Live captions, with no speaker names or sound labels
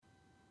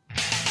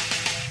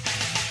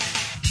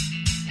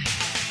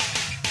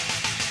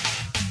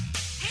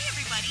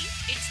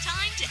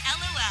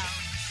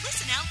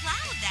Listen out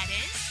loud, that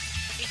is.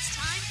 It's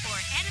time for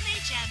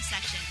Anime Jam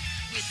Session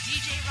with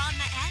DJ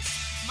Ranma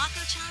S,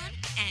 Mako-chan,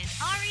 and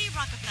Ari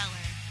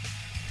Rockefeller.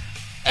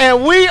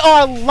 And we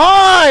are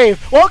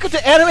live! Welcome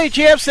to Anime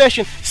Jam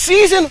Session,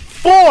 Season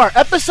 4,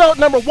 Episode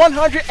number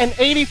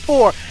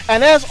 184.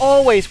 And as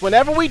always,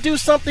 whenever we do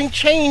something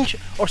change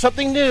or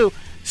something new,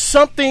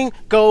 something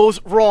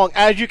goes wrong.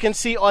 As you can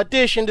see,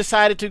 Audition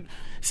decided to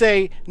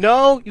say,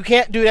 no, you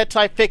can't do that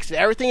till I fix it.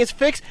 Everything is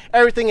fixed,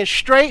 everything is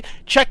straight,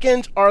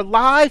 check-ins are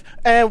live,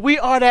 and we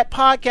are that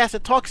podcast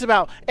that talks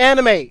about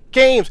anime,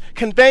 games,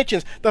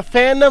 conventions, the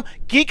fandom,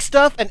 geek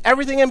stuff, and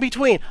everything in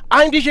between.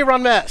 I'm DJ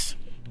Ron Mess.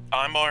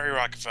 I'm Ari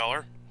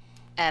Rockefeller.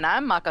 And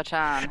I'm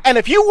Mako-chan. And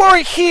if you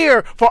weren't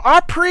here for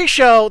our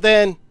pre-show,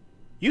 then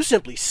you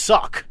simply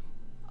suck.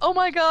 Oh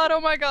my god,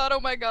 oh my god, oh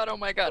my god, oh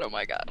my god, oh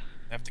my god.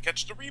 Have to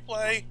catch the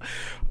replay.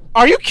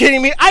 Are you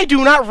kidding me? I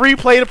do not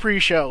replay the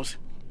pre-shows.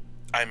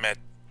 I meant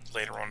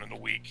later on in the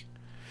week.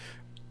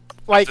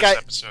 Like this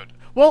episode.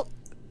 Well,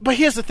 but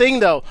here's the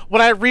thing, though.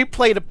 When I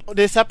replay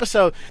this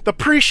episode, the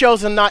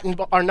pre-shows are not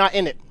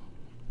in it.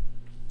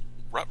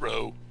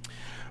 Ruh-roh.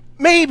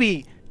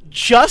 Maybe,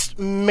 just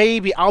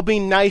maybe, I'll be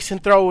nice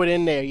and throw it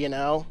in there, you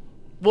know?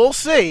 We'll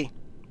see.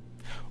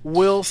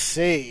 We'll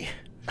see.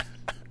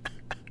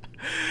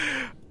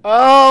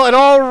 Oh, and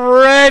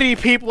already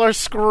people are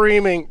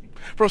screaming.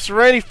 From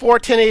Serenity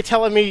 410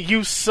 telling me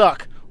you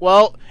suck.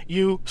 Well,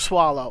 you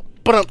swallow.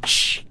 But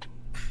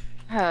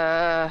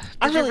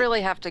did you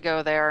really have to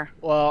go there?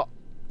 Well,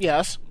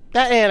 yes.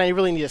 That and I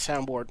really need a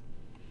soundboard.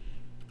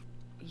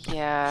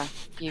 Yeah,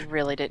 you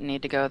really didn't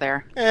need to go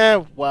there.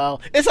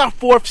 Well, it's our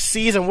 4th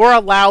season. We're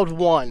allowed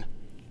one.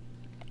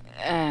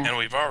 And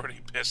we've already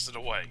pissed it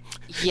away.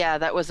 Yeah,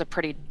 that was a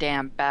pretty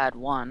damn bad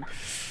one.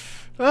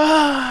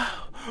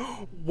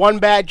 One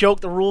bad joke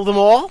to rule them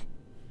all?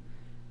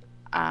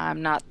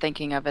 I'm not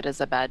thinking of it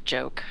as a bad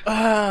joke.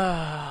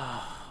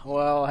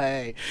 Well,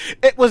 hey.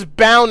 It was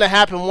bound to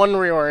happen one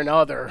way or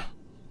another.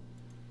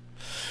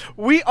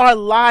 We are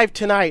live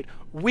tonight,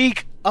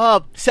 week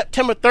of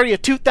September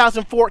 30th,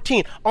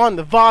 2014, on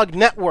the VOG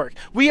Network.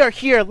 We are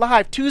here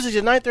live Tuesdays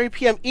at 9:30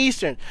 p.m.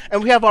 Eastern,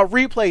 and we have our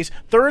replays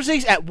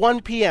Thursdays at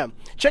 1 p.m.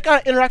 Check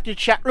out our interactive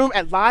chat room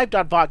at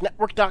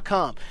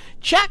live.vognetwork.com.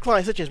 Chat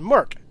clients such as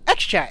Merc,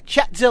 XChat,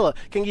 Chatzilla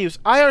can use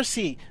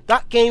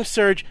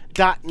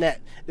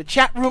irc.gamesurge.net. The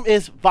chat room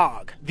is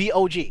VOG,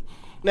 V-O-G.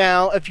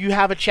 Now, if you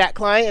have a chat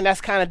client and that's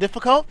kind of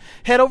difficult,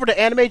 head over to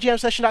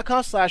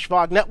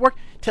animejamsession.com/VOG Network.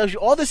 Tells you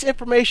all this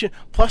information,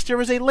 plus there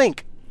is a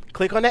link.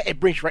 Click on that, it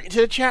brings you right into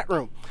the chat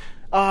room.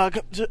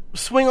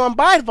 Swing on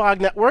by the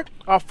VOG Network,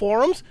 our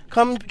forums.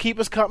 Come keep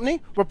us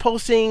company. We're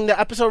posting the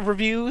episode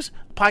reviews,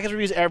 podcast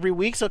reviews every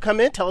week, so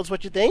come in, tell us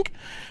what you think.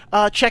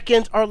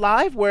 Check-ins are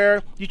live,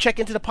 where you check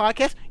into the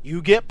podcast,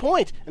 you get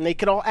points, and they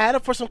can all add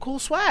up for some cool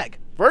swag.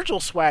 Virtual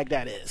swag,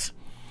 that is.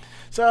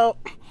 So,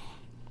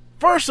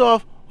 first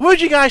off, what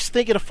did you guys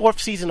think of the 4th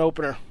season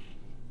opener?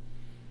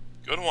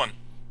 Good one.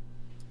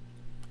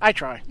 I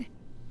try.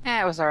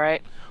 It was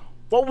alright.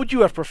 What would you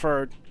have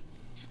preferred?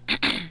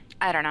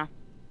 I don't know.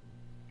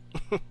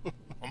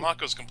 Well,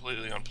 Mako's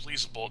completely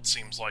unpleasable, it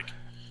seems like.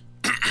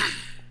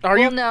 Are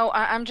you? No,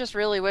 I'm just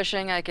really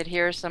wishing I could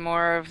hear some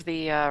more of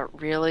the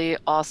really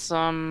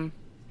awesome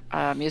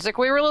music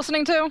we were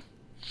listening to.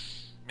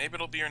 Maybe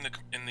it'll be in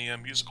the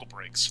musical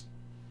breaks.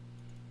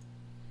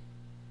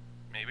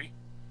 Maybe.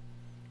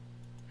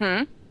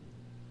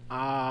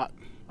 I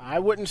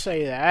wouldn't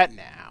say that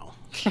now.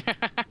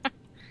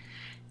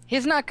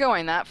 He's not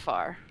going that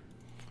far.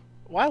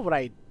 Why would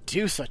I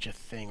do such a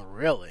thing,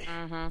 really?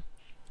 Mm-hmm.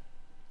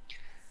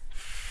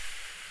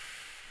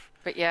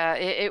 But yeah,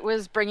 it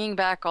was bringing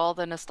back all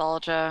the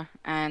nostalgia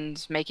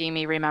and making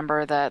me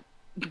remember that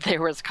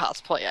there was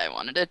cosplay I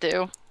wanted to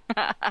do.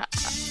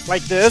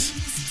 Like this?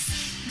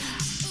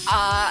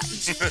 I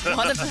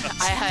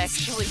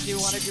actually do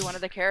want to do one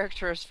of the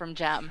characters from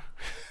Gem.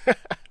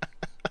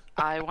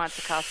 I want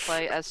to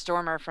cosplay as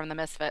Stormer from the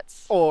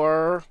Misfits.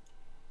 Or...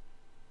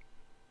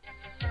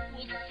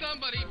 Will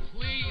somebody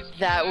please?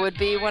 That would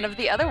be one of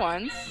the other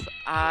ones.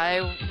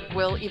 I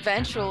will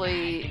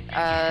eventually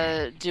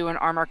do an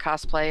armor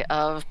cosplay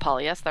of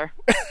Polyester.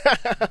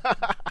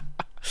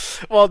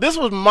 Well, this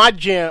was my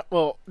jam.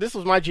 Well, this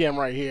was my jam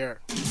right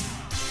here.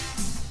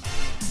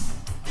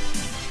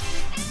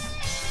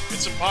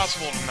 It's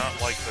impossible to not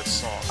like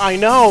this song. I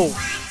know.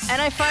 And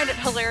I find it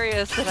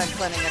hilarious that I'm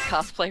planning a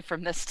cosplay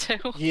from this too.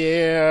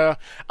 Yeah.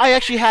 I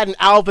actually had an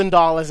Alvin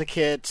doll as a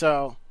kid,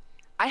 so...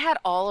 I had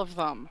all of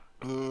them.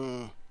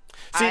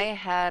 See, I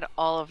had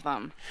all of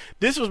them.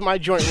 This was my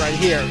joint right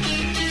here.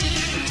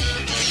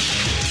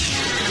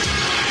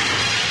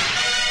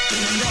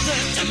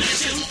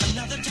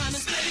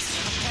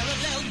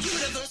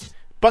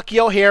 Bucky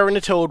O'Hare and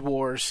the Toad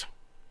Wars.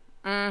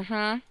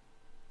 Mm-hmm.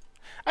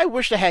 I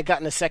wish I had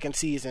gotten a second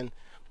season,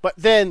 but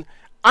then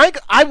I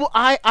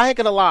ain't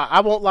gonna lie.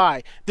 I won't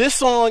lie. This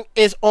song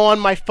is on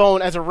my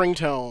phone as a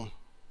ringtone.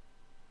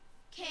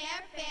 Care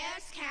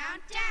Bears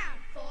countdown.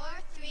 4,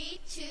 3,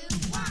 2,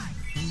 1.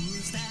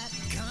 Who's that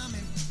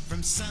coming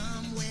from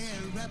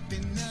somewhere up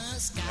in the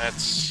sky?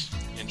 That's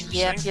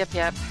interesting.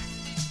 Yep.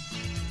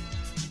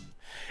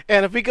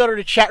 And if we go to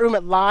the chat room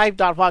at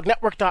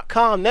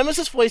live.vognetwork.com,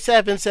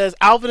 Nemesis47 says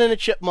Alvin and the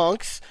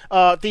Chipmunks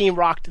theme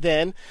rocked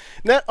then.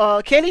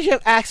 Candy Jim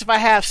asks if I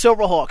have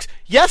Silverhawks.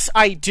 Yes,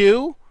 I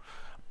do.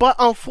 But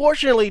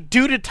unfortunately,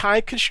 due to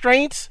time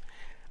constraints,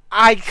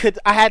 I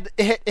had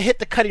to hit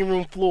the cutting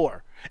room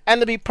floor. And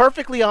to be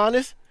perfectly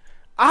honest,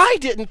 I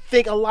didn't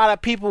think a lot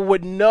of people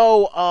would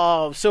know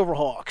of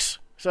Silverhawks.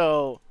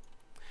 So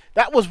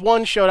that was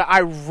one show that I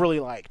really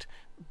liked.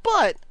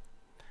 But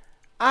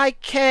I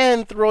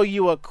can throw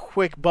you a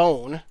quick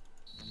bone.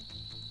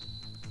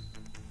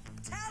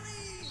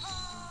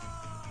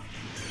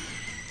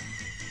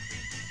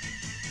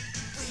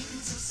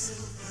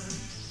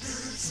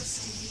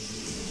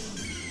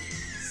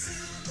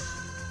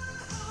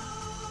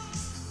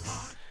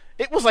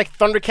 It was like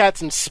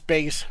Thundercats in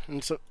space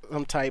and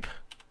some type.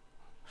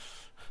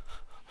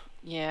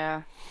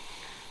 Yeah.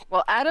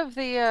 Well, out of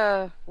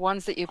the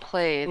ones that you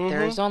played,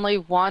 there's only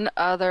one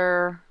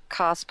other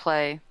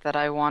cosplay that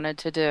I wanted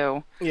to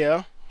do.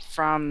 Yeah.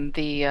 From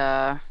the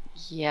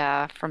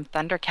from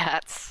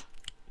Thundercats.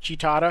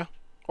 Cheetah?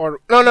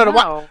 Or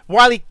no.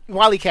 Wily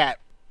Cat.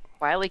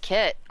 Wily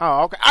Kit.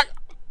 Oh, okay.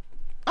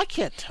 I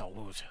can't tell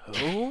who's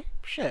who.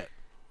 Shit.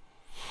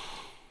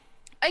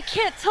 I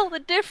can't tell the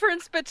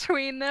difference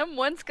between them.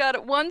 One's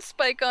got one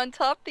spike on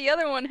top, the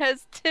other one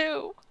has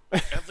two.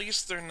 At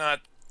least they're not.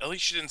 At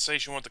least she didn't say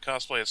she wanted to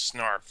cosplay as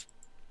Snarf.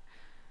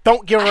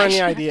 Don't give her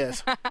any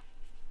ideas.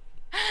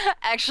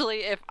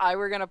 Actually, if I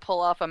were gonna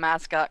pull off a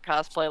mascot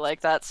cosplay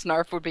like that,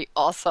 Snarf would be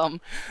awesome.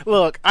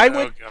 Look, I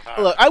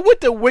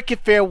went to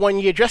Wicked Fair one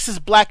year dressed as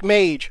Black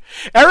Mage.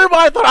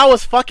 Everybody thought I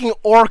was fucking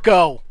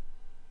Orko.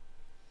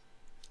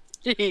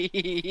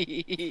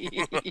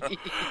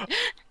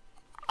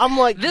 I'm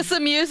like, this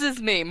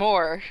amuses me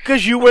more.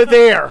 Because you were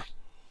there.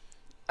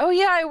 Oh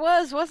yeah, I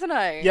was, wasn't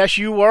I? Yes,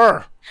 you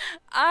were.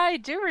 I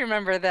do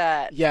remember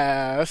that.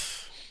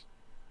 Yes.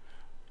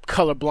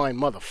 Colorblind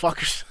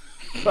motherfuckers.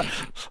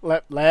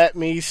 let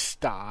me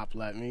stop.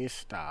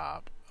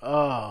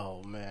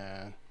 Oh,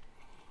 man.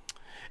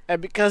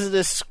 And because of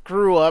this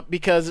screw up,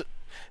 because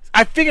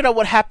I figured out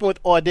what happened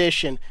with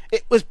Audition.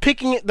 It was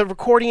picking the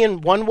recording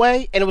in one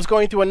way, and it was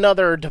going through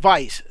another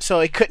device, so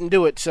it couldn't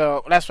do it.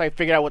 So that's why I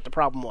figured out what the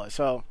problem was.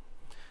 So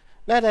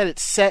now that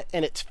it's set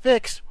and it's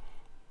fixed,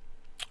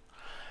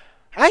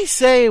 I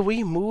say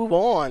we move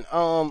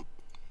on.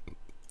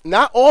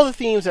 Not all the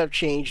themes have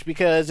changed,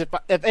 because if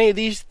any of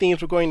these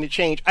themes were going to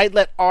change, I'd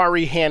let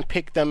Ari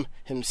handpick them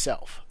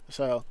himself.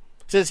 So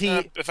since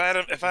he, if I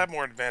had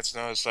more advanced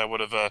notice, I would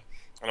have.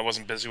 And I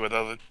wasn't busy with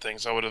other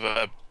things, I would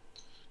have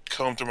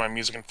combed through my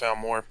music and found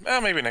more.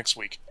 Maybe next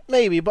week.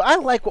 Maybe, but I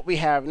like what we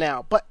have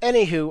now. But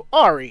anywho,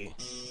 Ari.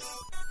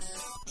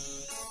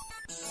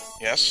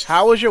 Yes?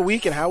 How was your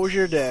week and how was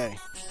your day?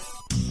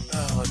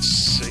 Let's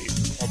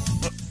see.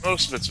 Well,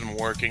 most of it's been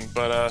working,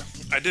 but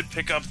I did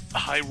pick up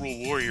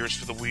Hyrule Warriors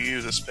for the Wii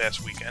U this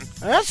past weekend.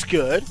 That's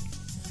good.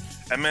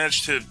 I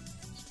managed to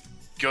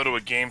go to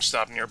a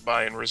GameStop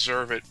nearby and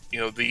reserve it,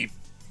 the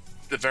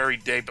very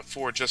day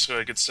before, just so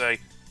I could say,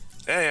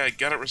 hey, I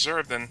got it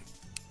reserved, and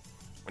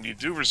when you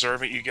do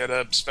reserve it, you get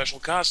special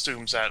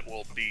costumes that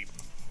will be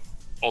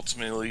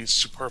ultimately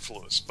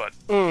superfluous. But,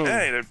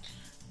 hey,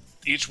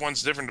 each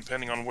one's different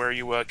depending on where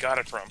you got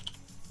it from.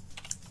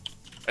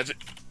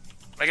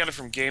 I got it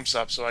from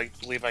GameStop, so I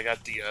believe I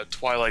got the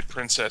Twilight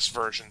Princess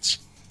versions.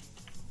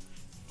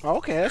 Oh,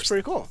 okay, that's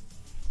pretty cool.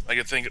 I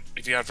could think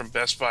if you got it from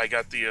Best Buy, I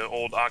got the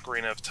old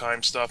Ocarina of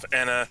Time stuff,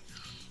 and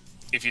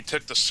if you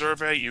took the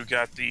survey, you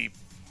got the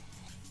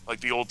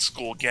old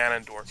school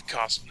Ganondorf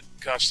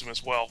costume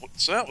as well.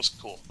 So that was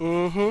cool.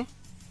 Mm-hmm.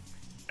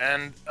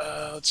 And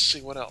let's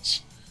see what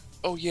else.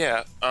 Oh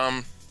yeah,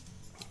 I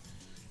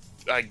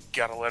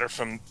got a letter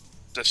from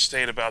the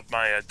state about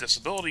my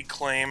disability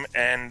claim,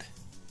 and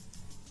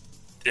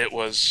it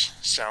was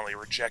soundly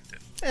rejected.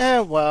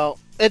 Well,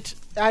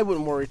 I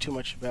wouldn't worry too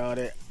much about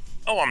it.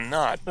 Oh, I'm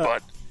not.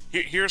 But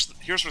here's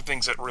the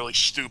things that are really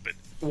stupid.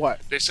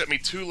 What? They sent me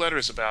 2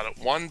 letters about it.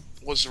 One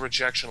was a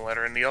rejection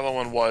letter, and the other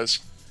one was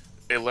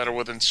a letter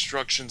with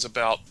instructions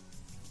about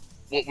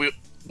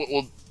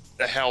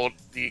how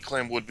the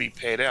claim would be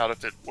paid out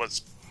if it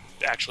was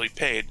actually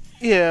paid.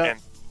 Yeah.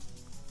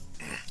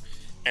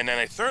 And then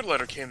a third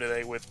letter came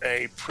today with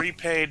a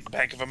prepaid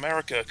Bank of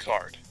America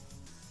card.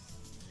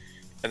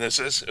 And there's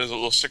a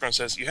little sticker that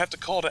says, you have to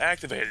call to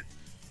activate it.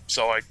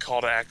 So I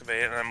call to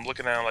activate it, and I'm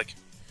looking at it like,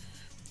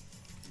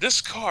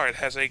 this card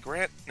has a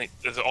grant...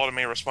 There's an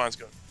automated response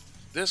going,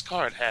 this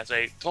card has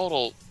a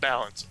total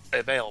balance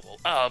available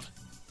of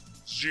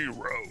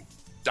 $0.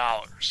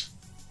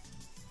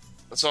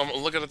 And so I'm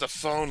looking at the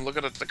phone,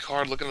 looking at the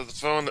card, looking at the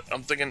phone.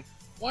 I'm thinking,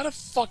 why the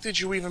fuck did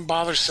you even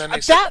bother sending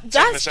this out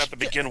to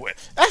begin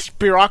with? That's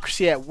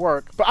bureaucracy at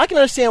work. But I can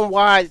understand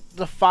why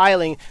the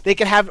filing, they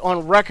can have it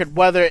on record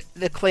whether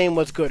the claim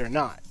was good or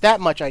not.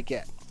 That much I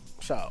get.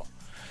 So,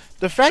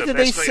 the fact that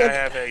they said... I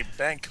have a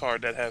bank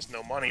card that has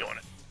no money on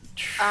it.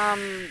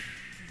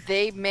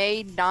 They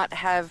may not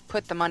have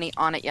put the money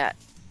on it yet.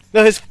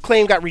 No, his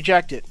claim got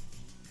rejected.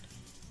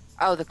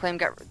 Oh, the claim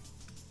got...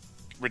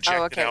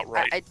 rejected Oh, okay.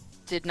 outright. I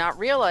did not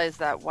realize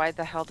that. Why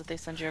the hell did they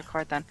send you a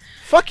card then?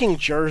 Fucking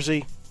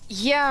Jersey.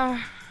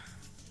 Yeah.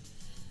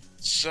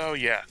 So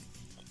yeah,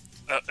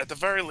 at the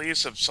very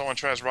least, if someone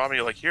tries to rob me,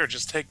 you're like, here,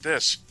 just take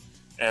this,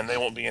 and they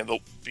won't be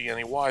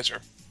any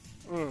wiser.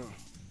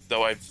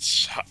 Though I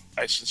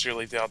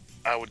sincerely doubt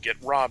I would get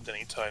robbed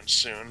anytime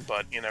soon,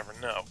 but you never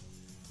know.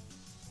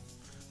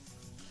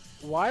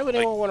 Why would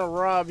anyone want to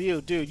rob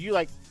you, dude? You're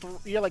like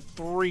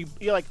three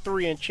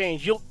and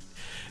change. You'll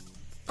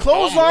More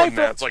clothesline than from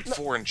that, it's like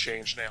 4 and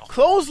change now.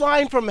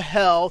 clothesline from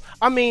hell.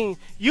 I mean,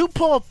 you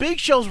pull up Big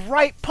Show's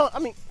right I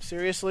mean,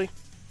 seriously.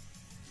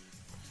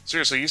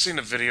 Seriously, you seen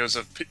the videos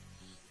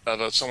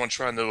of someone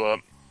trying to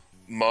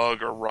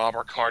mug or rob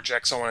or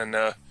carjack someone,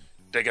 and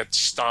they get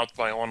stopped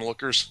by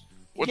onlookers?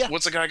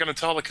 What's the guy going to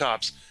tell the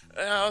cops?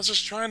 I was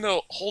just trying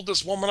to hold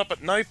this woman up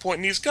at knife point,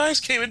 and these guys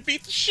came and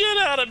beat the shit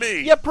out of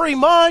me. Yeah, pretty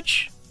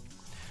much.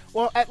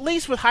 Well, at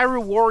least with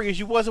Hyrule Warriors,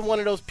 you wasn't one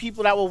of those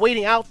people that were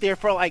waiting out there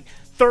for like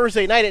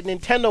Thursday night at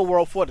Nintendo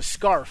World for the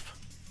scarf.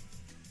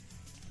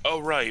 Oh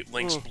right,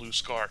 Link's blue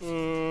scarf.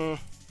 Another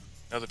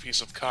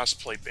piece of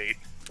cosplay bait.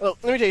 Well,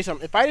 let me tell you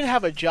something. If I didn't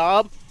have a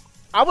job,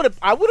 I would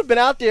have been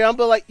out there. I'd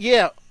be like,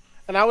 yeah,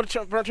 and I would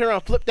have turned around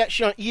and flipped that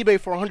shit on eBay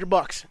for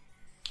 $100.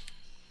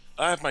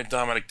 I have my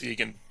Dominic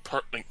Deegan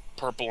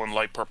purple and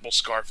light purple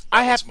scarf.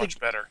 I That have one's much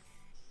better.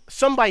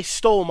 Somebody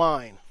stole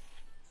mine.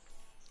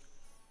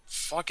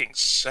 Fucking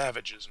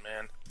savages,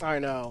 man. I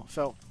know.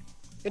 So,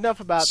 enough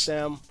about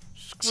them.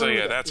 So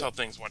yeah, that's how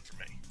things went for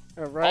me.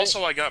 All right.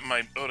 Also, I got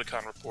my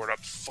Otakon report up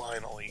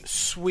finally.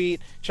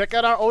 Sweet. Check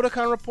out our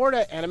Otakon report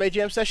at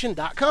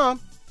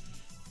AnimeJamSession.com.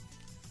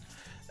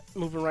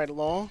 Moving right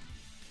along.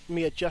 Let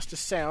me adjust the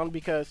sound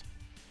because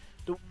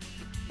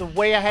the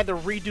way I had to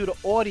redo the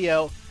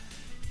audio,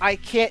 I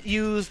can't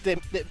use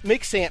the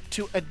mix amp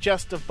to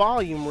adjust the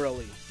volume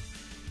really.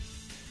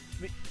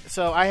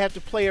 So I have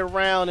to play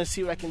around and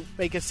see if I can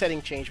make a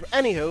setting change. But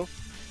anywho,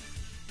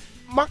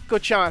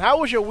 Mako-chan, how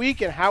was your week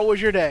and how was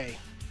your day?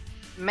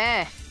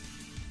 Meh.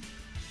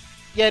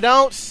 You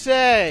don't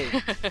say.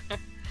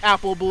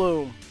 Apple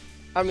Bloom.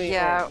 I mean,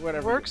 Yeah,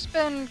 whatever. work's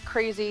been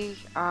crazy.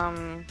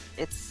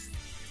 It's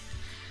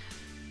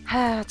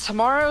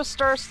tomorrow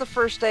starts the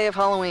first day of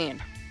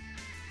Halloween.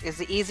 Is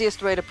the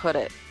easiest way to put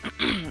it.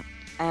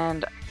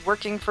 And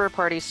working for a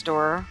party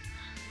store,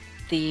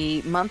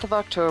 the month of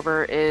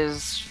October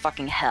is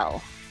fucking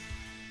hell.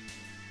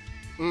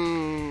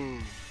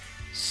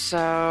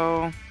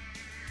 So,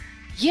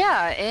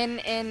 yeah,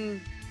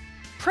 in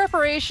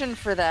preparation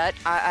for that,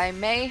 I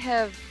may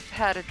have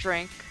had a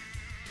drink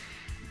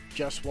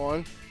Just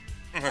one.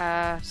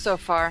 so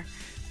far.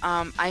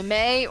 I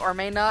may or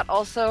may not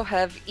also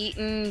have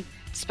eaten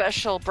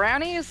special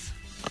brownies.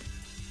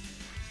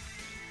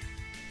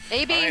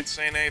 Maybe. I ain't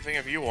saying anything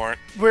if you aren't.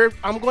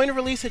 I'm going to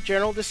release a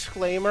general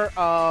disclaimer.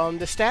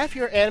 The staff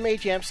here at Anime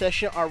Jam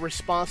Session are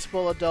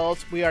responsible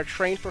adults. We are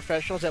trained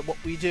professionals at what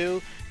we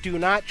do. Do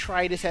not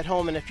try this at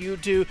home, and if you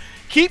do,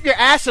 keep your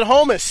ass at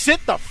home and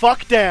sit the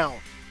fuck down.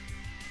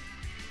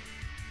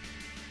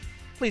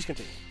 Please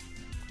continue.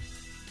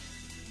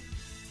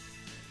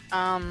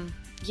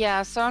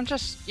 Yeah, so I'm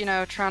just,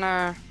 trying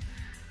to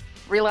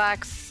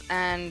relax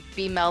and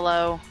be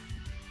mellow.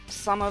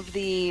 Some of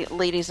the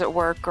ladies at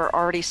work are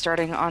already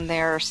starting on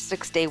their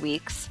 6-day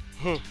weeks.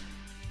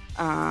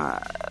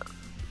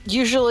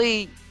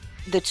 Usually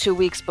the 2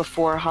 weeks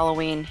before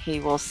Halloween, he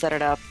will set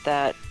it up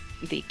that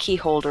the key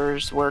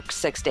holders work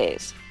 6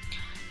 days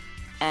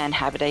and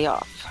have a day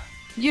off.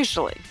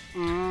 Usually.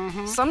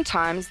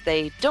 Sometimes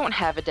they don't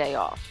have a day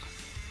off.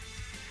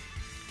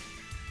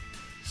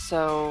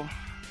 So,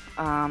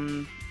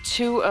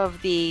 2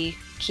 of the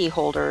key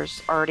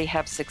holders already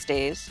have 6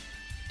 days.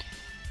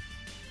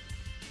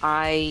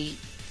 I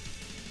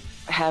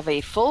have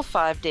a full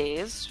 5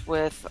 days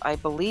with, I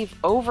believe,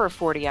 over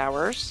 40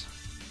 hours.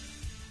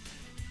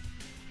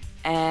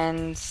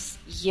 And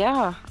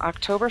yeah,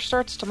 October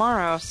starts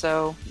tomorrow,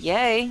 so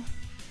yay.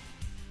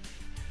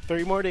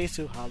 3 more days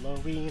to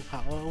Halloween,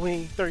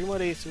 Halloween. 3 more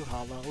days to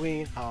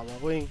Halloween,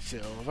 Halloween.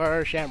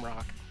 Silver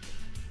Shamrock.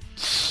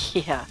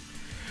 Yeah.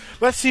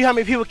 Let's see how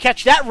many people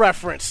catch that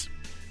reference.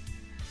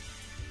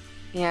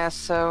 Yeah,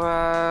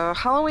 so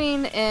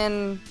Halloween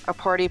in a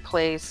party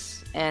place,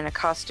 in a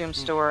costume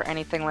store,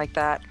 anything like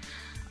that.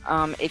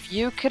 If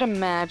you could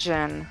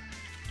imagine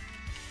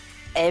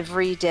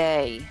every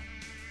day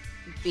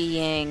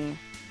being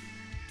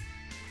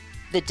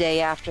the day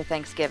after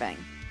Thanksgiving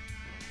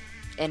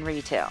in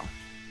retail,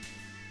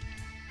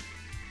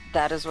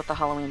 that is what the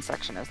Halloween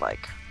section is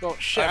like. Well,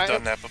 shit, I've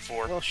done that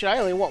before. Well, shit, I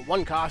only want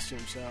one costume,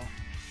 so.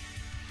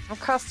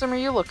 What costume are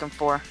you looking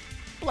for?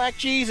 Black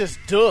Jesus,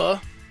 duh.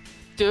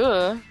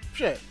 Duh.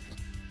 Shit.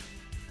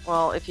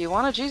 Well, if you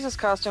want a Jesus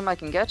costume, I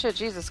can get you a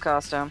Jesus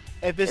costume.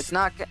 If It's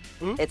not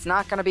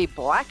going to be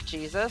black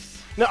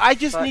Jesus. No, I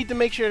just But- need to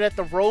make sure that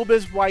the robe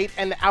is white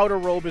and the outer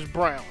robe is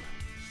brown.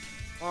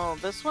 Well,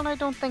 this one I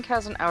don't think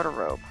has an outer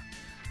robe.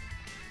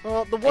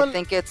 Well, the one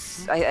I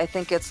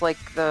think it's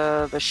like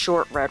the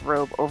short red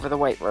robe over the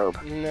white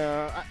robe.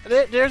 No,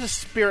 there's a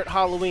Spirit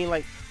Halloween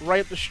like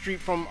right up the street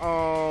from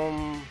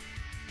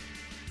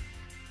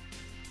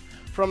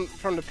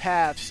the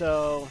path,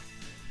 so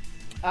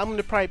I'm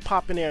gonna probably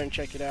pop in there and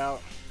check it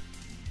out.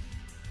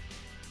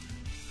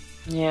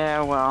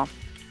 Yeah, well.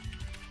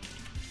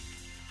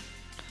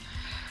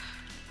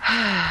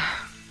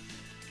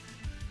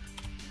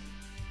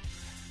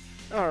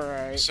 All You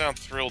right. sound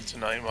thrilled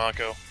tonight,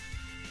 Mako.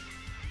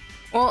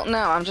 Well,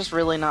 no, I'm just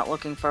really not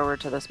looking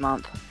forward to this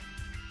month.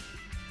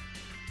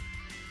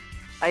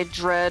 I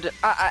dread,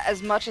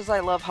 as much as I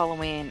love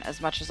Halloween,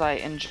 as much as I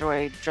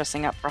enjoy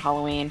dressing up for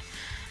Halloween,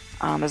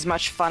 as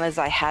much fun as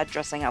I had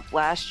dressing up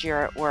last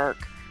year at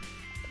work,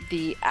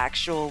 the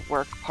actual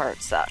work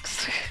part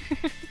sucks.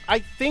 I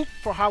think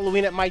for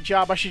Halloween at my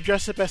job, I should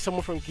dress up as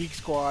someone from Geek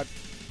Squad.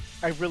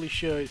 I really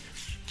should.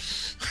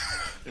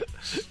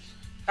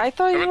 I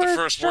thought I you bet the were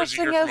first words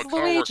you dressing hear as from a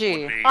coworker would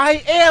Luigi. be.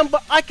 I am,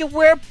 but I can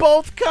wear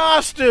both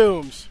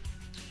costumes.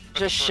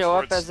 Just first show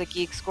up words- as a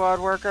Geek Squad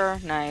worker?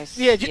 Nice.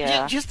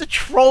 Yeah, just to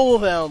troll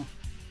them.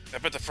 I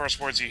bet the first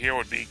words you hear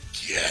would be,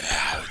 "Get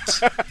out."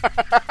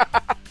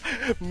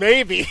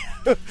 Maybe.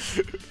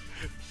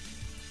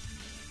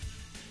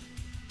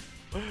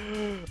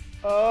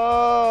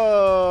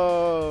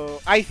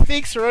 Oh, I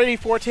think Serenity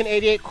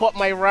 1488 caught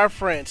my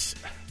reference,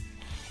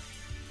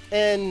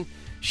 and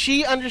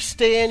she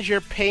understands your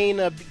pain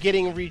of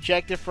getting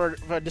rejected for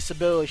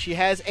disability. She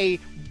has a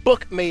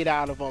book made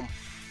out of them.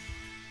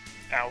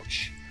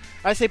 Ouch.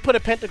 I say put a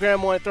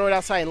pentagram on it, throw it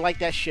outside, and light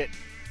that shit.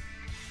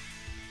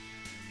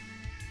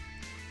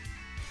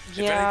 If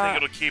Yeah. anything,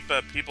 it'll keep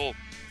people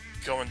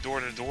going door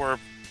to door,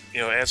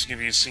 asking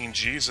if you've seen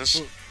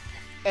Jesus.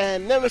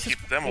 And Nemesis,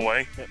 Keep them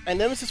away. And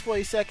Nemesis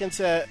 47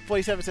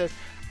 says,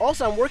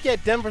 also, I'm working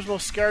at Denver's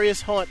most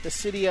scariest haunt, the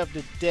City of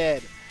the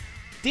Dead.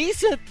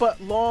 Decent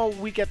but long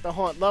week at the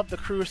haunt. Love the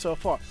crew so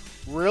far.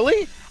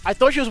 Really? I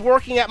thought she was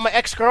working at my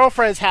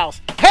ex-girlfriend's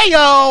house.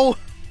 Hey-yo!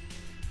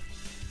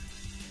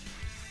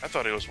 I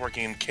thought he was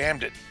working in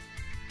Camden.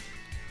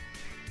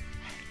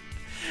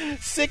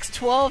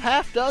 612,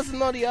 half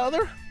dozen on the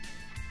other?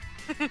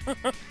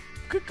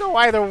 Could go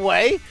either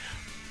way.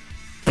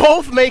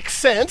 Both make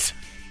sense.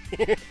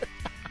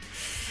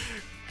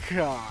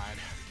 God.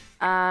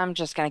 I'm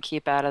just gonna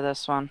keep out of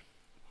this one.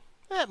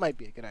 That might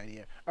be a good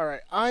idea. All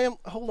right,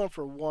 hold on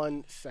for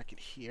 1 second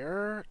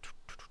here.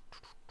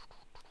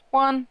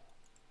 One.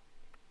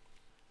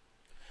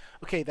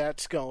 Okay,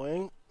 that's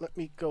going. Let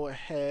me go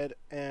ahead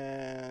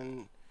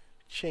and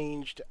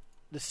change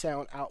the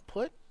sound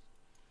output.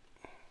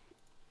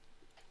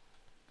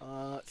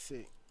 Let's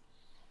see.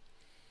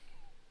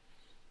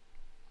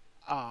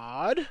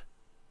 Odd.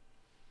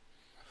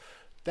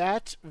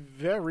 That's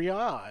very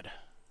odd.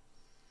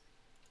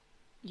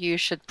 You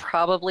should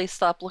probably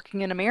stop looking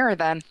in a mirror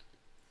then.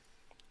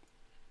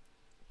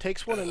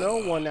 Takes one to know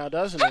one now,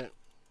 doesn't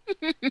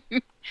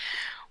it?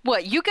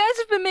 What, you guys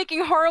have been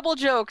making horrible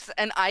jokes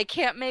and I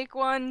can't make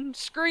one?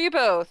 Screw you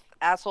both,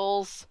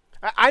 assholes.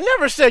 I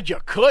never said you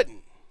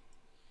couldn't.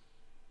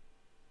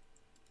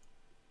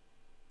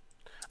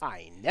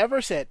 I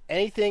never said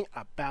anything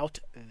about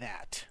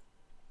that.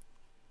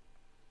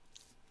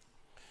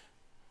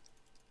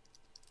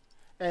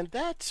 And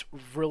that's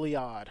really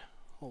odd.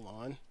 Hold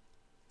on.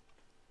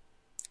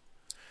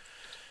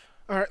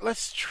 Alright,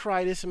 let's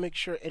try this and make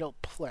sure it'll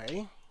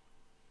play.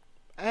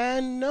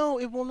 And no,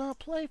 it will not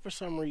play for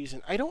some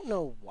reason. I don't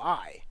know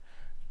why.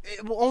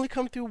 It will only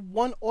come through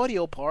one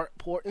audio port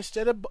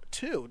instead of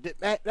two.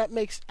 That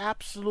makes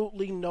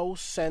absolutely no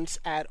sense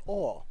at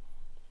all.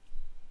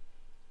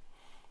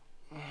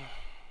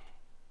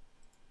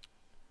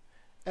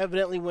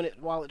 Evidently,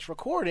 while it's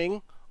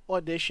recording,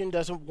 Audition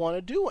doesn't want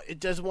to do it. It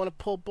doesn't want to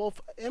pull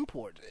both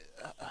imports.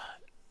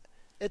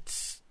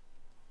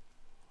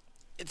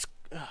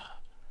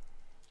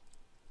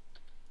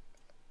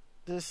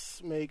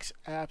 This makes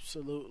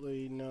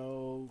absolutely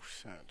no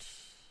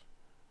sense.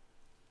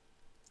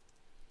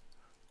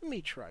 Let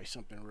me try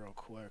something real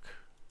quick.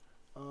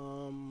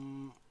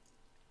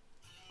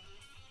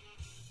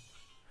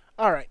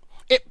 Alright.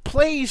 It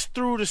plays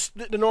through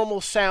the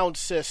normal sound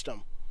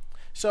system.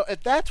 So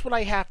if that's what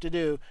I have to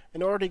do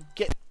in order to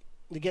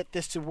get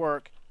this to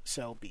work,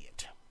 so be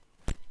it.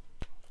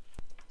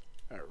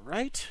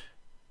 Alright.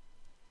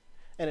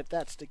 And if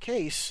that's the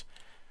case,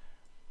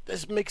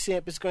 this mix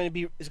amp is going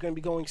to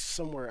be going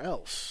somewhere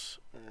else.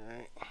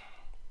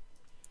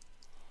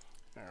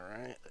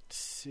 Alright, let's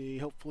see.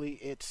 Hopefully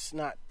it's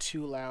not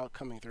too loud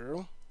coming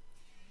through.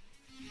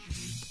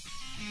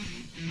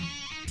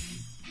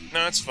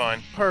 No, it's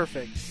fine.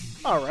 Perfect.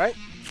 Alright.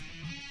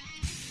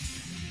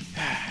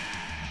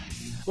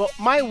 Well,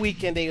 my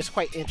weekend day is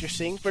quite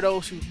interesting. For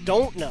those who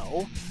don't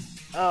know,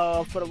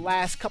 for the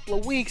last couple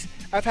of weeks,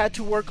 I've had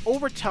to work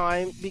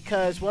overtime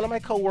because one of my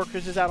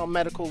coworkers is out on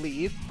medical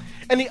leave,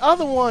 and the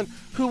other one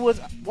who was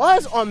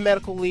on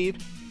medical leave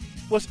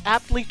was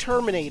aptly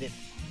terminated.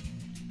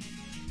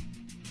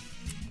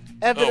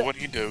 What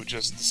do you do?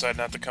 Just decide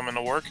not to come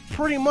into work?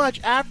 Pretty much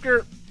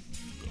after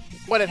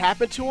what had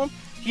happened to him,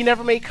 he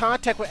never made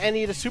contact with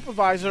any of the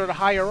supervisors or the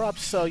higher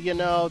ups, so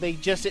they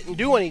just didn't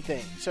do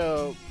anything.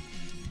 So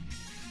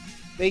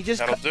they just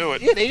That'll do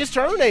it. Yeah, they just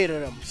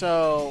terminated him.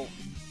 So,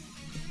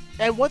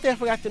 and one thing I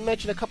forgot to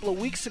mention a couple of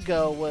weeks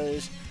ago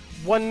was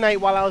one night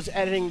while I was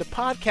editing the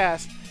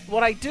podcast.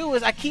 What I do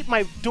is I keep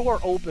my door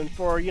open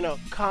for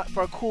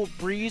for a cool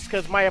breeze,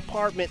 because my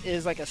apartment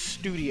is like a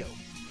studio,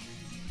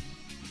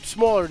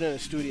 smaller than a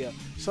studio.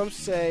 Some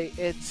say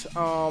it's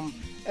an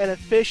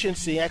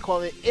efficiency. I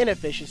call it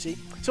inefficiency.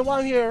 So while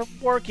I'm here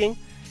working,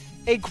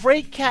 a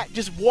gray cat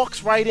just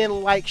walks right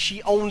in like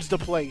she owns the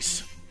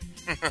place.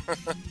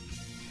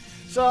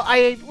 So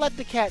I let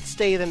the cat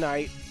stay the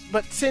night,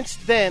 but since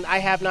then I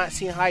have not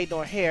seen hide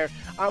nor hair.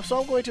 So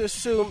I'm going to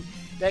assume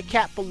that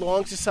cat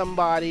belongs to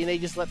somebody, and they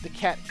just let the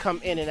cat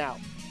come in and out.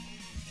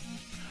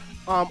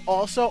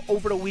 Also,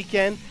 over the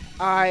weekend,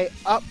 I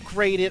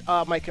upgraded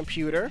my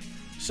computer,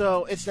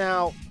 so it's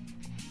now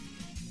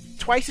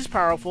twice as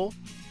powerful,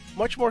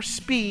 much more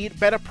speed,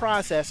 better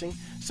processing,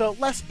 so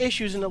less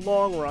issues in the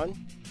long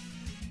run.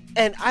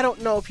 And I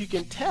don't know if you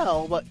can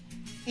tell, but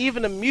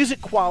even the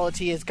music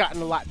quality has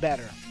gotten a lot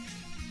better.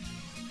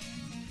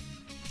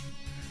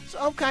 So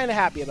I'm kind of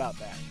happy about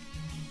that.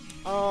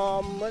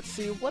 Let's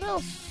see, what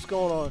else is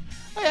going on?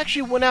 I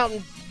actually went out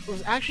and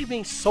was actually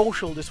being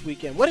social this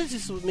weekend. What is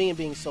this with me and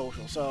being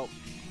social? So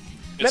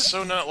It's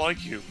so not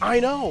like you. I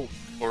know.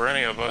 Or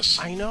any of us.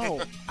 I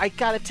know. I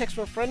got a text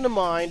from a friend of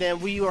mine,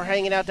 and we were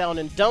hanging out down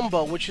in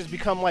Dumbo, which has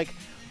become like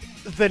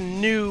the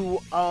new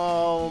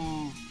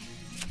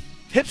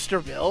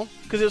Hipsterville,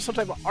 because it was some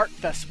type of art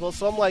festival.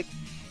 So I'm like,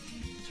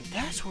 so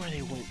that's where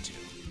they went to.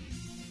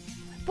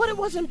 But it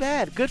wasn't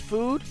bad. Good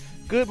food,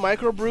 good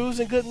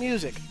microbrews, and good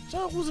music.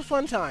 So it was a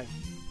fun time.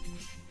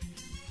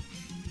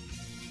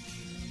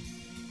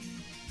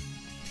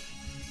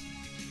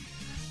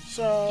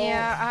 So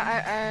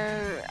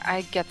Yeah,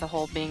 I get the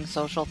whole being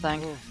social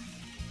thing.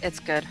 It's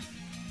good.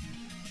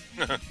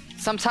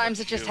 Sometimes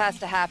it just has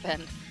to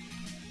happen.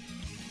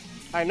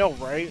 I know,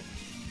 right?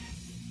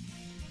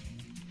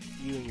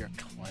 You and your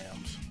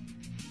clams.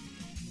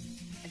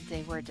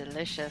 They were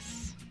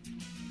delicious.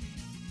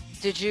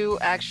 Did you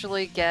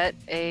actually get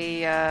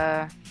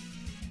a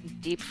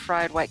deep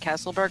fried White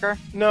Castle burger?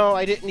 No,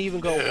 I didn't even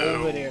go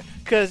over there.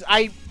 Because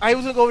I was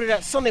going to go over there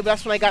that Sunday, but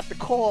that's when I got the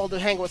call to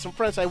hang out with some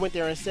friends, so I went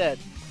there instead.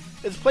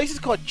 This place is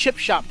called Chip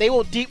Shop. They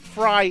will deep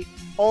fry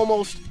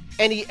almost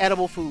any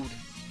edible food.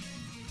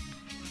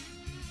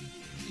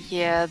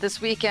 Yeah,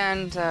 this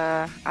weekend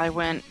I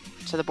went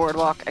to the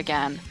boardwalk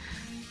again,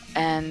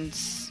 and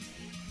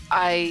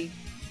I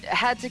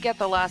had to get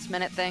the last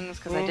minute things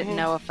because I didn't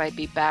know if I'd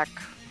be back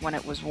when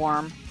it was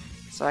warm.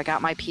 So I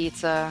got my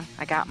pizza,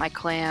 I got my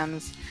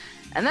clams,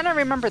 and then I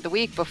remembered the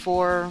week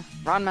before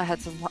Ranma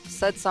had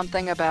said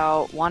something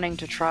about wanting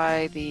to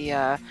try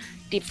the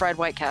deep fried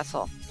White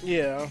Castle.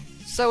 Yeah.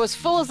 So as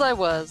full as I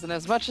was, and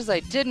as much as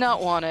I did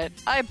not want it,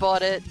 I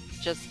bought it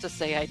just to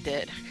say I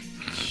did.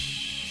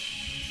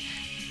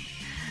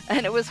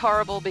 And it was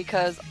horrible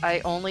because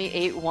I only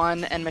ate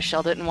one, and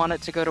Michelle didn't want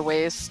it to go to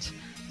waste.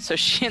 So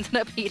she ended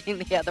up eating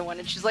the other one,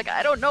 and she's like,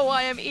 I don't know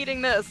why I'm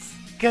eating this.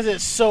 Because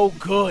it's so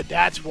good,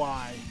 that's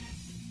why.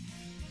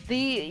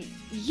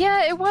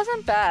 Yeah, it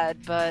wasn't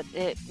bad, but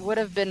it would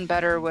have been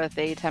better with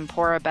a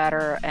tempura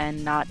batter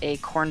and not a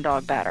corn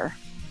dog batter.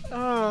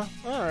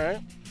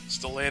 Alright. It's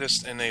the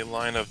latest in a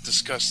line of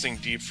disgusting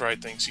deep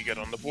fried things you get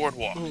on the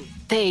boardwalk.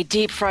 They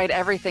deep fried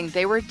everything.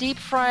 They were deep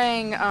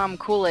frying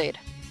Kool-Aid.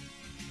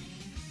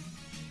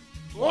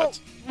 What?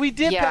 Well, we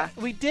did Yeah.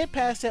 we did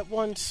pass that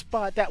one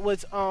spot that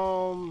was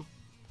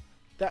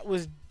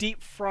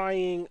deep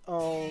frying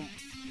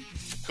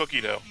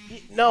Cookie dough.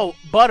 no,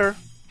 butter.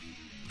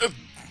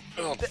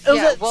 Oh, It was Yeah,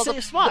 that well, same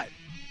the- spot.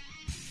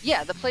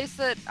 Yeah, the place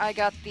that I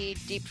got the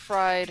deep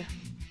fried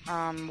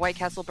White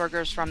Castle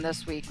burgers from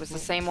this week was the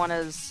same one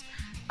as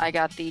I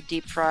got the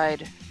deep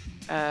fried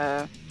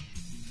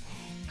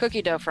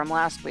cookie dough from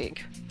last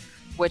week,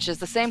 which is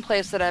the same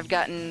place that I've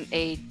gotten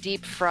a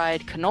deep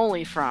fried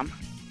cannoli from.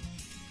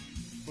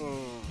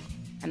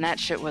 And that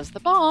shit was the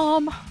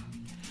bomb.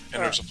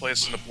 And there's a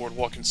place in the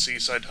boardwalk in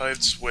Seaside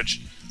Heights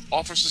which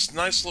offers this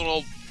nice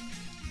little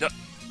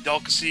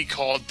delicacy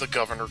called the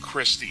Governor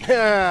Christie.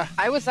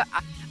 I was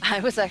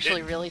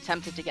actually really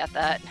tempted to get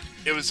that.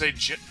 It was a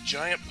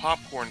giant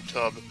popcorn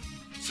tub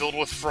filled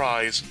with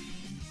fries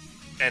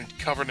and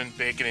covered in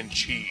bacon and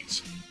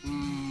cheese.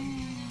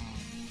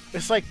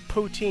 It's like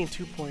poutine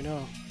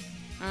 2.0.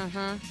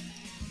 Mm-hmm.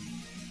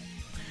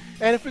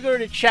 And if we go to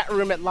the chat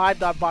room at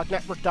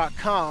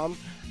live.vognetwork.com,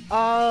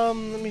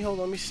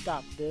 let me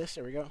stop this.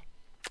 There we go.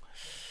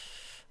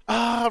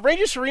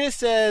 Ranger Serena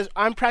says,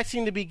 I'm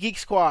practicing to be Geek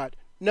Squad.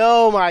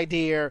 No, my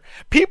dear.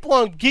 People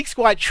on Geek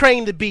Squad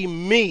train to be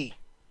me.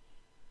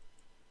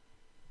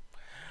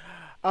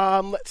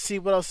 Let's see,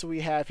 what else do we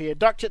have here?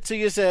 Dark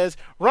Tetsuya says,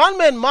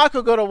 Ranma and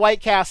Mako go to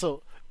White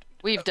Castle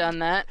We've done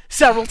that.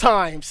 several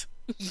times.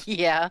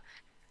 Yeah.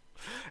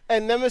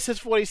 And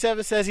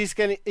Nemesis47 says he's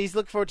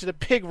looking forward to the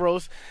pig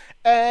roast.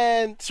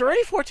 And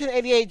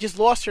Serenity1488 just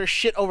lost her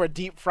shit over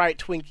deep fried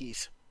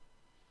Twinkies.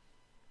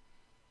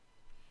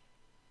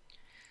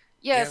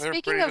 Yeah, they're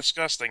speaking pretty of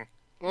disgusting.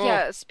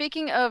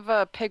 speaking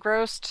of pig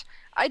roast,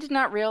 I did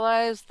not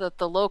realize that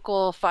the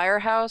local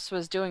firehouse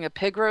was doing a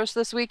pig roast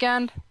this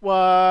weekend.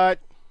 What?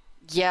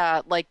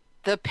 Yeah, like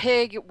the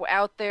pig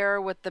out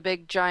there with the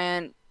big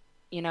giant,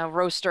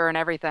 roaster and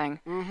everything.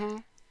 Mm-hmm.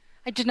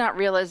 I did not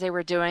realize they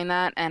were doing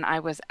that, and I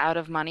was out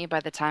of money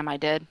by the time I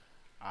did.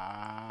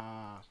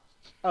 Ah.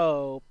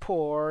 Oh,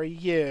 poor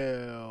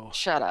you.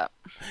 Shut up.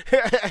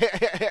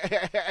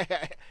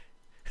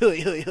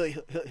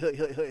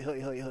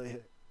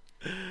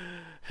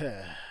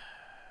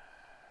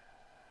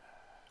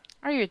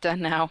 Are you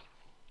done now?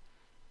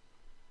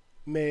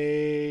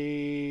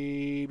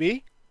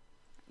 Maybe.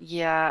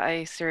 Yeah,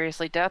 I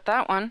seriously doubt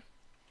that one.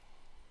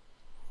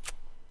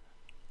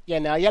 Yeah,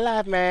 now you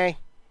love me.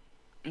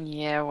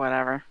 Yeah,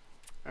 whatever.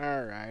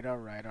 Alright.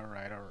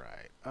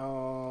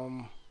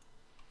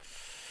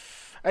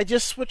 I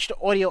just switched to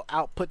audio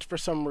outputs for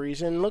some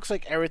reason. Looks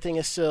like everything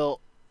is still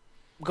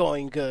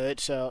going good,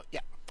 so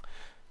yeah.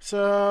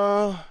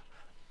 So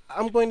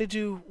I'm going to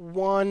do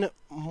one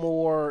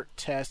more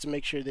test to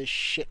make sure this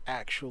shit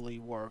actually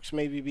works.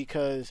 Maybe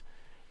because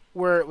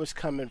where it was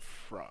coming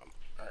from.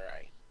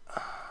 Alright.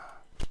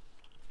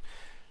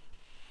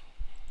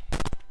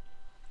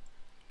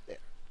 There.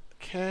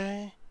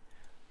 Okay.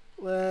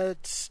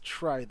 Let's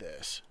try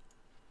this.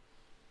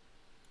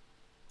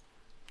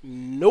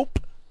 Nope.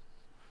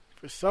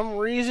 For some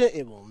reason,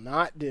 it will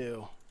not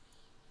do.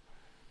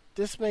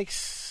 This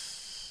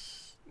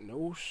makes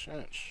no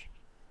sense.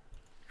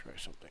 Try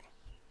something.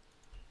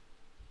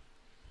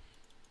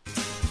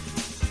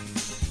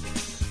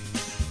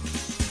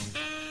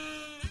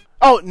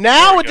 Oh,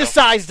 now it go.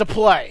 decides to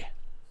play.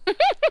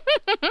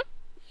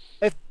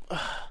 If,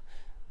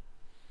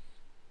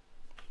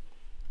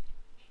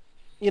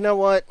 you know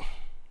what?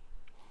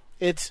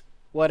 It's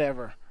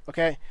whatever.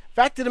 Okay?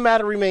 Fact of the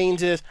matter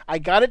remains is I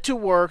got it to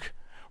work.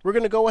 We're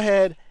going to go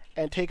ahead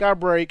and take our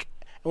break.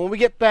 And when we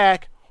get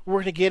back, we're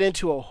going to get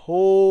into a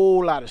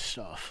whole lot of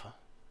stuff.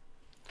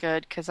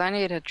 Good, because I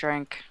need a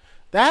drink.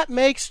 That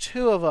makes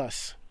two of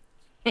us.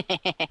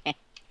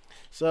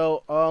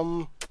 So,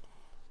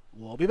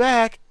 we'll be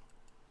back.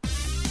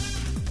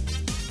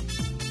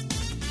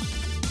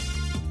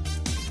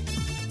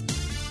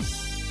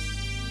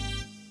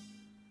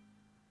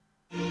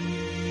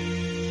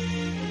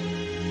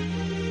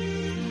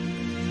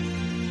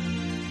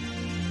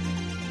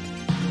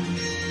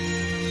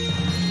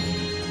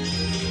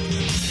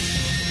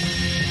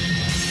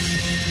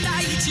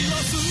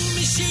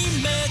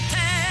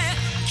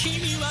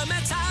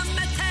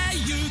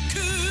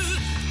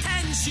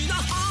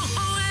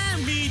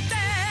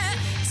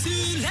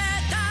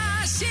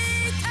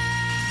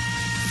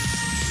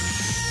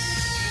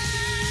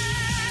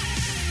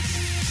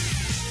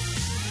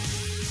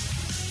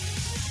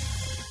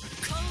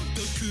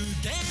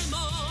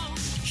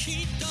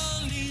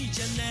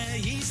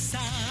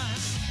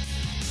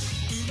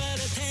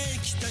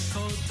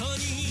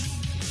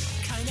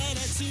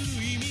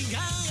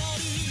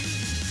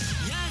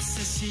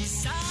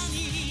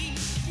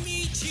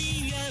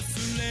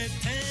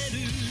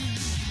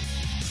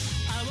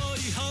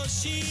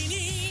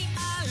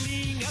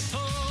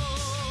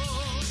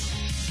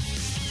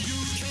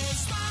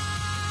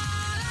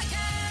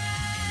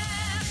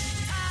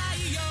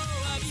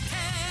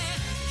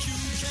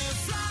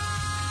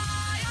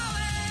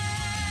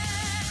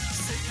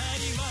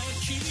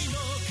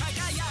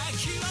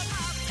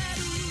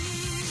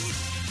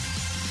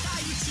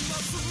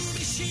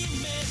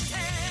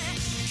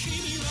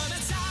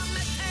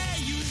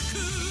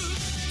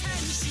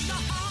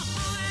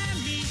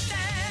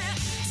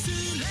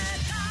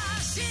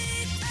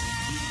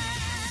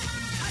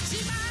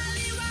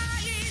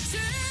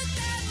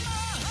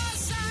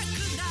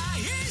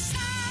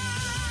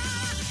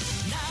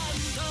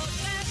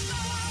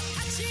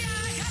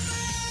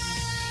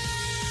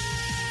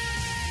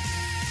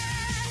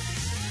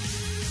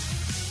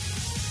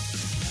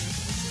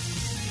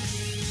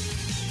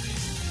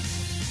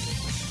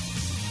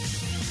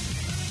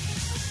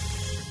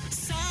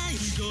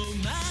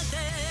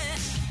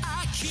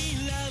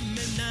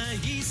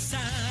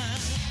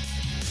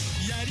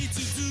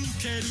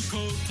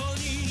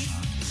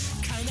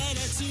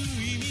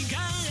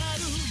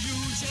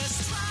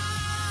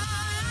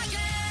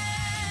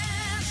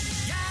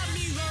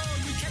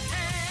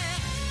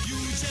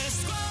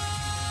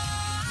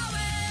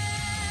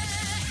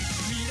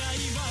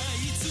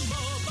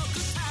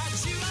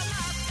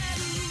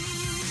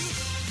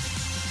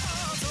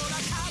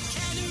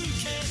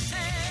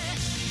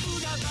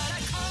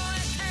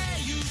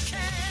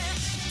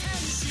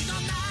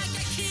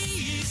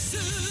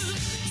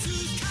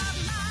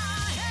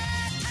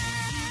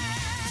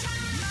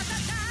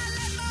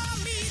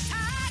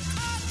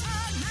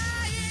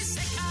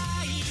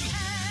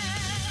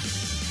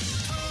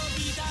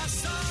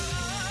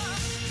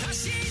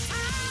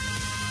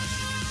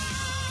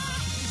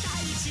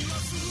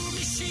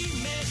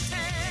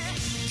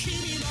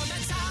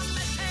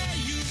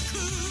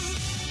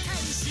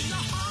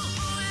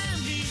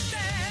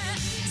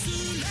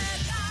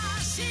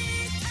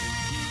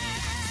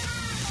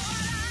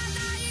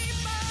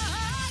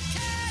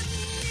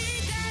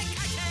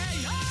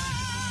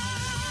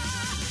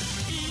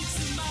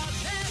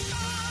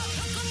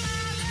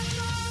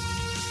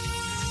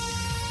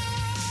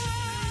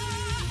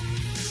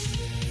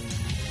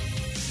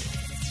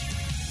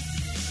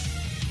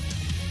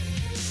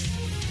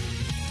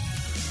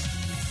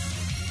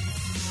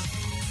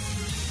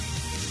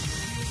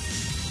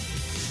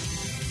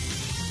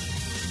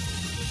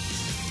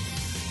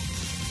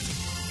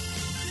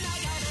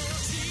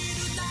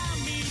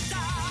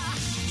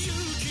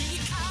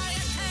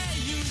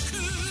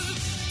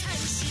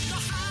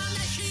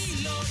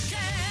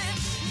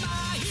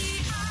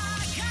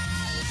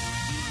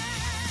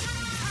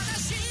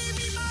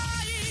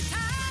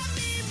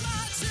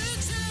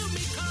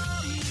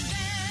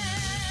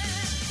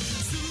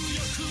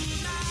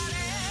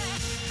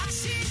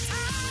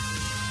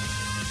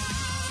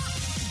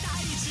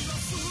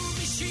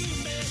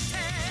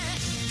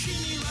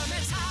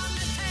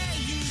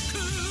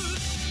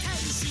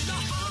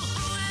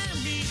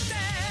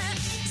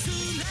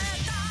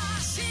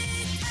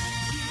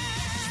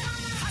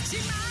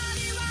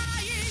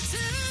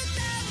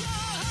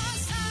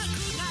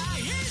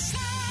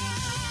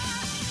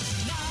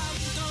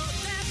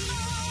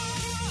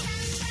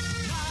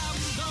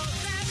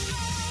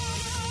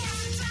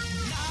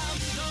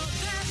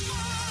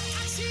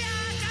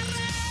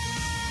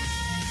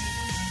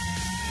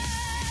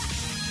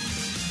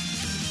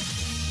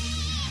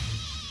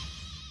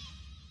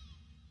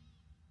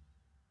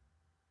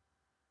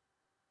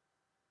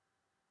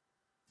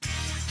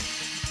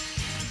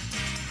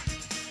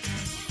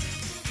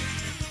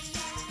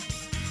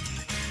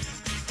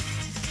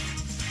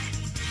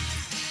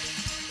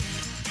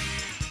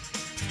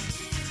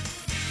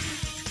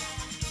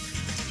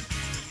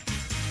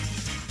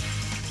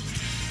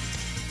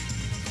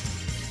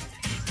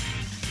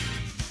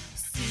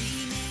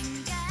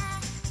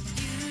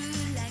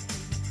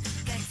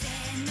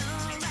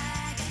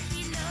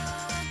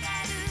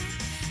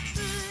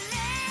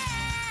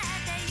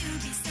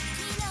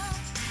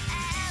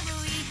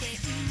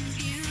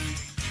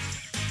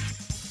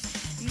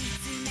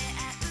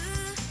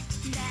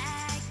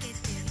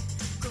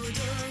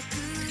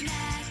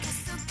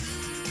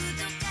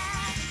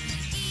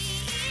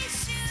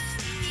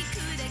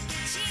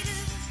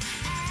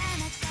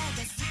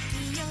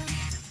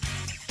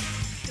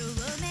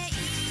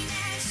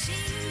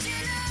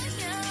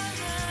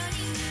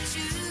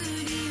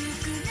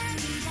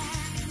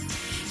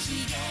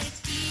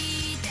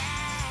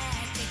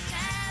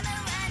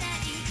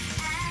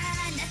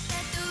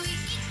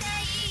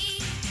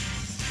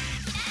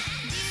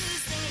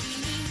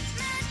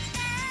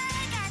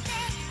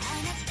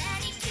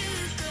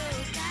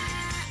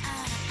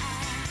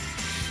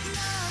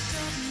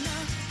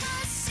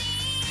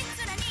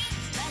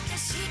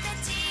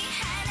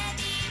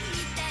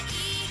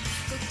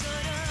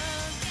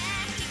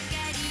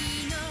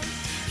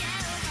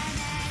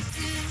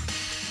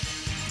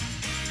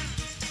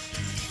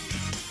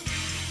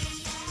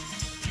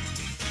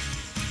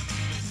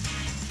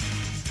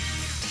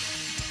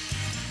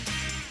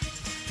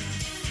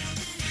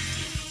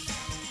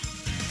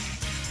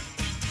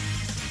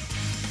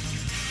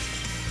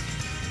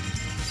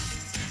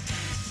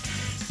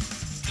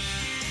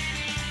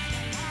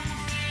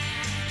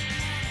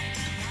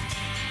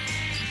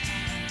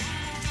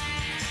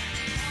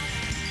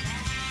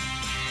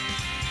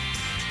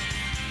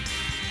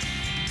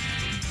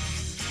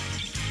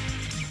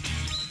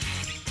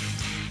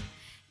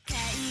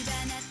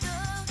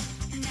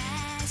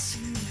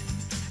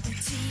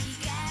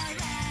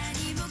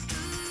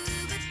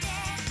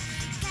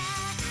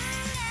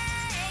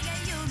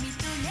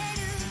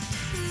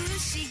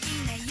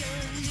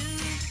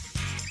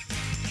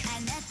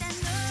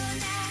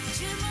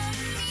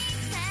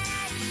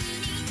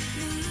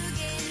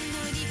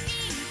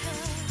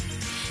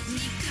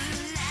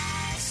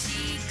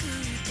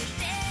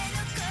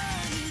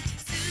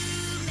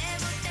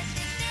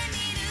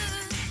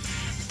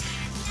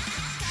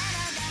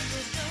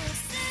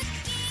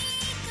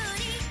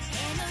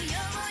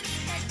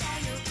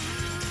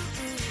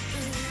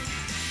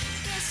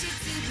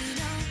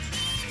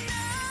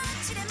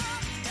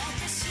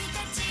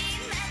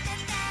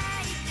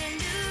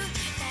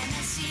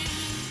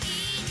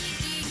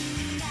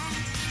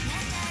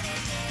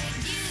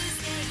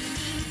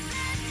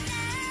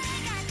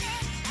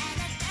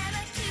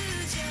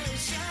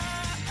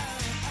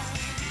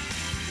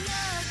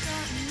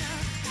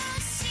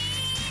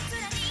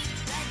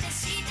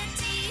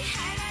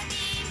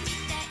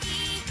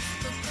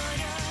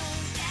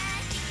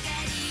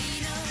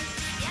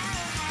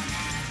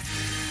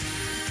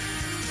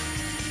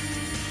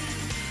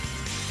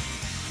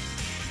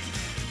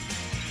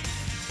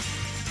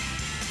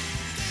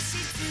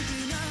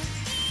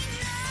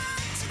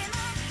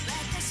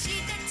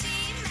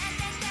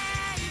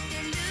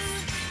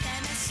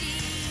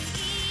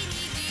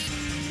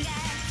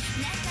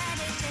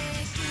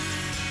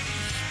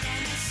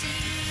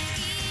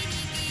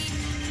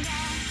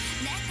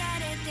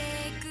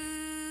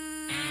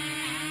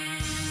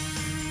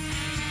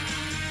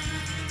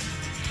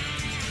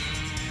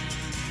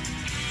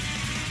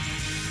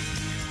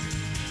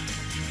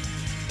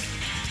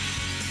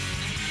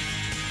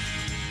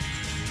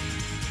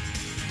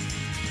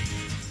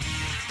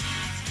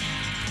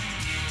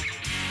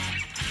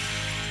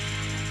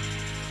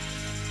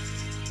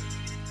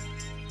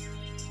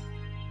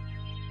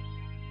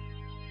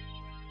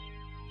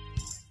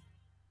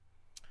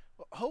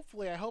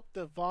 hopefully, I hope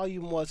the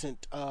volume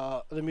wasn't,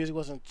 the music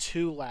wasn't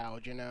too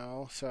loud,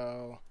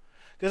 so.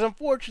 Because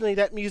unfortunately,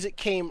 that music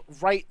came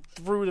right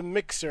through the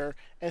mixer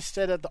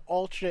instead of the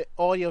alternate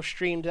audio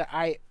stream that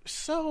I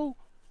so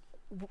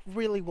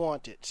really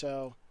wanted,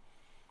 so.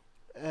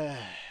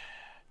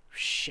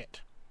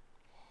 Shit.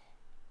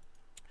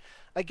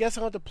 I guess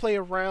I'll have to play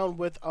around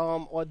with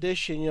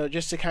Audition,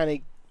 just to kind of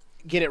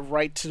get it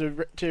right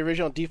to the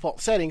original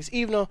default settings,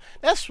 even though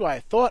that's what I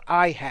thought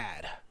I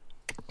had.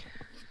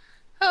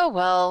 Oh,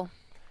 well.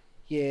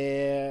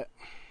 Yeah.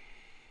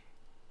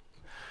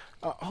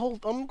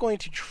 I'm going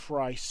to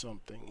try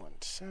something. 1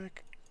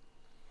 sec.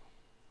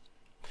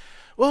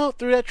 Well,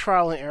 through that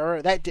trial and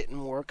error, that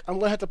didn't work. I'm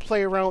going to have to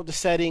play around with the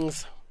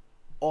settings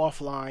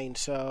offline,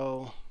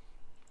 so.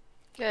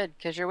 Good,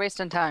 because you're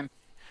wasting time.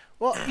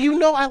 Well,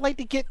 I like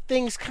to get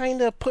things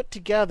kind of put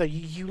together.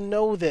 You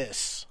know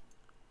this.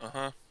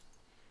 Uh-huh.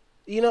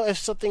 If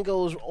something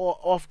goes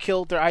off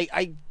kilter,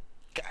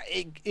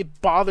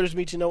 it bothers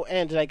me to no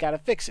end, and I gotta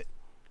fix it.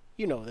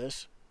 You know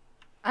this.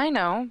 I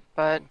know,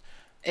 but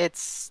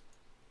it's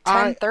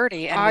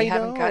 10:30 and we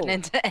haven't gotten know.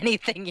 into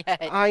anything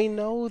yet. I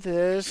know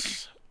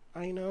this.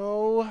 I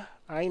know.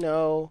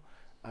 And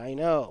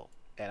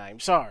I'm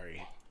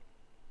sorry.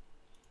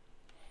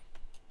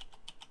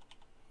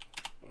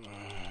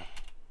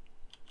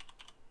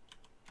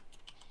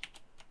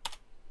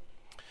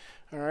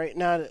 Alright,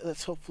 now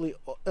let's hopefully...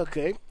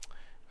 Okay.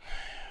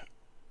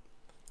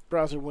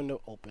 Browser window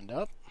opened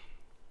up.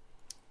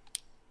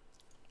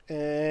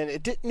 And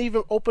it didn't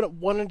even open up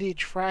one of the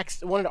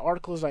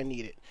articles I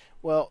needed.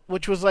 Well,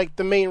 which was like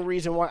the main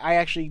reason why I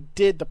actually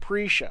did the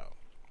pre-show.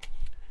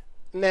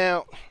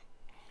 Now,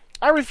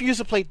 I refuse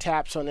to play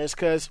taps on this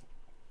because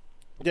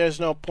there's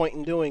no point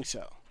in doing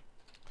so.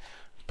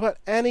 But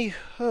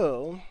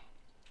anywho...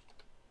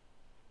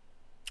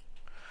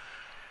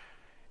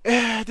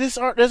 There's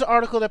an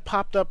article that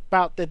popped up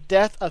about the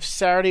death of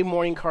Saturday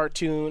morning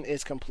cartoon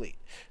is complete.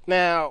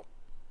 Now,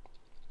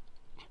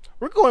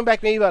 we're going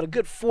back maybe about a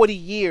good 40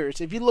 years.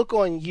 If you look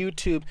on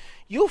YouTube,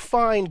 you'll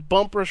find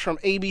bumpers from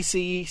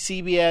ABC,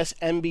 CBS,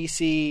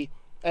 NBC,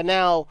 and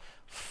now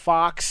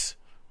Fox,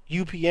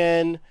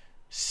 UPN,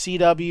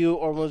 CW,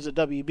 or was it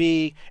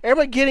WB?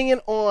 Everybody getting in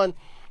on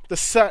the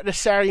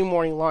Saturday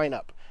morning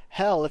lineup.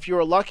 Hell, if you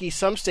were lucky,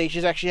 some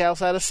stations actually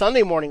had a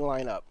Sunday morning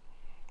lineup.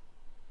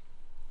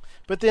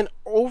 But then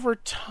over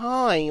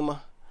time,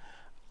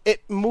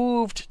 it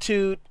moved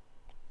to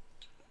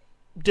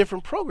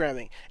different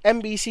programming.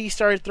 NBC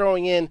started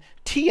throwing in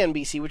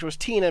TNBC, which was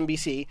Teen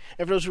NBC.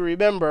 And for those who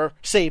remember,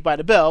 Saved by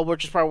the Bell,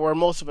 which is probably where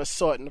most of us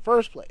saw it in the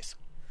first place.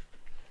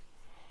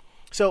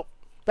 So,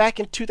 back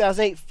in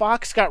 2008,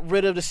 Fox got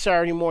rid of the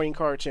Saturday morning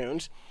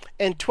cartoons.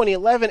 In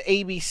 2011,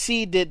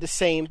 ABC did the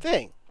same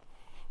thing.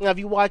 Now, if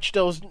you watch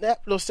those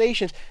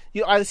stations,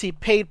 you either see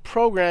paid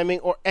programming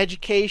or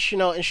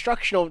educational,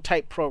 instructional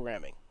type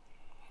programming.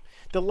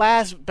 The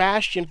last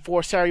bastion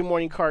for Saturday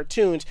morning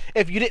cartoons,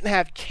 if you didn't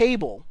have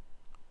cable,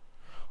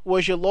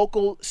 was your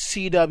local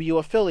CW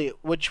affiliate,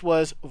 which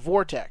was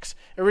Vortex.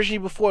 Originally,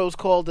 before it was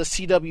called the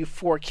CW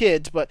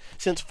 4Kids, but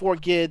since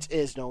 4Kids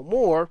is no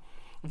more,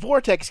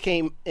 Vortex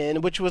came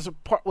in, which was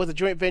a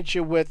joint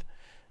venture with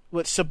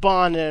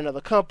Saban and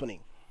another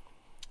company.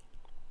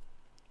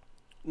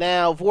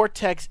 Now,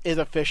 Vortex is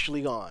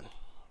officially gone.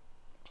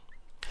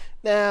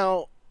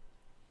 Now,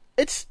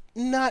 it's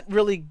not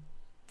really...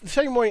 The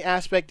Saturday morning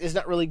aspect is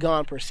not really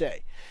gone, per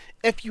se.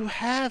 If you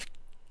have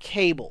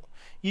cable,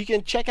 you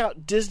can check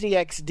out Disney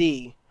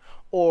XD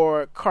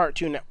or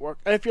Cartoon Network,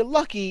 and if you're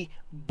lucky,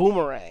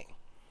 Boomerang.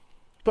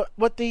 But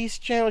what these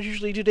channels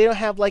usually do, they don't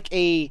have like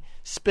a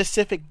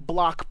specific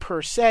block,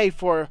 per se,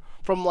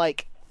 from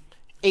like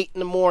 8 in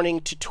the morning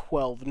to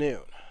 12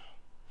 noon.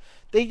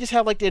 They just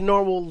have like their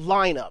normal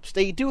lineups.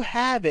 They do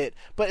have it,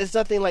 but it's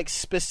nothing like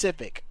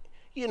specific.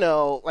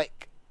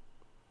 Like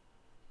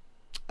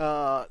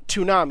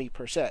Toonami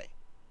per se.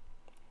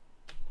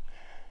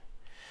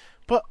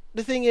 But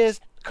the thing is,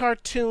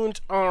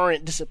 cartoons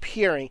aren't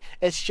disappearing.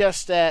 It's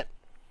just that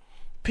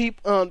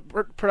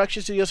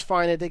production studios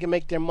find that they can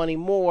make their money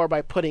more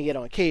by putting it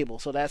on cable.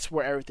 So that's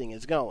where everything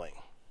is going.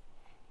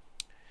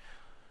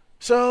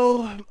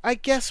 So I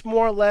guess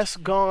more or less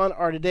gone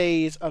are the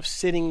days of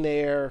sitting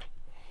there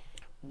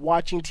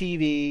watching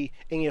TV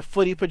in your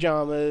footy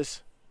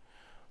pajamas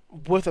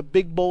with a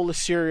big bowl of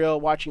cereal,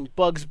 watching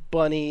Bugs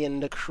Bunny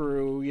and the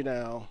crew,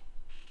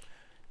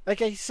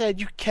 Like I said,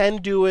 you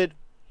can do it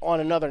on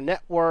another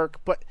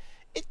network, but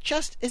it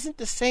just isn't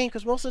the same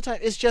because most of the time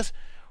it's just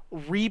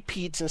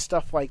repeats and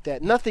stuff like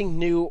that. Nothing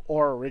new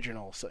or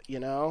original, so,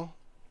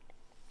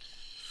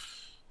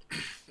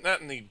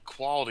 That and the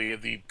quality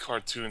of the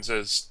cartoons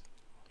has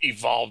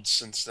evolved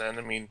since then.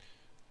 I mean,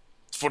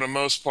 for the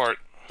most part,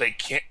 they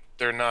can't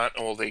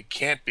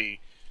be,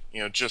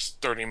 just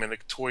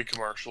 30-minute toy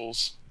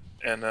commercials.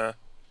 And, the,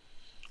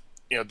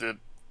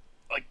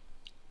 like,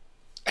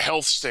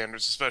 health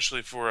standards,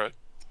 especially for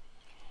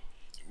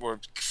where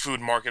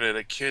food marketed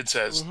at kids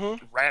has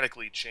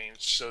radically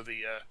changed. So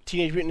the,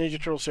 Teenage Mutant Ninja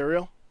Turtle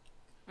cereal?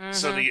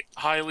 So the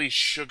highly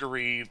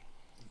sugary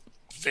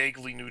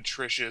vaguely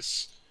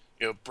nutritious,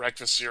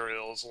 breakfast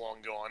cereal is long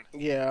gone.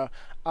 Yeah.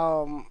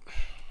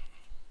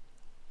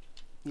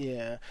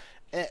 Yeah.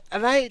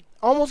 And I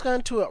almost got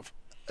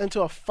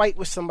into a fight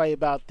with somebody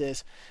about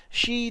this.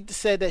 She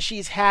said that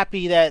she's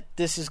happy that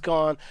this is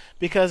gone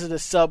because of the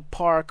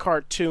subpar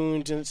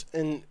cartoons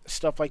and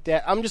stuff like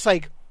that. I'm just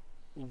like,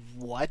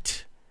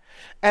 what?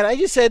 And I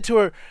just said to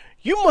her,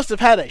 you must have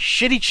had a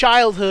shitty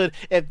childhood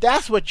if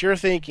that's what you're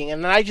thinking.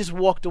 And then I just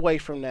walked away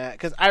from that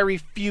because I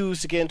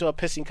refuse to get into a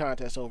pissing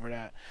contest over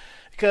that.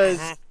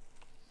 Because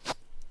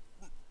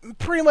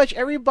pretty much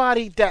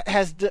everybody that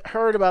has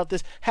heard about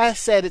this has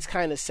said it's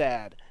kind of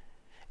sad.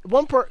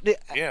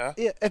 Yeah.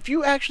 If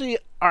you actually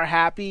are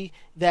happy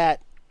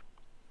that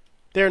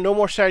there are no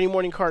more Saturday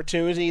morning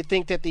cartoons and you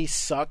think that these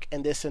suck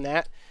and this and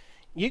that,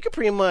 you could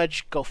pretty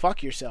much go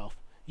fuck yourself.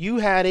 You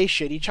had a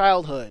shitty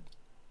childhood.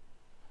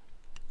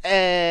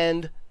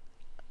 And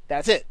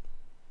that's it.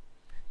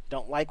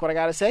 Don't like what I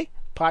gotta say?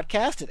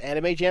 Podcast at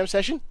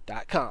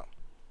animejamsession.com.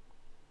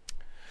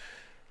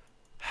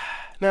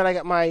 Now that I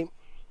got my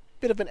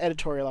bit of an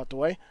editorial out the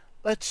way,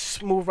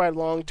 let's move right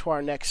along to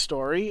our next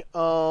story.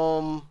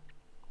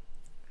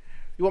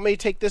 You want me to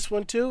take this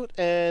one too,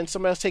 and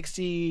somebody else takes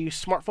the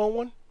smartphone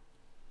one?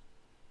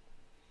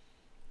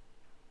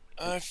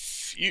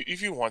 If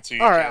you want to,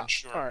 you All can, right,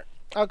 sure. all right.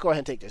 I'll go ahead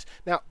and take this.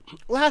 Now,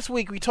 last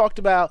week we talked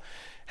about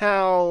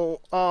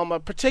how a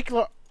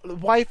particular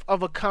wife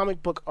of a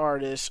comic book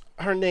artist,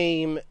 her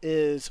name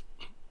is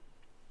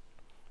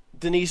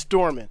Denise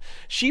Dorman.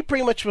 She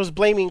pretty much was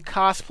blaming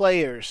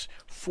cosplayers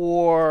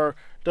for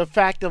the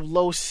fact of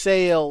low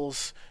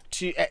sales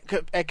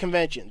at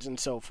conventions and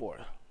so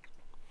forth.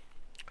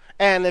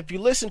 And if you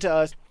listen to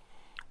us,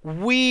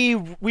 we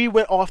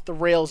went off the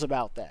rails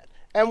about that.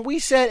 And we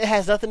said it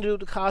has nothing to do with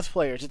the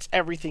cosplayers. It's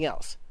everything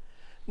else.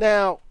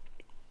 Now,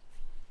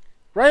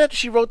 right after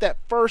she wrote that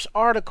first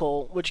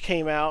article, which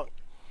came out,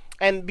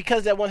 and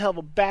because that one hell of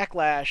a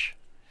backlash,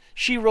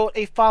 she wrote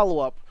a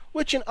follow-up,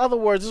 which in other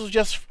words,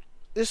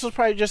 this was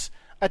probably just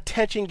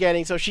attention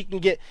getting so she can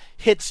get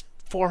hits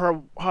for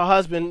her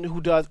husband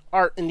who does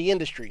art in the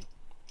industry.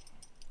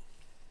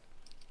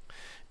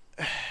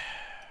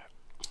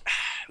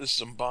 This is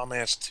some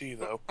bomb-ass tea,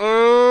 though.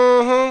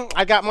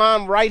 I got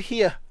mine right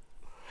here.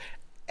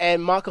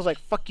 And Marco's like,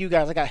 fuck you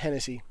guys, I got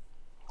Hennessy.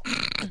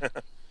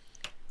 That's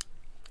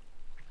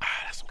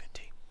some good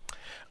tea.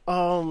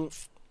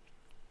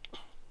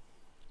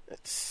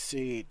 Let's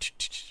see.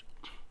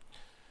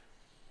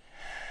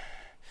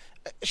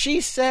 She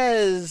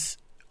says,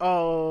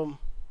 let's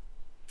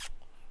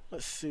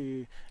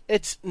see.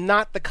 It's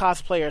not the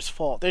cosplayers'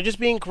 fault. They're just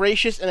being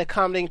gracious and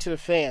accommodating to the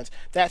fans.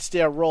 That's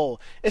their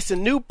role. It's a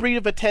new breed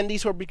of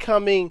attendees who are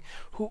becoming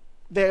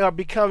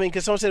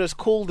because someone said it was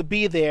cool to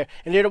be there,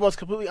 and they're the ones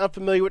completely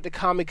unfamiliar with the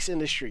comics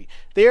industry.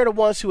 They are the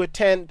ones who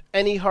attend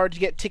any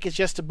hard-to-get tickets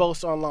just to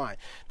boast online.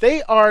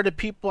 They are the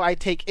people I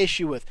take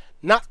issue with,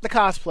 not the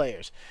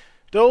cosplayers.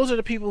 Those are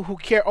the people who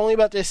care only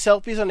about their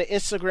selfies on their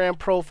Instagram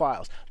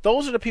profiles.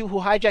 Those are the people who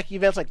hijack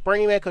events like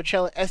Burning Man,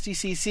 Coachella, and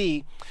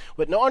SDCC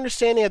with no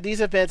understanding of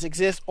these events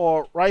exist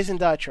or Rising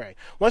Datre.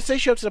 Once they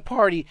show up to the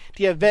party,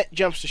 the event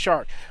jumps the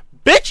shark.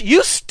 Bitch,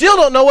 you still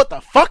don't know what the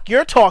fuck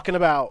you're talking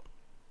about.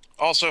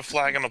 Also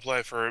flagging a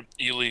play for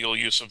illegal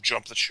use of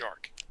Jump the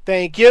Shark.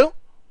 Thank you.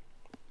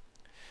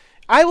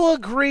 I will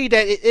agree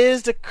that it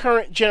is the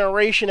current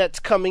generation that's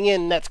coming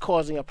in that's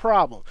causing a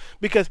problem.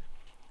 Because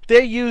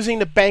they're using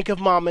the bank of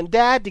mom and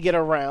dad to get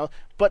around.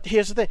 But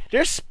here's the thing.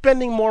 They're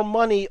spending more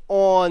money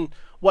on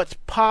what's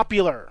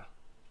popular.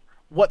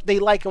 What they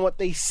like and what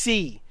they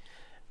see.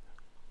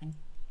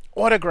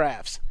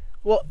 Autographs.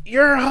 Well,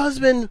 your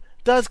husband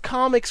does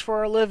comics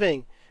for a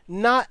living.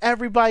 Not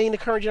everybody in the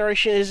current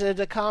generation is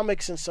into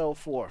comics and so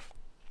forth.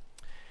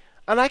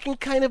 And I can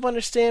kind of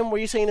understand where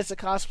you're saying it's the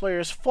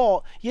cosplayer's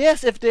fault.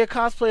 Yes, if their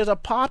cosplayers are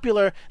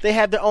popular, they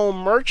have their own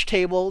merch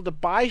table to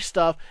buy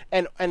stuff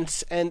and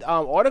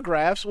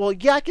autographs. Well,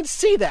 yeah, I can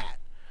see that.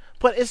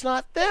 But it's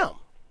not them.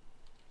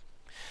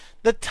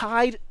 The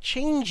tide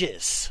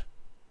changes.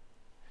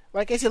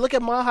 Like I said, look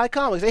at Mile High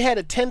Comics. They had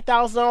a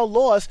 $10,000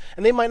 loss,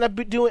 and they might not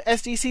be doing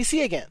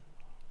SDCC again.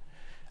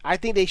 I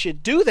think they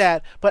should do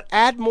that, but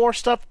add more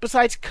stuff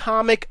besides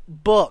comic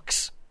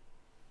books.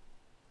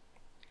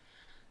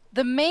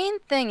 The main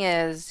thing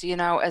is,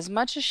 as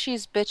much as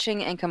she's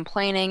bitching and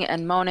complaining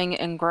and moaning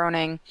and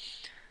groaning,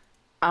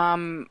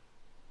 her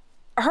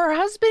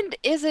husband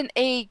isn't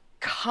a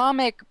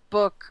comic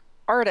book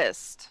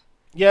artist.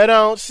 You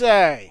don't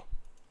say.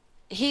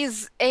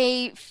 He's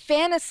a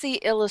fantasy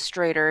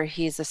illustrator.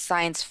 He's a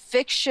science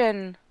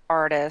fiction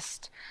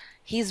artist.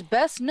 He's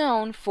best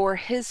known for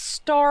his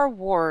Star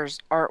Wars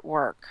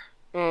artwork.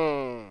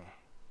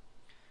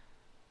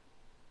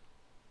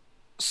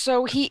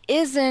 So he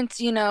isn't,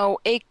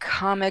 a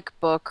comic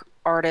book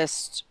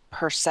artist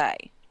per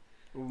se.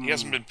 He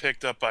hasn't been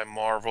picked up by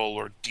Marvel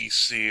or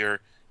DC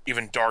or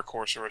even Dark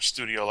Horse or a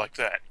studio like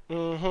that.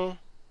 Mm-hmm.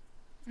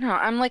 No,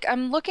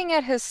 I'm looking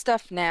at his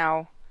stuff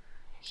now.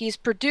 He's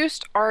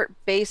produced art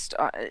based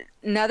on...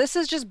 Now, this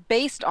is just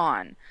based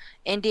on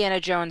Indiana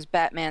Jones,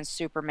 Batman,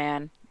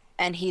 Superman,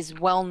 and he's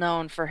well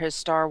known for his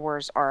Star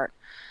Wars art.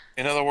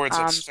 In other words,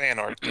 it's fan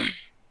art.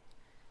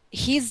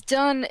 He's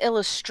done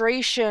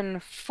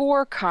illustration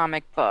for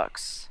comic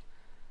books,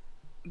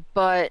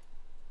 but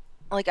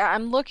like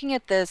I'm looking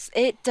at this,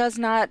 it does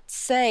not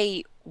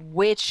say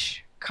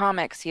which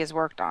comics he has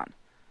worked on.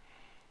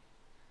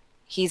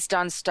 He's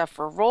done stuff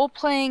for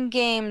role-playing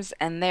games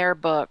and their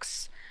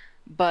books,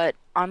 but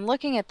I'm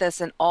looking at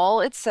this and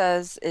all it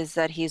says is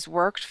that he's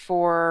worked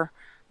for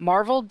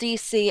Marvel,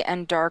 DC,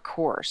 and Dark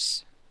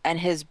Horse.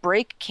 And his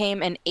break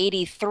came in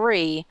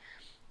 '83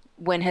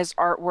 when his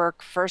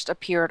artwork first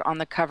appeared on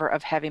the cover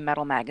of Heavy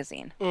Metal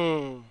magazine.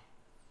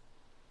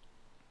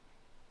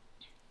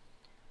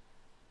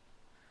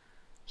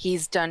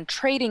 He's done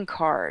trading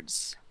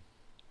cards.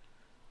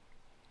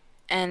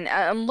 And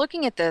I'm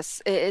looking at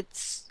this,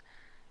 it's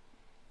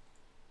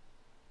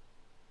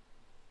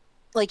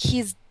like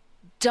he's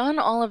done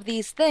all of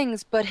these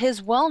things, but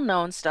his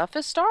well-known stuff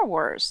is Star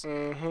Wars.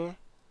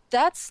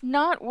 That's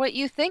not what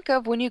you think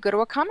of when you go to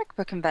a comic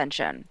book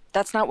convention.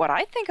 That's not what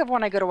I think of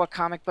when I go to a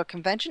comic book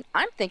convention.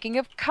 I'm thinking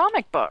of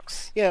comic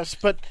books. Yes,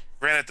 but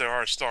Granted, there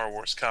are Star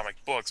Wars comic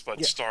books,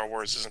 but Star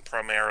Wars isn't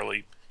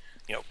primarily,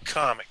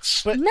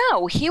 comics. But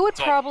no, he would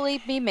probably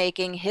be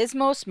making his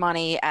most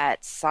money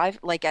at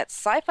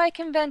sci-fi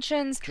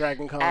conventions,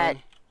 Dragon Con.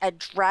 at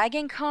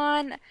Dragon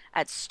Con,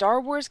 at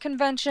Star Wars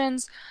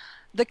conventions.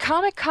 The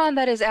Comic Con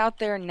that is out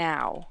there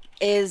now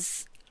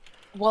is,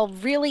 well,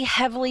 really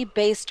heavily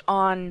based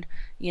on,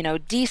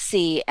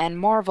 DC and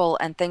Marvel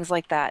and things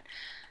like that.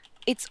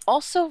 It's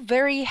also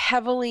very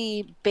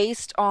heavily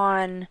based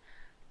on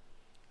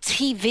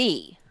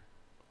TV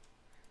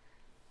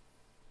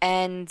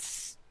and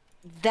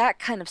that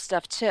kind of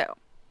stuff too.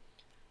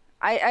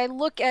 I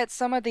look at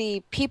some of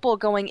the people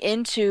going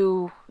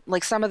into,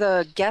 like, some of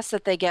the guests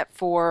that they get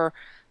for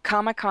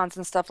Comic Cons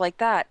and stuff like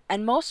that,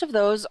 and most of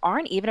those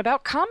aren't even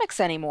about comics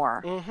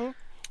anymore.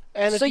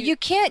 And so you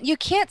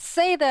can't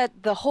say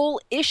that the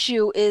whole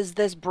issue is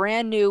this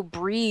brand new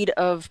breed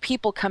of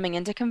people coming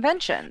into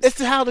conventions.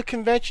 It's how the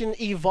convention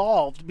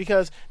evolved,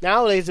 because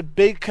nowadays the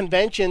big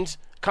conventions,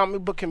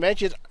 comic book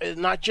conventions, is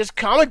not just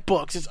comic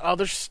books, it's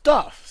other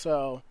stuff.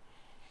 So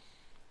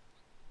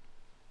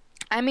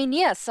I mean,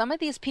 yes, some of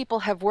these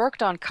people have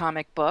worked on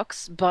comic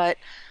books, but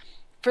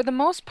for the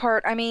most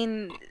part, I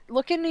mean,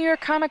 look at New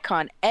York Comic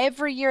Con.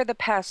 Every year the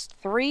past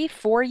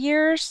 3-4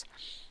 years,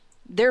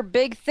 their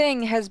big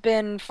thing has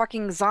been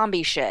fucking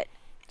zombie shit.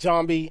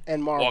 Zombie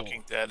and Marvel.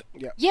 Walking Dead.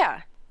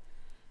 Yeah.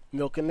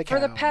 Milking the cow.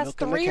 For the past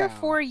 3 or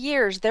 4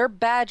 years, their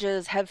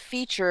badges have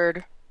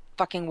featured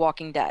fucking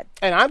Walking Dead.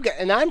 And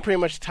I'm pretty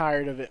much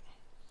tired of it.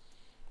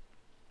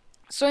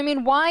 So I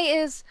mean, why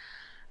is,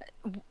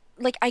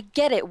 like, I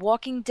get it,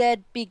 Walking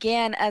Dead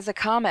began as a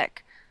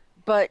comic,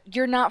 but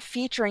you're not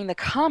featuring the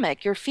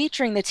comic, you're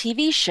featuring the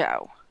TV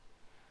show.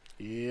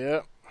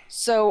 Yep.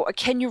 So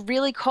can you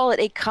really call it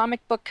a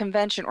comic book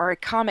convention or a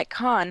Comic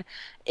Con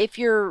if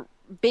you're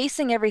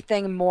basing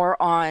everything more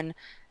on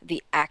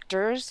the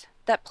actors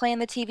that play in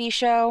the TV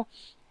show,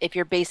 if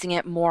you're basing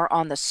it more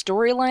on the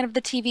storyline of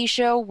the TV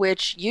show,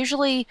 which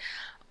usually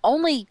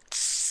only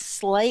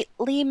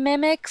slightly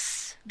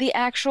mimics the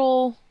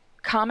actual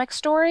comic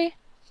story?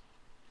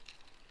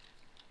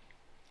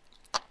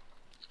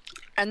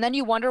 And then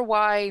you wonder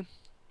why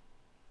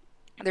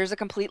there's a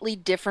completely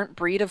different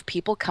breed of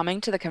people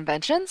coming to the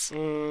conventions?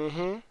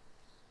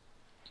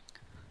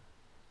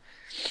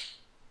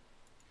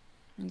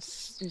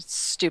 It's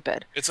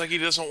stupid. It's like he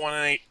doesn't want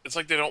any. It's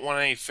like they don't want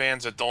any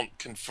fans that don't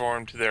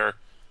conform to their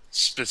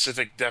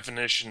specific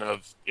definition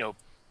of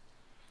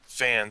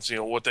fans.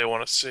 What they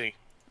want to see.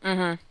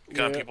 Kind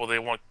of people they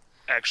want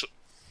actually,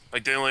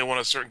 like, they only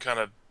want a certain kind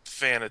of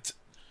fan. It's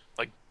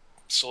like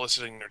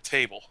soliciting their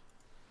table.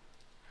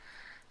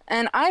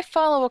 And I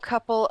follow a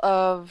couple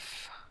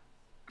of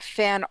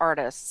fan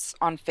artists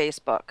on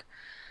Facebook.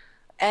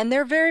 And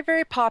they're very,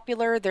 very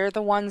popular. They're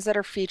the ones that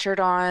are featured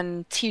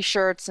on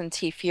T-shirts and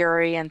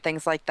T-Fury and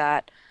things like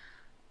that.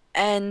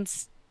 And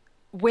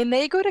when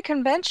they go to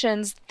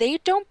conventions, they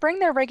don't bring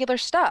their regular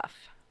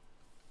stuff.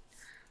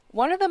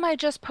 One of them I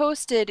just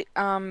posted,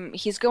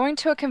 he's going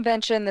to a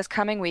convention this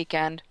coming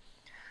weekend.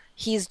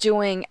 He's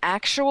doing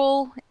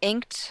actual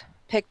inked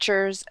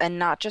pictures and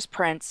not just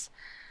prints.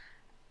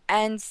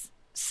 And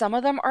some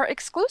of them are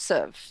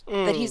exclusive.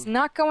 That he's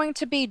not going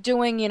to be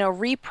doing,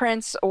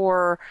 reprints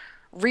or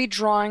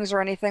redrawings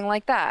or anything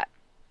like that.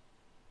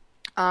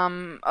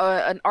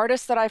 An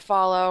artist that I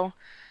follow,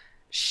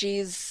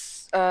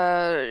 she's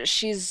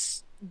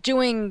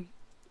doing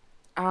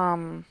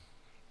a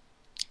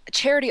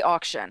charity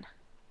auction.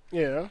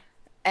 Yeah.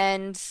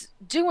 And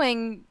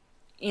doing,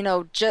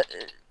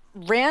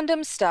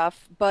 random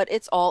stuff, but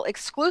it's all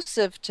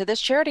exclusive to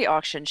this charity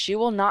auction. She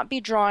will not be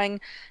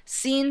drawing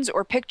scenes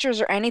or pictures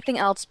or anything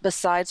else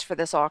besides for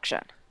this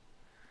auction.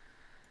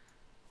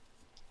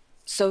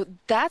 So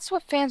that's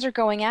what fans are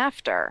going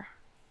after.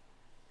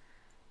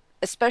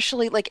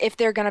 Especially, like, if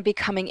they're going to be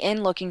coming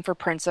in looking for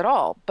prints at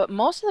all. But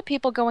most of the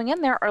people going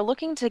in there are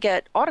looking to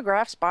get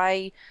autographs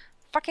by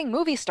fucking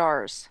movie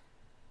stars.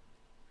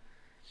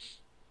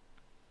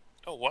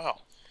 Oh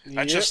wow!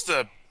 I Yep. just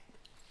out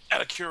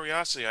of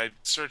curiosity, I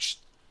searched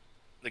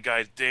the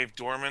guy Dave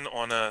Dorman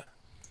on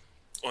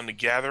the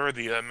Gatherer,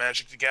 the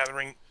Magic the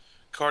Gathering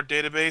card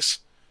database.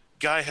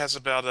 Guy has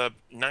about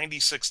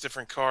 96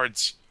 different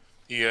cards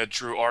he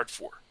drew art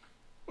for.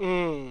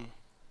 Mm.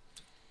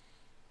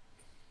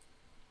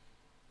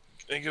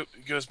 It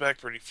goes back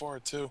pretty far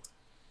too.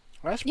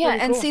 That's Yeah,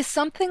 pretty and cool. see,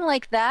 something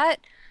like that,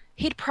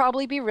 he'd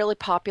probably be really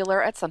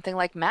popular at something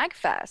like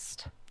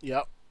MagFest.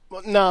 Yep.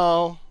 Well,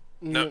 no.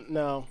 No.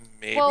 No.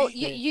 Maybe. Well,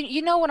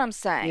 you know what I'm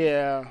saying.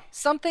 Yeah.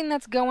 Something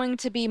that's going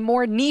to be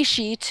more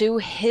niche-y to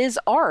his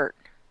art.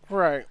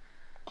 Right.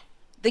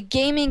 The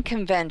gaming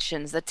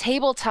conventions, the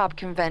tabletop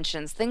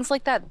conventions, things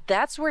like that,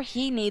 that's where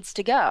he needs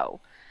to go.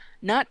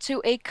 Not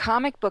to a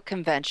comic book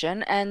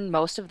convention, and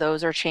most of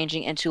those are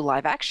changing into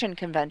live action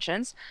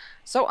conventions,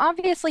 so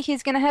obviously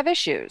he's going to have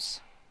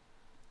issues.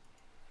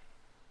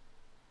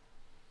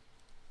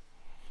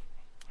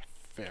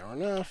 Fair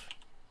enough.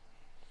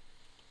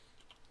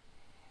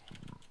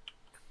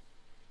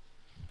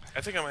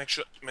 I think I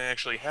may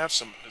actually have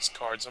some of his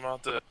cards. I'm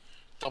about to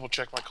double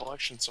check my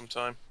collection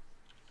sometime.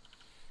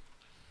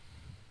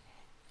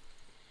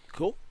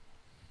 Cool.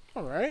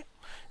 All right.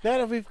 Now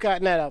that we've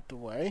gotten that out the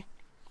way,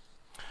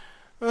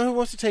 who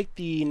wants to take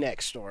the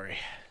next story?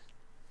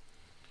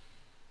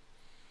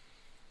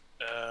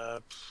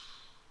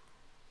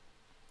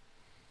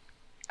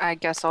 I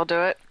guess I'll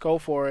do it. Go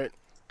for it.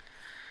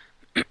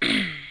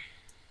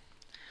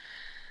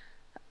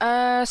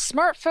 A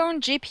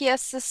smartphone GPS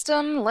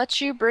system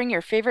lets you bring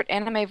your favorite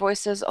anime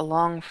voices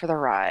along for the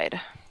ride.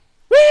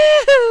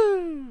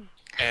 Woohoo!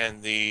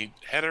 And the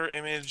header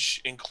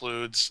image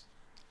includes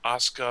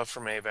Asuka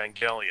from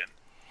Evangelion.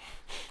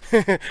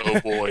 Oh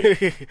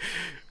boy.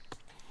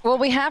 Well,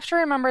 we have to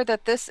remember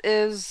that this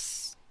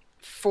is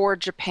for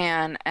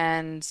Japan,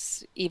 and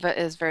Eva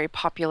is very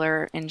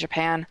popular in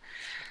Japan.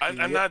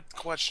 I'm not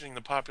questioning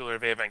the popular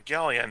of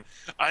Evangelion.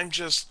 I'm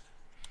just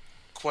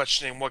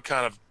questioning what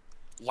kind of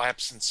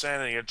lapse in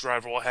sanity a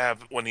driver will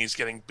have when he's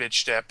getting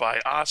bitched at by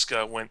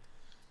Asuka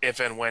if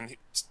and when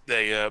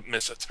they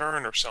miss a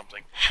turn or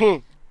something.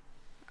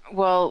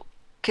 Well,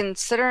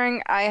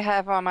 considering I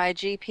have on my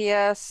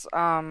GPS,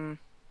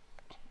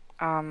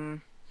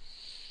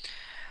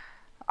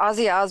 Ozzy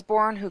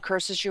Osbourne, who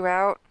curses you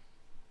out,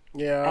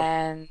 Yeah.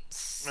 and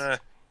Eh,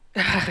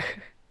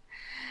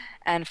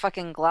 and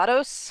fucking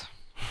GLaDOS,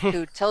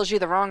 who tells you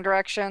the wrong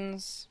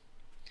directions.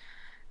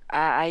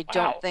 I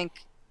don't Wow.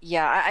 think.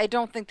 Yeah, I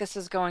don't think this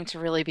is going to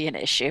really be an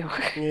issue.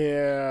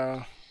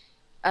 Yeah.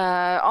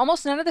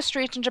 Almost none of the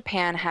streets in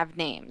Japan have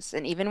names,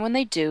 and even when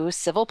they do,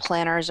 civil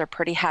planners are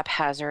pretty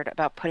haphazard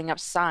about putting up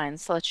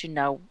signs to let you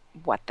know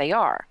what they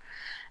are.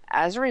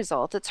 As a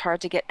result, it's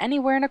hard to get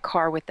anywhere in a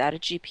car without a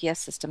GPS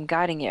system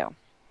guiding you.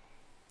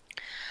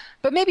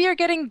 But maybe you're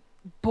getting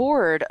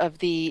bored of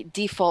the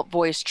default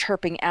voice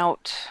chirping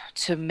out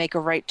to make a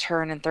right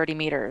turn in 30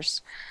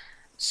 meters.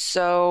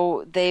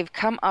 So they've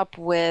come up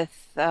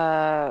with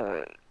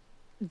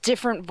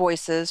different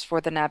voices for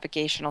the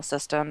navigational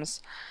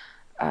systems.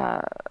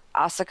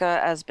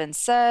 Asuka has been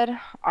said,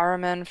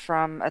 Aruman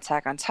from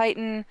Attack on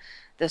Titan.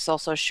 This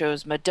also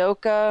shows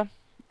Madoka,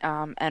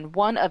 and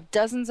one of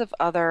dozens of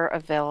other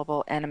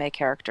available anime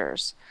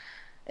characters.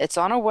 It's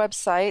on a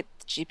website.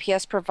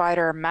 GPS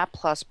provider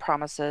MapPlus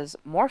promises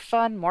more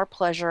fun, more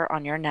pleasure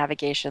on your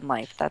navigation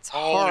life. That's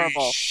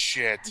horrible. Holy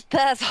shit.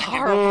 That's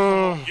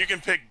horrible. You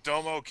can pick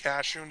Domo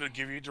Cashew to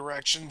give you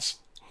directions.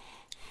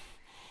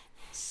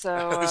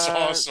 So That's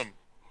awesome.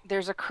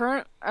 there's a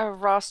current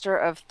roster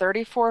of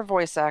 34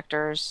 voice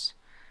actors,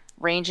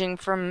 ranging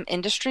from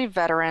industry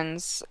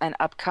veterans and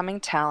upcoming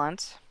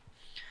talent.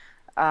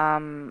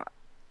 Let's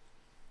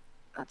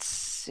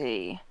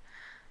see.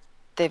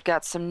 They've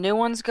got some new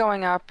ones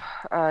going up.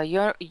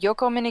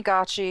 Yoko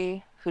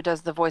Minigachi, who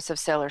does the voice of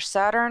Sailor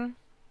Saturn.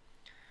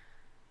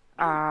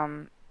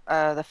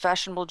 The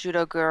fashionable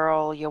judo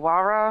girl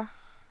Yawara.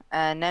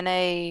 And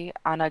Nene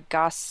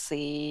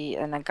Nagasaki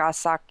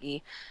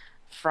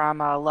from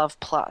Love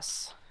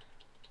Plus.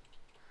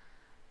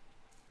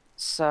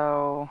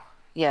 So,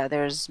 yeah,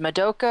 there's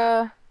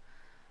Madoka.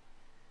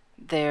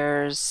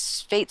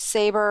 There's Fate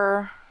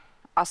Saber,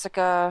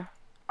 Asuka,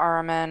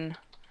 Aruman,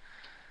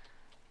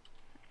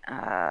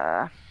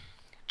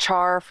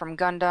 Char from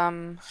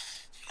Gundam,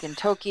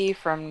 Gintoki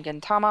from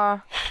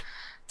Gintama,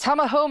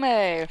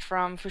 Tamahome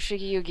from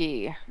Fushigi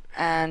Yugi,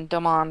 and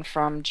Domon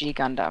from G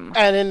Gundam.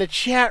 And in the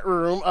chat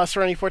room,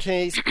 Serenity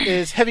 14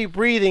 is heavy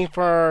breathing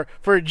for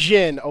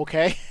Jin,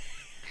 okay?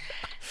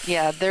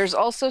 Yeah, there's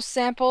also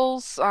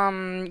samples.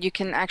 You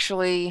can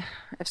actually,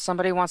 if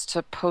somebody wants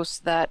to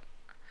post that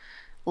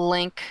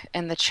link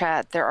in the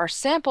chat, there are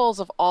samples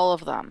of all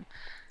of them.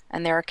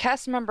 And there are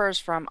cast members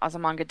from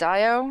Azumanga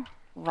Daioh,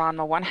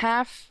 Ranma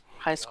 1/2,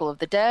 High School of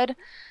the Dead,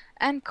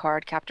 and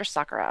Card Captor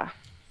Sakura.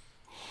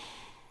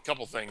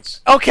 Couple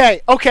things.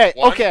 Okay. One,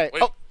 Okay.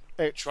 wait. Oh,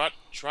 wait. Try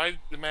to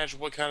imagine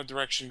what kind of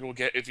direction you'll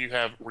get if you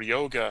have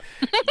Ryoga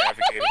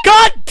navigating.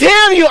 God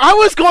damn you! I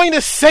was going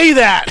to say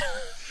that!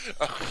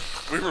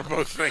 We were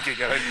both thinking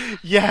it.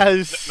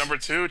 Yes. Number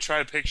 2, try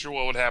to picture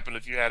what would happen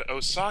if you had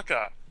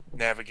Osaka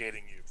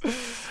navigating you.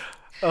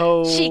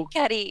 Oh.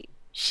 Shikari.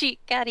 I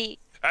got a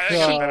better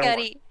one.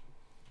 Shikari.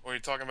 When you're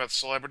talking about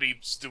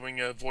celebrities doing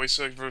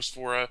voiceovers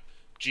for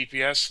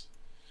GPS,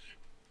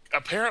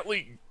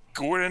 apparently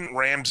Gordon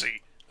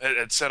Ramsay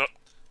had said,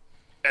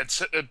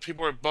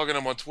 people are bugging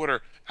him on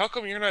Twitter, how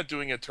come you're not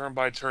doing a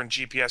turn-by-turn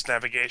GPS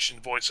navigation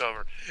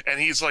voiceover? And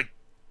he's like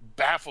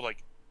baffled,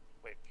 like,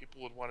 wait,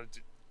 people would want to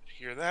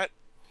hear that?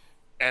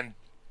 And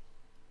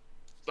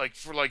like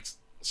for like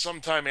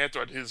some time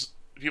after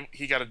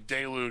he got a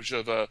deluge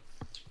of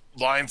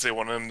lines they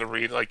wanted him to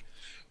read, like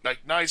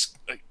nice,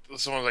 like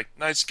someone was like,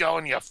 nice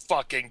going, you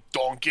fucking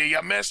donkey,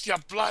 you missed your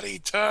bloody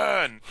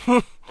turn.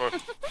 Or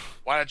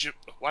why did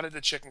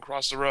the chicken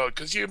cross the road?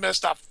 'Cause you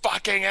missed a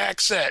fucking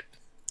exit.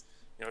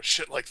 You know,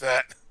 shit like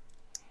that.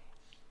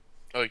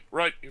 Like,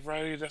 right, you're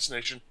right at your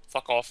destination.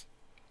 Fuck off.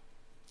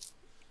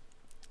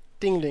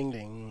 Ding, ding,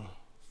 ding.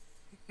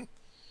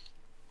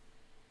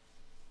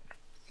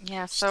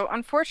 Yeah, so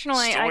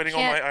unfortunately Still I waiting on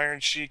can't... my Iron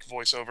Sheik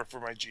voiceover for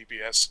my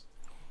GPS.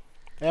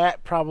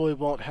 That probably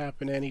won't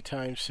happen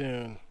anytime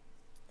soon.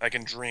 I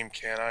can dream,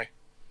 can't I?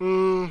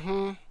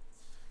 Mm-hmm.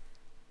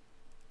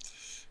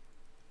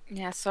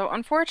 Yeah, so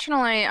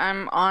unfortunately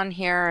I'm on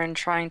here and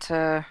trying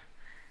to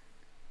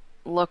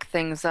look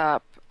things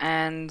up,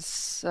 and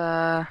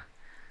there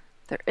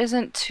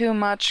isn't too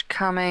much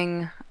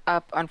coming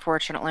up,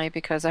 unfortunately,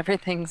 because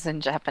everything's in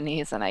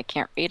Japanese and I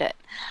can't read it.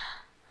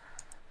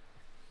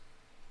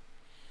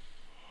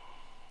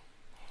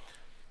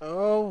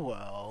 Oh,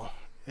 well.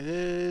 It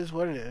is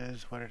what it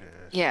is, what it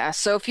is. Yeah,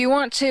 so if you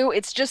want to,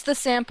 it's just the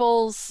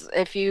samples.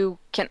 If you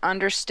can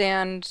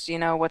understand,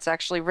 what's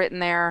actually written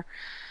there.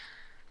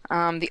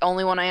 The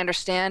only one I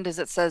understand is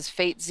it says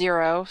Fate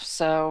Zero,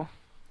 so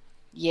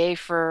yay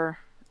for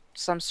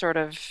some sort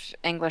of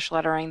English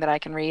lettering that I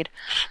can read.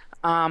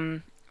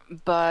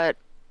 But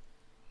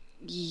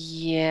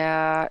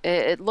yeah,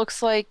 it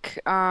looks like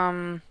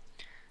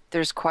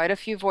there's quite a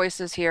few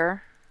voices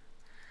here,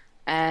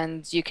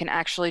 and you can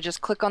actually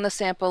just click on the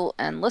sample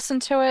and listen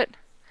to it.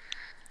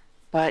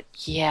 But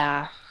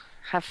yeah,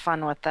 have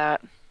fun with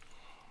that.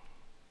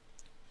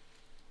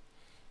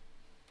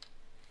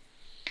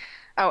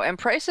 Oh, and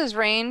prices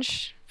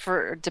range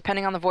for,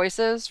 depending on the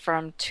voices,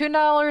 from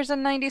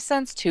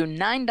 $2.90 to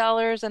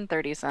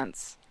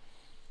 $9.30.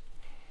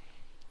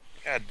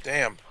 God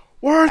damn.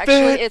 Worth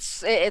Actually,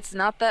 it! it's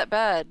not that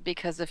bad,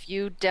 because if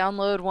you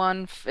download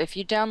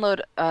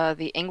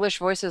the English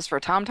voices for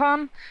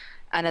TomTom,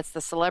 and it's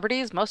the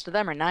celebrities, most of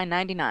them are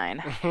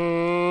 $9.99.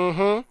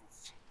 Mm-hmm.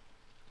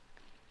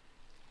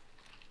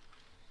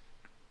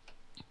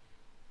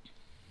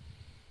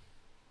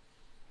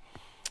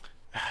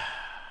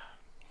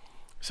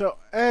 So,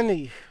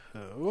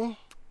 anywho...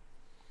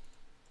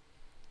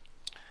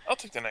 I'll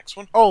take the next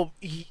one. Oh,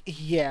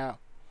 yeah.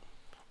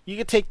 You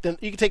could take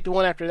the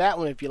one after that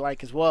one if you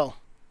like as well.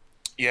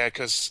 Yeah,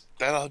 because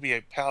that'll be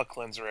a palate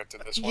cleanser after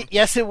this one.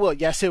 Yes, it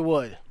would. Yes, it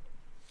would.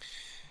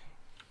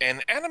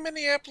 An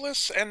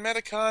Minneapolis and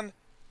Medicon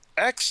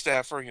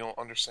ex-staffer, you'll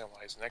understand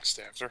why he's an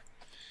ex-staffer,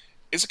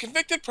 is a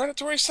convicted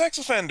predatory sex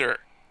offender.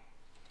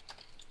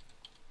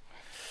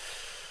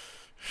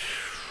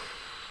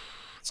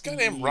 This guy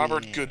named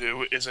Robert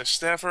Goodoo is a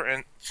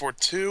staffer for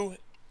 2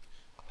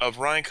 of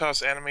Ryan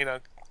Koff's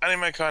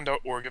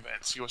AnimeCon.org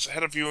events. He was the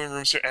head of viewing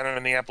rooms for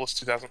Anime Minneapolis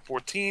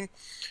 2014,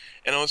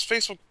 and on his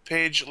Facebook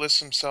page lists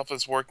himself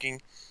as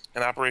working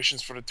in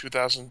operations for the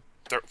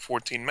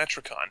 2014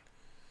 Metricon.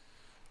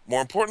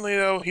 More importantly,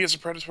 though, he is a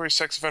predatory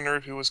sex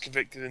offender who was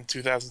convicted in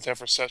 2010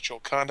 for sexual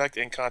conduct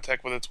in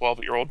contact with a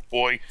 12-year-old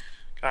boy.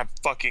 God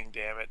fucking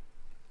damn it.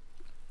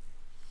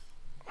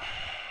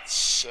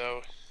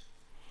 So,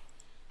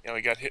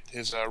 he got hit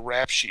his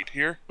rap sheet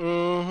here.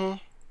 Mm-hmm.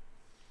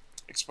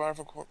 Expired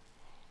from court.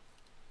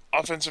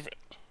 Offensive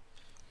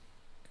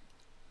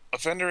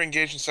offender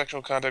engaged in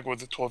sexual contact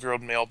with a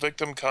 12-year-old male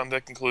victim.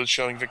 Conduct includes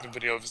showing victim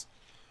video of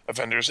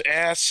offender's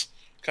ass.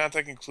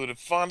 Contact included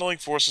fondling,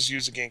 forces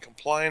used to gain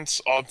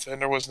compliance.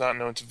 Offender was not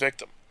known to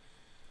victim.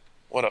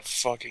 What a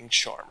fucking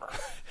charmer.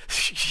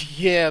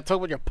 Yeah, talk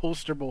about your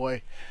poster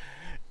boy.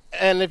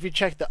 And if you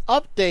check the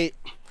update,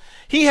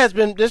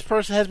 this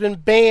person has been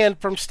banned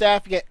from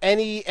staffing at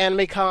any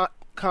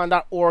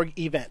AnimeCon.org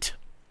event.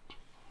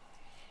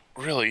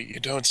 Really? You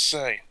don't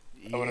say.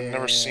 I would have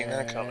never seen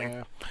that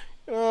coming.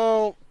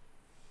 Oh,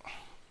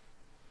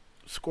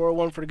 score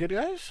 1 for the good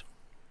guys?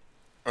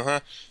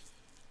 Uh-huh.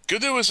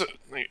 Goodoo is,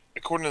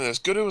 according to this,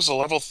 Goodoo is a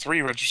level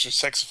 3 registered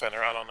sex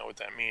offender. I don't know what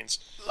that means.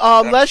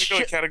 In that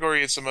particular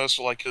category, it's the most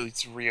likely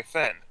to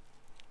reoffend.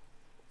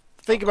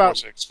 Think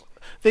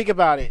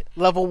about it.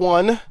 Level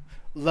 1,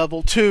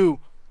 level 2,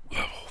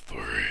 level 3.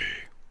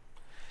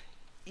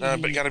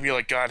 But you gotta be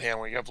like Godhand,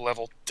 where you have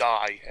level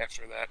die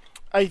after that.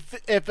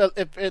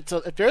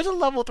 If there's a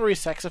level 3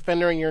 sex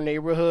offender in your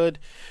neighborhood,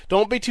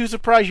 don't be too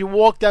surprised. You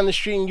walk down the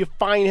street and you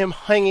find him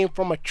hanging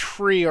from a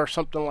tree or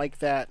something like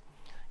that.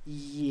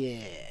 Yeah.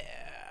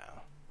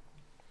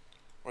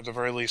 Or at the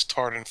very least,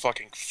 tarred and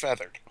fucking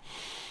feathered.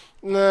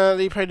 No,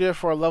 they probably do it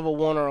for a level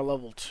 1 or a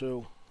level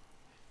 2.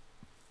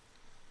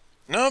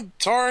 No,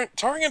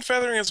 tarring and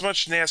feathering is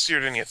much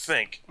nastier than you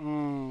think.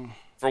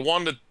 For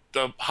one,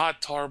 the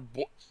hot tar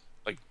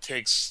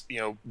takes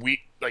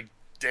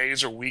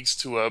days or weeks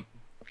to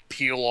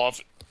peel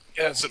off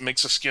as it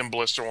makes a skin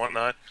blister and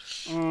whatnot.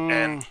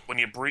 And when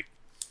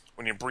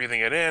you're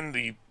breathing it in,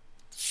 the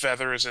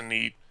feathers and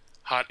the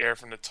hot air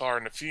from the tar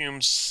and the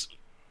fumes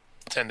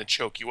tend to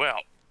choke you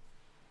out.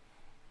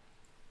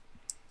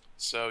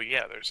 So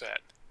yeah, there's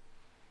that.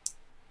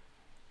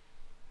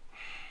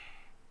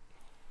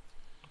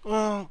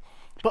 Well,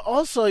 but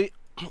also,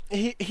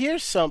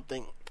 here's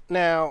something.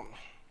 Now,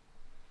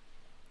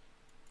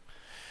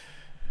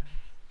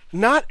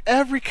 not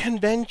every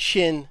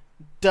convention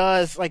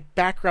does like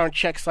background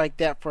checks like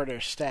that for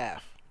their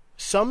staff.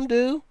 Some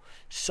do,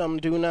 some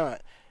do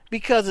not.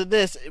 Because of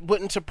this, it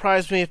wouldn't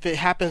surprise me if it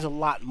happens a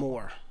lot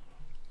more.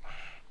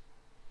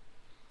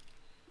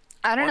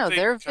 I don't know. Aren't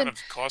they There have kind been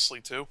of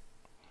costly too.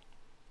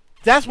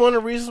 That's one of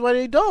the reasons why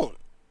they don't.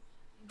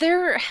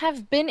 there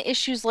have been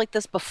issues like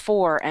this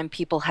before, and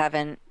people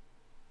haven't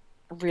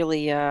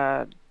really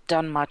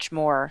done much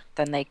more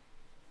than they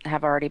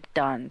have already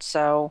done.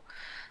 So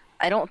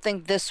I don't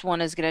think this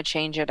one is going to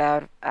change it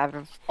out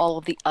of all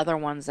of the other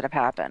ones that have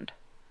happened.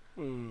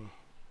 To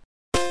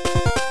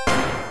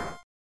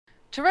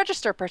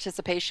register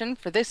participation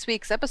for this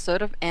week's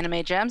episode of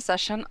Anime Jam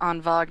Session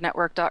on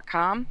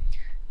VogNetwork.com,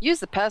 use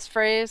the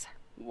passphrase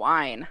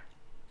wine.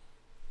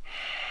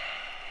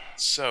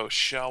 So,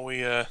 shall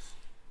we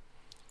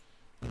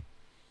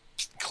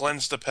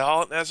cleanse the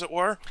palate, as it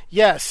were?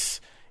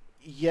 Yes.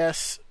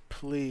 Yes,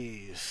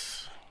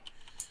 please.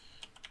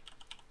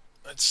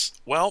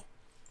 Well,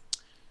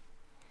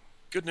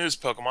 good news,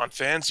 Pokemon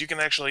fans. You can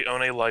actually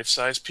own a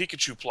life-size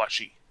Pikachu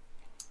plushie.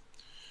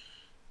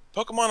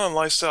 Pokemon and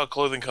lifestyle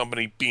clothing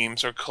company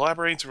Beams are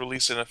collaborating to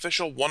release an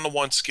official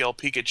 1-to-1 scale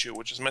Pikachu,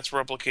 which is meant to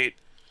replicate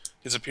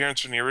his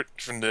appearance from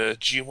the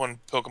G1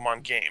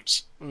 Pokemon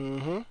games.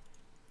 Mm-hmm.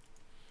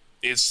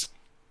 It's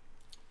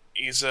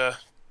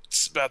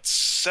about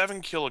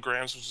 7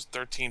 kilograms, which is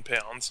 13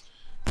 pounds,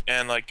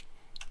 and like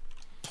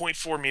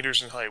 0.4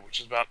 meters in height, which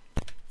is about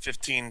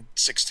 16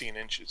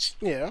 inches.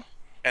 Yeah.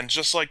 And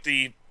just like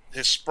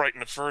his sprite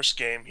in the first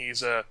game,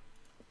 he's a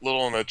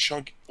little on the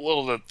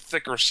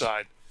thicker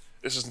side.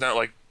 This is not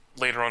like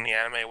later on in the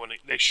anime when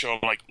they show him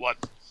like a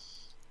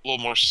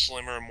little more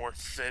slimmer and more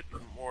fit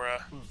and more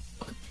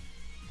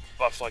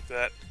buff like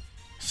that.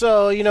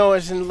 So,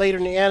 as in later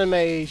in the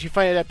animes, you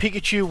find out that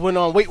Pikachu went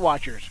on Weight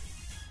Watchers.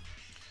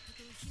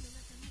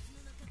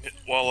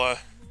 Well, I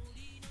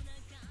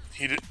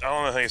don't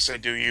know how you say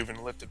 "do you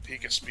even lifted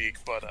Pika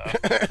speak," but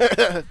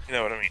you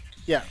know what I mean.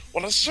 Yeah.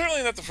 Well, it's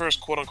certainly not the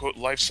first quote-unquote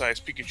life-size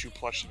Pikachu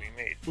plush to be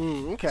made.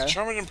 Okay. It's a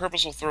charming and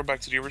purposeful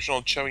throwback to the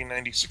original Chubby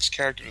 96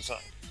 character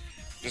design.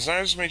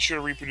 Designers made sure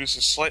to reproduce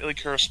his slightly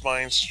curved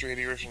spine, straight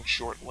ears, and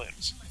short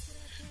limbs.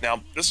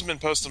 Now, this has been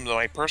posted to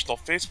my personal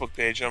Facebook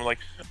page, and I'm like,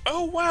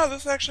 oh wow,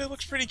 this actually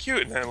looks pretty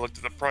cute. And then I looked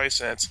at the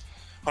price, and it's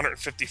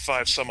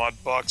 155 some odd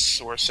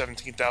bucks, or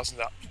 17,000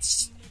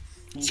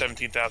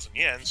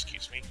 yen,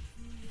 excuse me.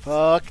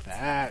 Fuck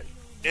that.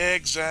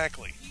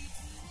 Exactly.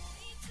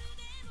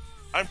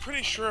 I'm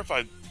pretty sure if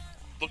I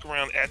look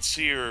around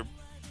Etsy or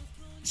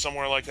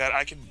somewhere like that,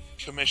 I can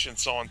commission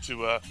someone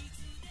to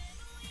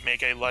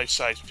make a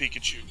life-size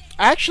Pikachu.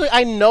 Actually,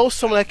 I know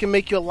someone that can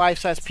make you a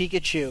life-size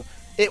Pikachu.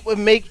 It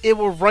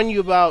will run you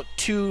about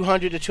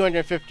 $200 to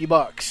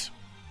 $250.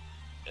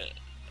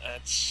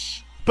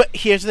 But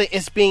here's the thing: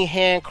 it's being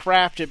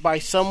handcrafted by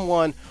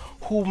someone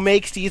who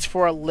makes these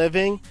for a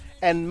living,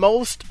 and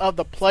most of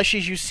the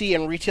plushies you see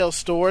in retail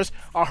stores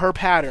are her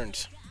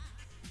patterns.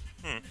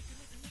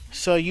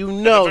 So At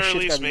the very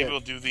least, maybe we'll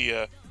do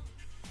the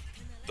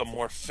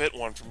more fit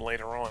one from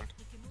later on.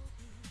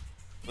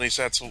 At least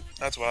that's what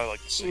I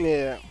like to see.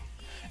 Yeah.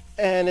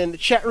 And in the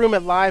chat room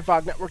at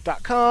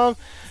livevognetwork.com,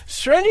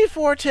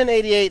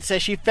 Serenity41088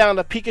 says she found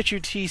a Pikachu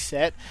tea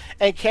set,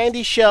 and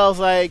Candy Shell's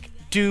like,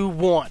 do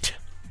want.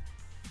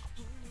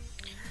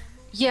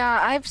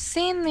 Yeah, I've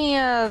seen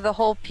the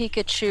whole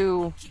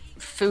Pikachu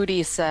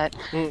foodie set,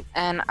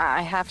 and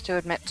I have to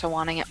admit to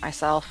wanting it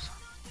myself.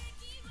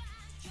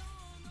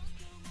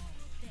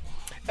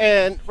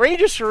 And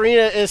Ranger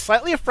Serena is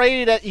slightly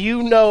afraid that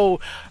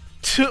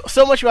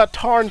so much about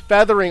tar and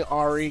feathering,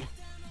 Ari.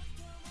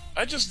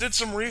 I just did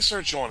some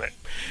research on it.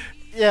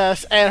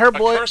 Yes, and her A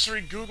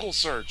cursory Google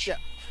search. Yeah,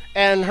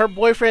 and her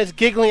boyfriend's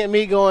giggling at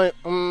me, going,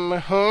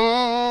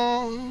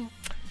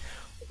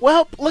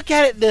 Well, look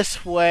at it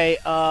this way,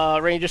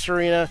 Ranger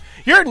Serena.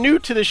 You're new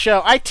to the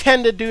show. I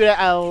tend to do that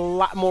a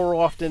lot more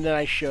often than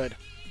I should.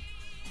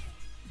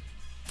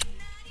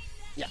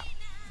 Yeah.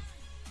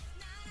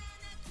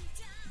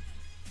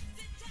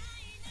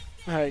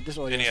 All right, this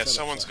one. And yeah,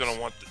 someone's gonna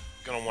want to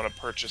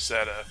purchase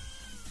that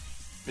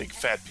big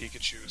fat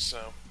Pikachu.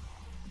 So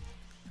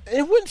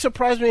it wouldn't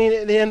surprise me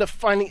if they end up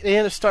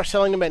start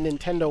selling them at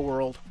Nintendo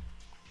World.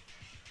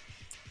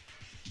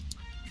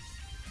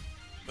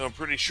 I'm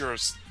pretty sure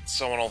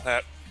someone will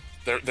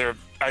Their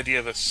idea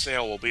of the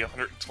sale will be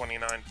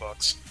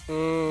 $129,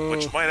 Mm,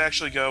 which might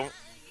actually go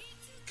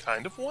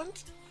kind of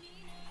want.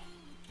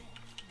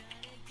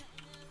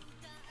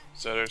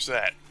 So there's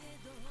that.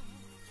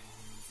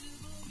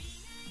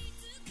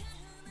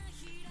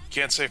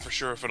 Can't say for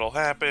sure if it'll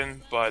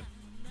happen, but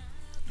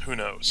who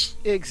knows?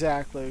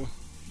 exactly.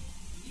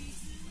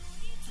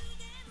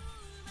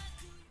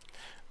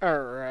 All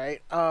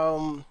right.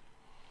 Let's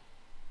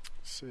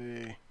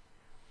see.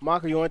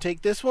 Mako, you want to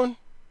take this one?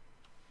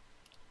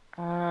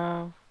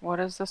 What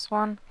is this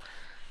one?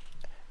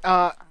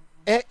 8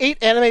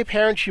 anime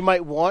parents you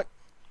might want,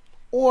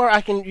 or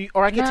I can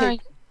No,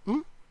 take.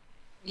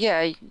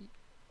 Yeah,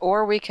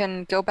 or we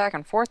can go back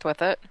and forth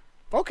with it,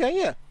 Okay,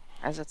 yeah,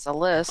 as it's a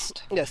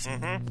list. yes.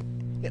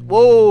 Mm-hmm. Yeah,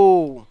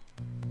 whoa,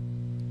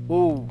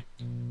 whoa,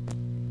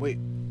 wait.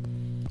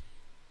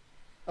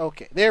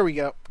 Okay, there we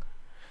go.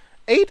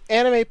 8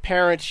 anime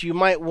parents you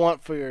might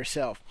want for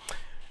yourself.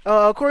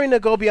 According to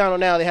Gobiano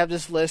now, they have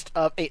this list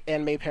of 8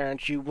 anime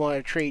parents you want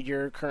to trade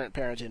your current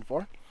parents in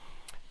for.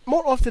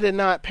 More often than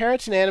not,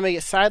 parents in anime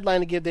get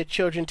sidelined to give their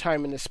children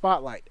time in the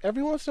spotlight.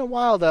 Every once in a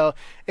while, though,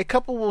 a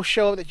couple will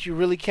show up that you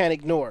really can't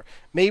ignore.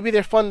 Maybe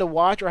they're fun to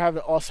watch or have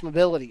an awesome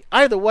ability.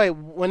 Either way,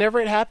 whenever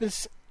it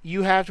happens,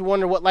 you have to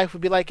wonder what life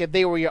would be like if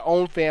they were your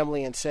own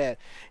family instead.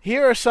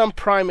 Here are some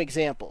prime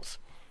examples.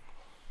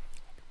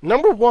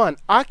 Number 1,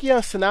 Akio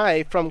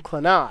Sanae from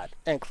Clannad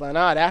and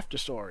Clannad After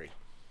Story.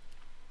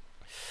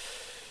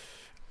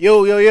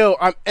 Yo,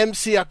 I'm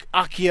MC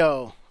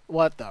Akio.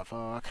 What the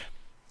fuck?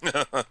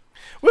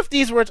 With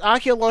these words,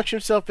 Akio launched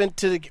himself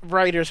into the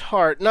writer's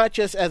heart, not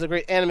just as a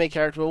great anime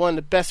character, but one of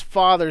the best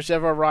fathers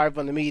ever arrived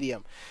on the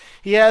medium.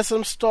 He has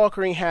some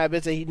stalkering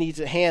habits that he needs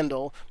to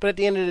handle, but at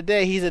the end of the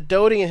day, he's a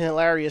doting and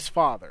hilarious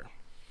father.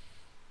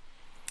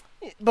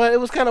 But it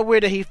was kind of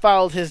weird that he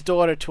followed his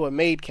daughter to a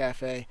maid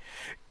cafe.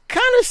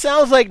 Kind of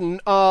sounds like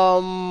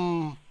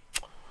Nobuyuki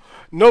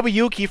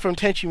from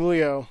Tenchi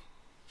Muyo.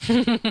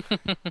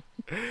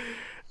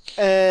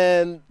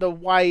 And the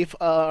wife,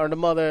 or the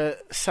mother,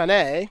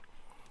 Sanae,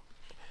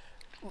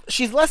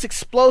 she's less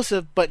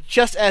explosive, but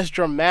just as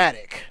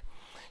dramatic.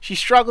 She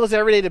struggles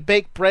every day to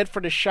bake bread for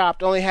the shop,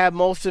 to only have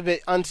most of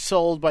it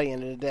unsold by the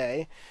end of the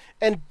day,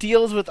 and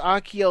deals with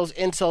Akio's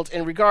insults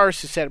in regards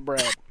to said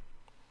bread.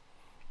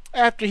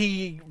 After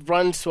he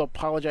runs to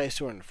apologize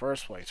to her in the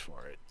first place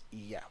for it.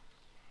 Yeah.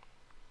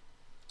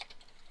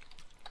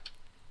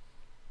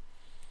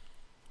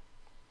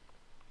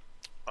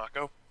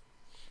 Mako?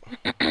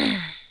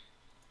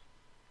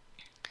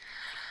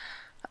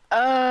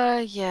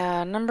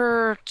 Yeah,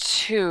 number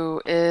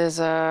 2 is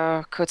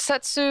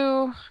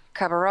Kotsetsu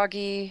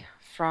Kaburagi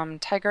from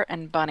Tiger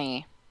and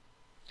Bunny.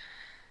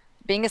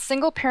 Being a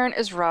single parent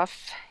is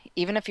rough,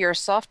 even if you're a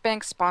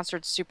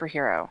SoftBank-sponsored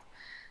superhero.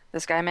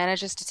 This guy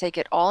manages to take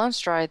it all in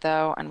stride,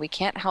 though, and we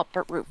can't help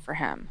but root for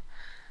him.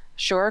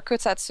 Sure,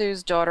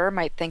 Kotsetsu's daughter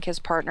might think his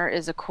partner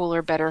is a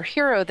cooler, better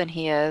hero than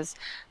he is,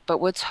 but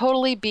would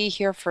totally be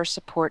here for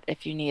support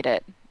if you need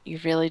it. You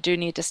really do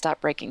need to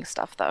stop breaking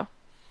stuff, though.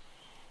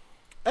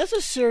 That's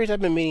a series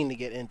I've been meaning to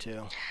get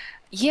into.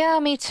 Yeah,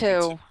 me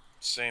too.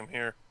 Same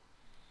here.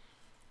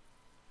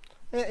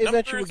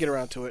 Eventually we'll get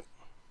around to it.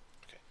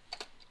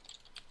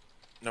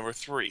 Number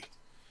 3.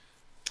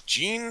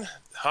 Jin,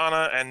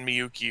 Hana, and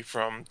Miyuki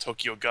from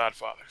Tokyo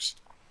Godfathers.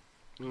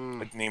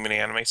 Like the name of the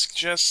anime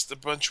suggests, the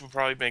bunch would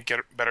probably make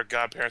better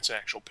godparents than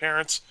actual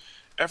parents.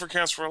 Effort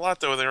counts for a lot,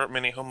 though. There aren't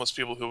many homeless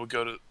people who would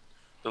go to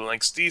the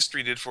lengths these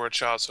 3 did for a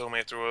child's home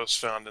after it was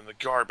found in the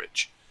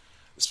garbage.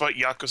 Despite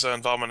Yakuza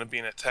involvement in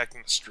being attacked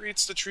in the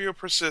streets, the trio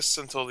persists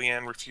until the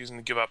end, refusing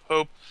to give up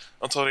hope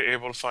until they're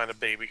able to find a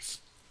baby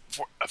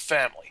for a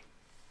family.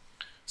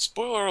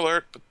 Spoiler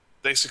alert, but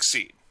they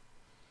succeed.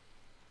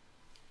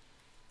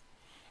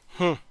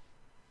 Never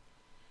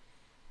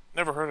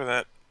heard of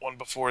that one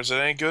before. Is it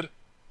any good?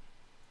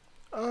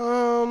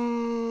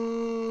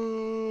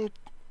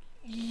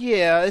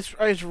 Yeah,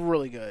 it's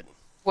really good.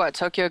 What,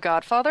 Tokyo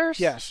Godfathers?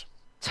 Yes.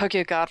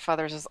 Tokyo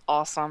Godfathers is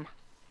awesome.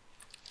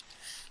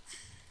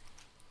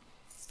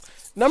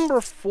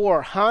 Number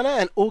 4, Hana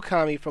and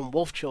Okami from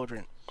Wolf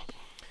Children.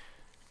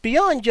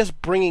 Beyond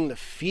just bringing the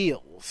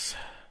feels,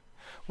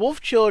 Wolf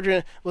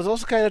Children was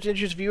also kind enough to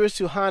introduce viewers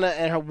to Hana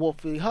and her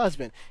wolfy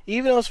husband.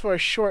 Even though it's for a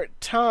short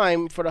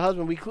time for the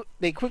husband,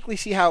 they quickly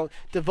see how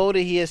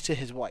devoted he is to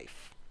his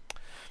wife.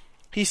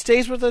 He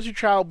stays with her to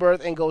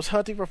childbirth and goes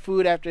hunting for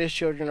food after his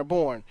children are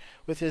born.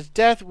 With his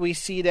death, we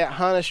see that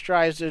Hana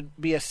strives to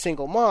be a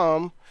single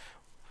mom,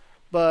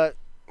 but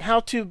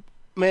how-to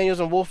manuals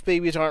on wolf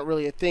babies aren't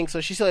really a thing,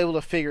 so she's still able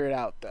to figure it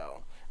out,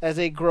 though, as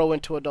they grow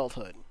into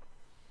adulthood.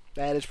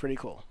 That is pretty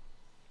cool.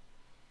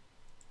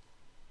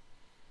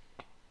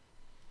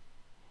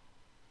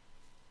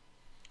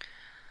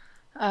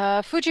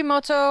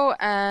 Fujimoto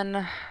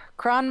and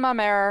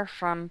Kranmamer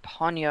from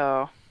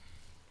Ponyo.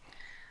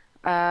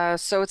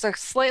 So it's a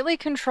slightly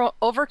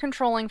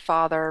over-controlling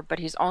father, but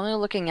he's only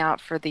looking out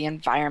for the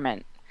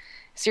environment.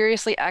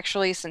 Seriously,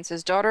 actually, since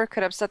his daughter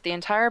could upset the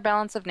entire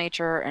balance of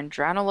nature and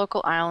drown a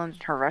local island in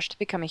her rush to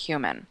become a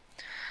human.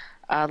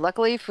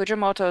 Luckily,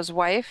 Fujimoto's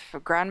wife,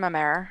 Grandma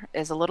Mare,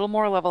 is a little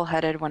more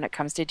level-headed when it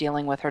comes to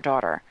dealing with her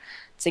daughter.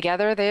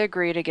 Together, they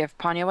agree to give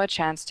Ponyo a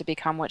chance to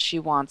become what she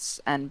wants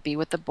and be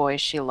with the boy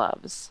she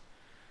loves.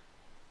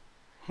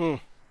 Hmm.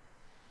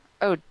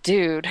 Oh,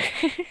 dude.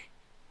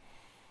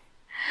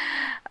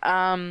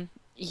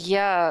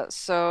 Yeah,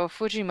 so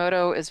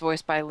Fujimoto is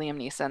voiced by Liam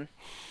Neeson.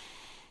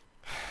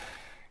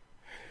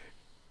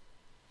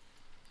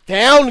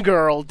 Down,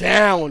 girl,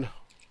 down.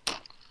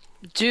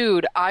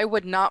 Dude, I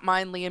would not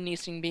mind Liam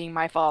Neeson being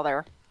my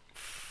father.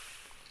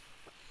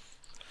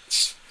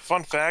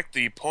 Fun fact,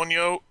 the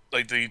Ponyo,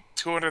 like the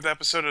 200th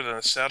episode of the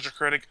Nostalgia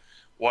Critic,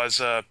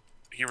 was,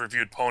 he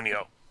reviewed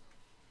Ponyo.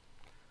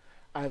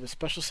 I have a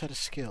special set of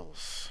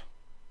skills.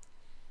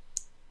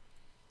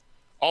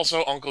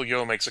 Also, Uncle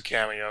Yo makes a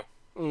cameo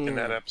in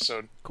that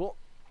episode. Cool.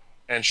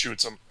 And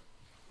shoots him.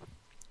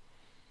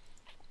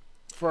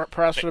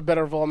 Perhaps for the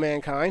better of all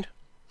mankind.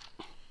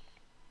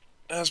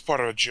 That's part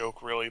of a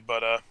joke, really,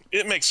 but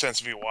it makes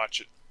sense if you watch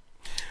it.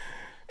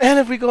 And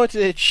if we go into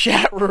the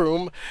chat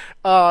room,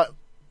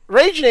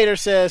 Raginator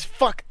says,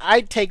 fuck,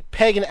 I'd take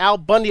Peg and Al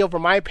Bundy over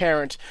my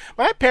parents.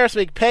 My parents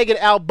make Peg and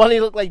Al Bundy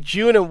look like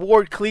June and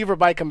Ward Cleaver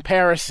by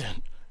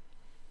comparison.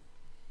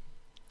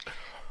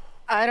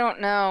 I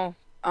don't know.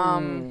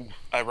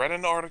 I read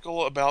an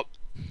article about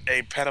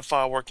a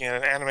pedophile working at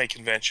an anime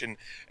convention,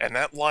 and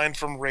that line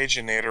from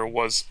Raginator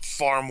was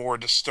far more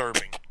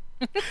disturbing.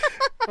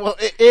 Well,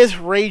 it is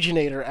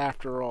Raginator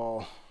after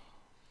all.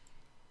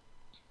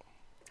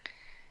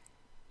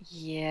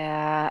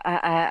 Yeah,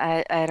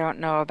 I don't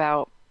know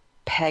about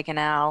Peg and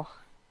Al.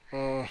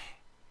 Anyway,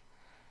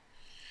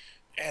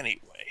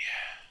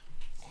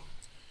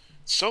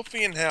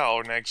 Sophie and Hal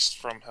are next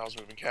from Howl's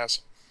Moving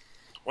Castle.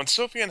 When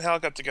Sophie and Hal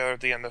got together at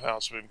the end of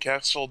Howl's Moving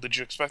Castle, did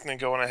you expect them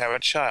to go on and have a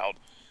child?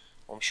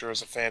 Well, I'm sure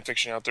there's a fan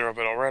fiction out there of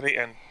it already,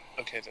 and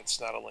okay, that's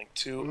not a link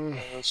to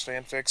those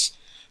fanfics,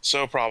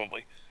 so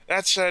probably.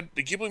 That said,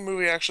 the Ghibli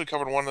movie actually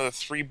covered one of the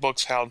 3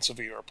 books Hal and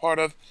Sophie are a part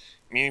of,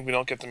 meaning we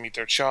don't get to meet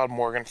their child,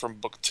 Morgan, from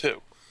book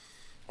 2.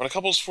 When a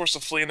couple is forced to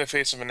flee in the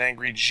face of an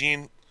angry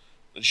Jean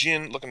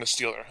looking to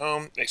steal their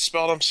home, they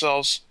spell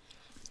themselves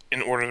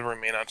in order to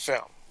remain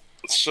unfound,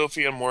 with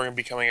Sophie and Morgan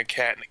becoming a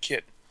cat and a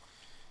kitten.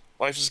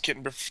 Life as a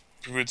kitten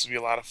proves to be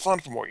a lot of fun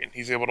for Morgan.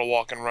 He's able to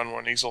walk and run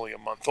when he's only a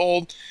month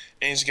old,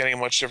 and he's getting a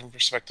much different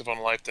perspective on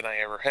life than I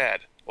ever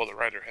had. Well, the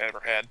writer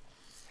ever had.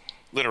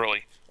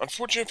 Literally.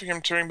 Unfortunate for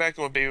him, turning back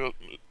into a baby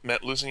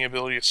meant losing the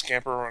ability to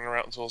scamper and run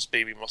around until his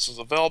baby muscles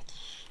developed,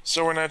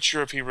 so we're not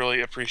sure if he really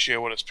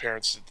appreciated what his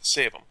parents did to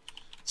save him.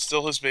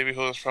 Still, his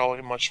babyhood is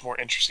probably much more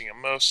interesting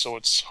than most, so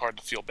it's hard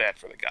to feel bad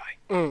for the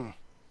guy.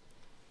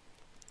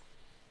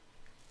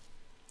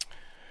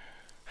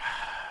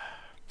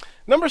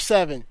 Number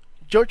 7.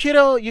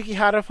 Joichiro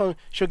Yukihara from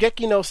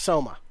Shogeki no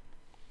Soma.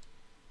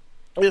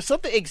 There's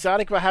something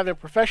exotic about having a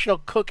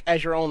professional cook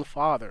as your own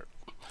father.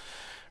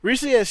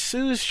 Recently, a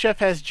sous chef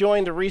has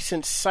joined the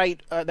recent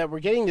site that we're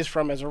getting this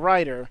from as a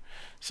writer.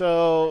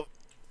 So,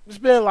 there's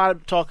been a lot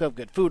of talk of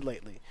good food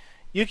lately.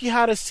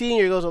 Yukihara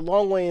Sr. goes a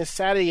long way in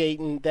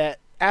satiating that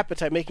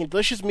appetite, making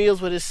delicious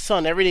meals with his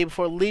son every day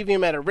before leaving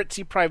him at a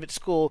ritzy private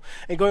school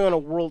and going on a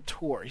world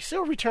tour. He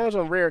still returns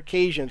on rare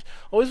occasions,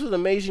 always with an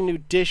amazing new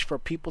dish for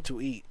people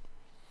to eat.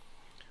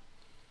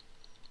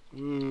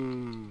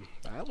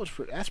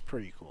 That's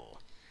pretty cool.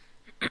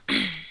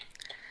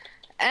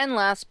 And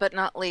last but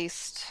not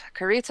least,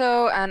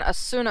 Kirito and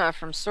Asuna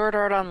from Sword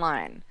Art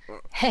Online.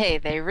 Hey,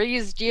 they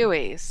reused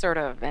Yui, sort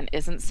of, and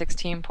isn't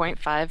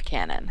 16.5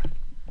 canon.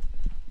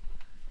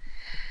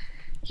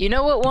 You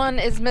know what one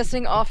is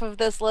missing off of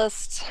this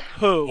list?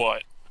 Who?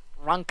 What?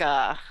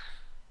 Ranka.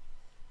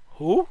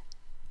 Who?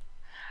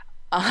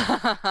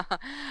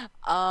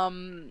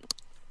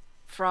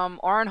 From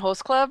Oran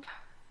Host Club.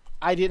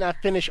 I did not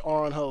finish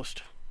Oran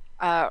Host.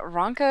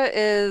 Ranka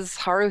is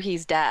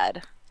Haruhi's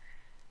dad,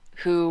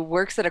 who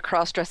works at a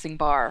cross-dressing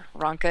bar.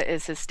 Ranka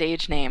is his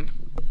stage name.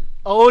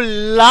 Oh,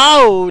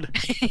 loud!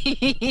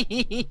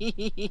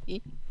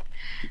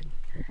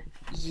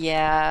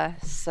 Yeah,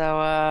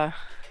 so,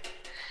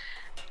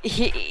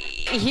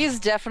 he's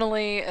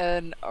definitely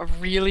a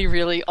really,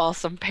 really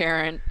awesome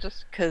parent,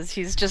 just because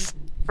he's just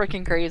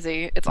freaking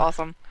crazy. It's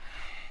awesome.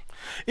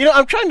 You know,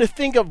 I'm trying to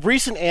think of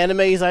recent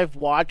animes I've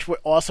watched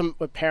with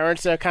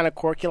parents that are kind of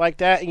quirky like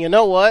that, and you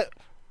know what?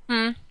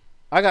 I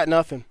got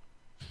nothing.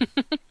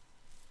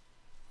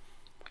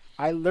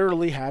 I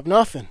literally have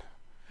nothing.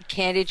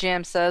 Candy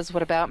Jam says,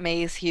 what about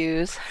Maze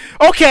Hughes?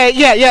 Okay,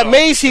 yeah,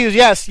 Maze Hughes,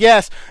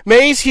 yes.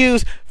 Maze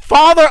Hughes,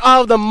 father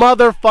of the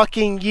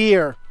motherfucking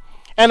year.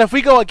 And if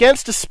we go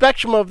against the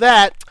spectrum of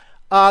that,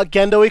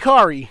 Gendo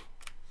Ikari.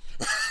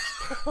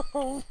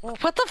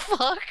 What the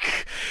fuck?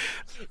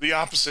 The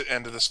opposite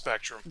end of the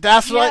spectrum.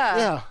 That's Yeah. right,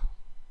 yeah.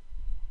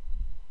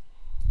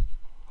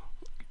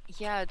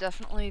 Yeah,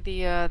 definitely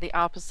the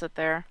opposite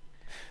there.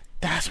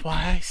 That's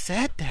why I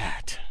said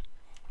that.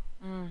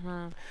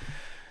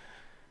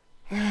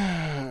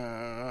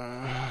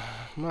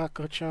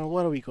 Mako-chan,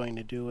 what are we going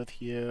to do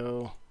with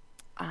you?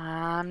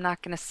 I'm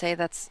not gonna say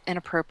that's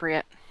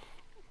inappropriate.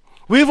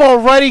 We've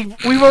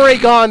already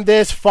gone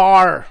this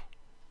far.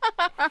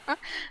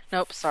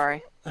 Nope,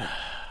 sorry.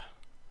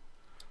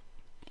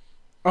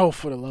 Oh,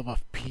 for the love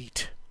of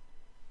Pete.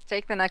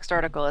 Take the next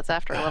article. It's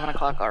after 11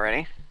 o'clock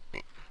already.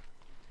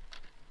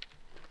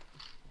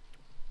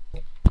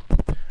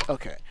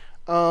 Okay.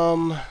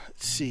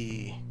 Let's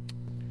see.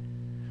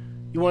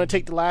 You want to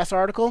take the last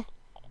article?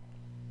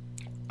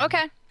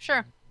 Okay,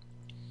 sure.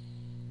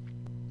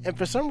 And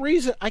for some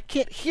reason, I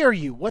can't hear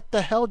you. What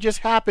the hell just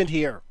happened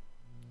here?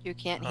 You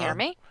can't hear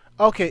me?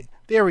 Okay,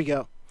 there we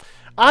go.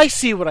 I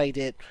see what I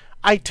did.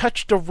 I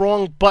touched the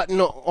wrong button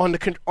on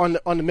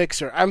the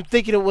mixer. I'm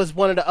thinking it was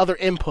one of the other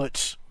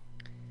inputs.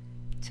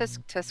 Tisk,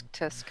 tisk,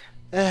 tisk.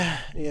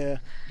 Yeah.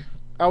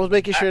 I was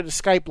making sure the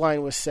Skype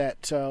line was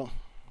set, so...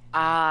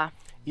 Ah.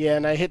 Yeah,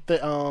 and I hit the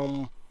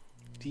wrong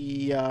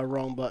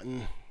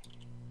button.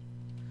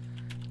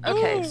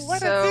 Okay,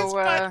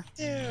 so...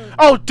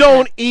 Oh,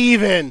 don't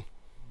even!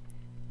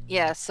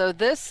 Yeah, so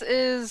this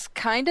is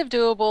kind of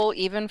doable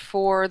even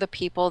for the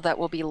people that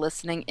will be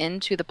listening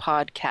into the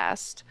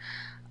podcast.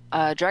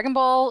 Dragon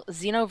Ball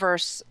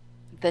Xenoverse,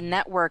 the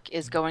network,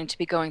 is going to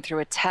be going through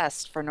a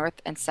test for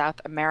North and South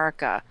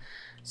America.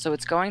 So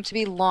it's going to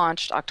be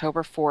launched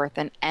October 4th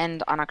and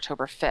end on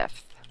October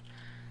 5th.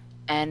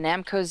 And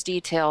Namco's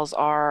details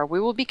are, we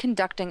will be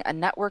conducting a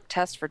network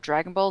test for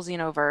Dragon Ball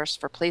Xenoverse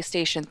for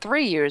PlayStation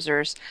 3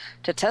 users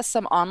to test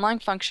some online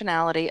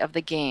functionality of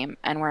the game,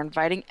 and we're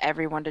inviting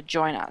everyone to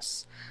join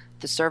us.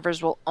 The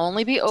servers will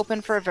only be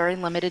open for a very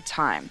limited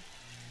time.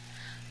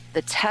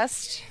 The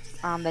test,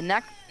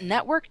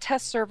 network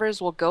test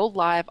servers will go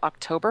live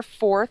October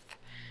 4th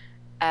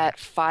at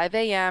 5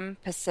 a.m.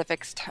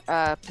 Pacific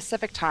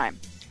time.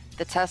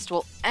 The test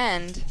will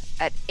end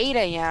at 8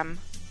 a.m.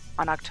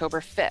 on October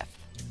 5th.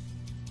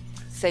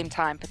 Same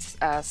time,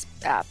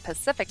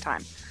 Pacific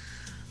time.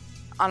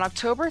 On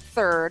October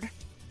 3rd,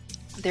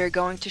 they're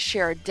going to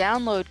share a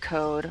download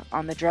code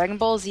on the Dragon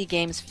Ball Z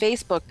Games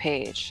Facebook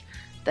page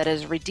that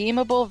is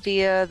redeemable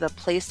via the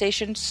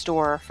PlayStation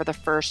Store for the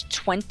first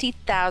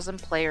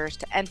 20,000 players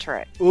to enter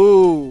it.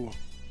 Ooh.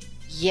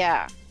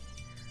 Yeah.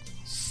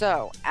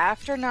 So,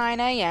 after 9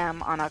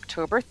 a.m. on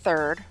October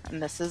 3rd,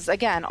 and this is,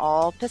 again,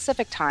 all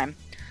Pacific time,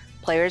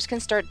 players can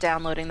start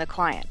downloading the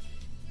client.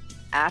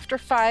 After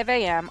 5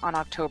 a.m. on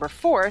October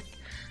 4th,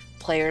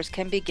 players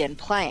can begin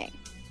playing.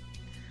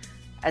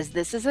 As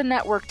this is a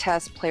network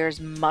test, players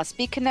must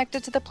be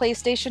connected to the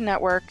PlayStation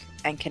Network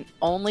and can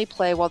only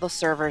play while the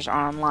servers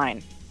are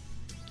online.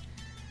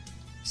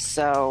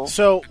 So,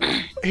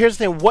 here's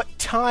the thing. What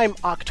time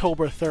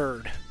October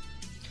 3rd?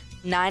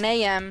 9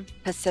 a.m.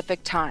 Pacific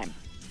time.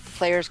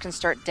 Players can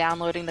start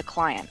downloading the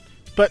client.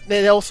 But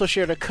they also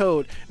share the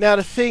code. Now,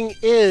 the thing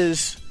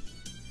is,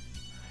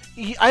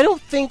 I don't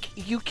think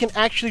you can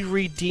actually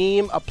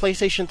redeem a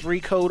PlayStation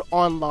 3 code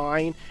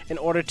online in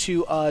order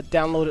to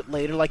download it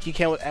later, like you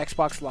can with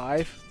Xbox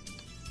Live.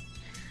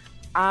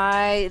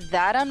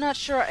 I'm not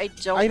sure. I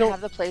don't have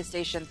the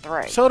PlayStation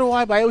 3. So do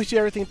I, but I always do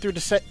everything through the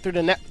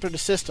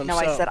system. No,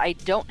 I said I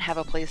don't have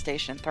a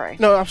PlayStation 3.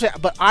 No, I'm saying,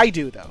 but I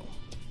do though.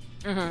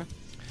 Mm-hmm.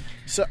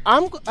 So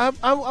I'm going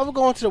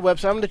to the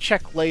website. I'm going to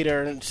check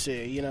later and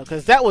see,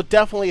 because that will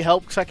definitely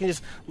help. Because I can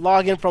just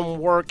log in from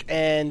work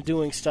and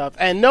doing stuff.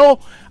 And no,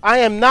 I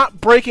am not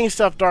breaking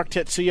stuff, Dark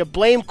Tits. So you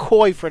blame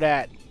Koi for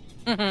that.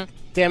 Mm-hmm.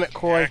 Damn it,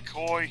 Koi. Yeah,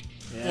 Koi.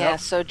 Yep. Yeah.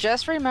 So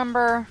just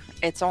remember,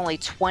 it's only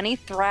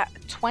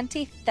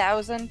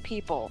 20,000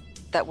 people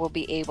that will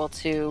be able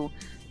to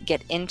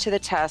get into the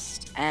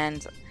test,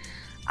 and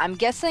I'm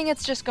guessing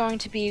it's just going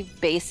to be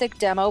basic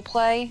demo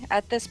play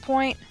at this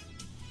point.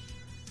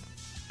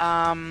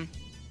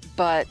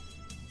 But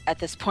at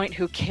this point,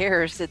 who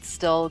cares? It's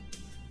still,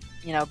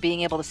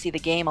 being able to see the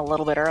game a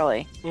little bit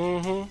early.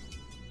 Mm-hmm.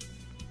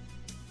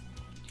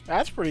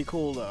 That's pretty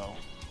cool, though.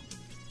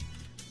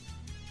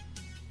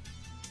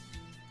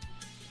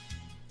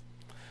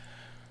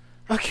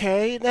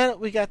 Okay, now that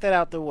we got that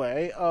out the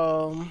way,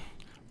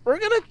 we're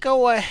gonna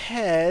go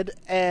ahead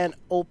and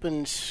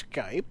open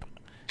Skype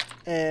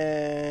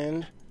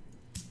and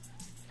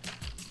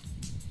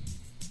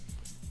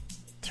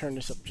turn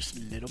this up just a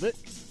little bit.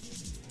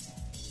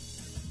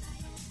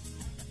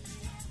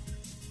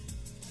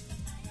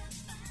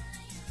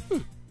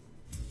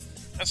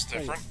 That's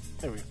different.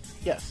 There we go.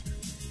 Yes.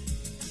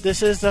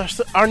 This is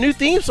our new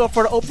theme song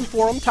for the open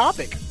forum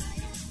topic.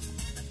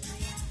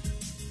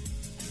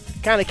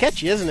 Kind of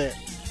catchy, isn't it?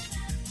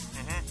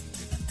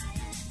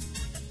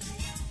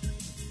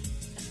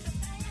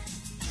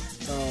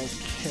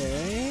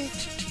 Okay.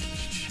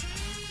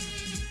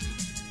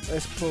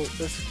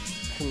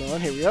 Come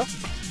on, here we go.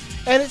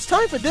 And it's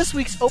time for this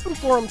week's open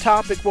forum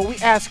topic, where we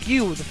ask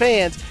you, the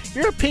fans,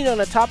 your opinion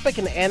on a topic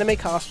in the anime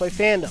cosplay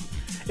fandom.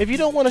 If you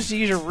don't want us to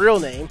use your real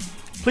name,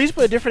 please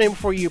put a different name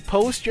before you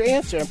post your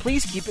answer, and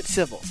please keep it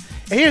civil.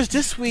 And here's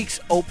this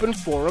week's open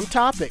forum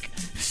topic: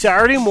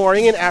 Saturday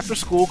morning and after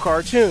school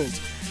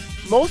cartoons.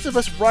 Most of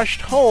us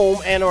rushed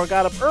home and or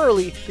got up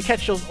early to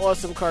catch those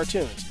awesome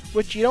cartoons,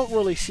 which you don't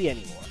really see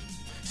anymore.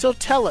 So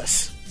tell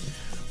us,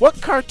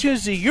 what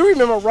cartoons do you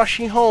remember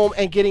rushing home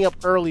and getting up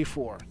early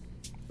for?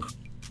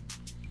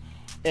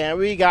 And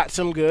we got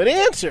some good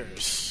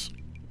answers.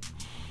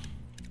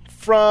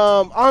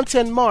 From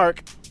Anton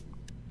Mark,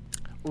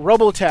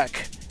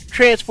 Robotech,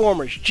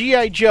 Transformers,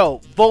 G.I.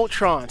 Joe,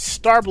 Voltron,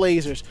 Star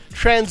Blazers,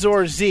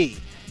 Transor Z,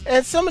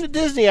 and some of the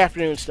Disney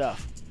afternoon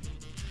stuff.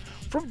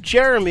 From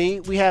Jeremy,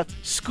 we have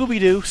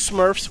Scooby-Doo,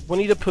 Smurfs,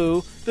 Winnie the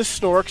Pooh, The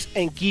Snorks,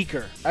 and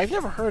Geeker. I've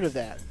never heard of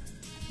that.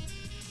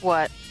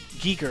 What?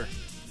 Geeker.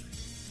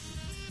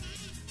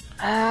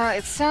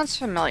 It sounds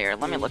familiar.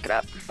 Let me look it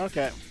up.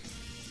 Okay.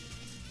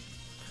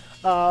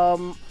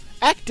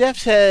 Act Def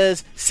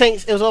says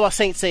Saints. It was all about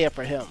Saint Seiya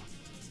for him,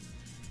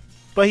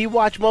 but he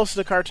watched most of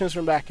the cartoons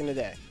from back in the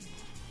day.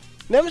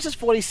 Nemesis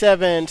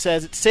 47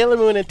 says it's Sailor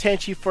Moon and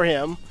Tenchi for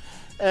him.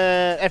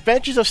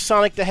 Adventures of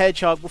Sonic the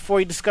Hedgehog before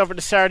he discovered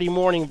the Saturday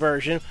morning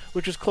version,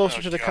 which was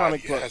closer to the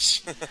comic book.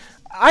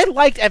 I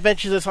liked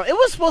Adventures of Sonic. It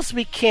was supposed to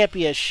be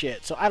campy as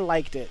shit, so I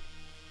liked it.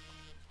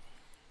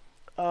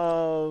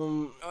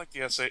 I like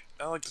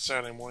the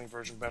Saturday morning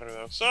version better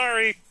though.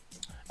 Sorry.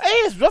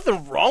 Hey, there's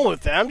nothing wrong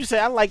with that. I'm just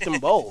saying I like them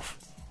both.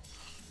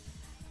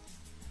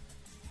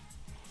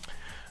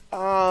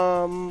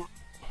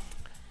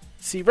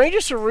 See,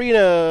 Ranger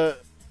Serena,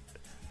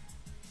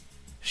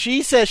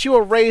 she says she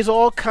will raise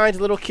all kinds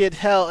of little kid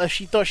hell if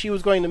she thought she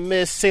was going to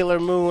miss Sailor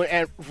Moon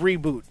and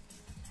Reboot.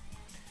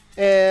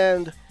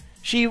 And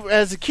she,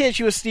 as a kid,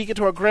 she would sneak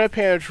into her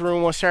grandparents'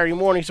 room on Saturday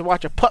mornings to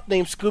watch a pup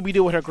named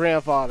Scooby-Doo with her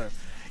grandfather.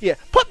 Yeah,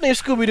 pup named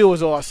Scooby-Doo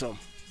was awesome.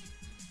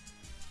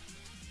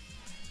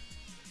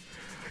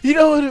 You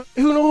know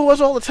who knew who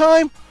was all the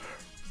time?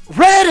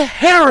 Red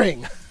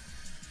Herring!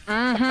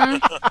 Mm-hmm.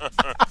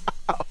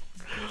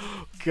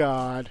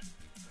 God.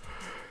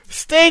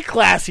 Stay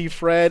classy,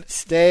 Fred.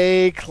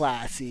 Stay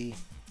classy.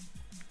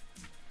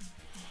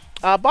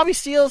 Bobby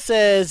Steele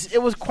says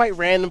it was quite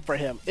random for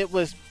him. It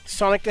was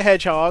Sonic the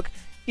Hedgehog,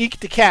 Eek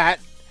the Cat,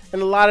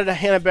 and a lot of the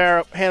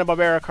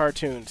Hanna-Barbera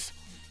cartoons.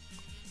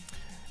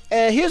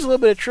 And here's a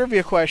little bit of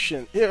trivia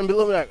question. A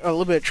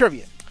little bit of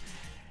trivia.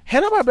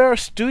 Hanna-Barbera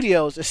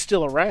Studios is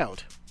still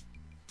around.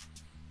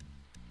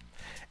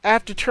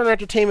 After Turner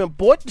Entertainment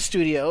bought the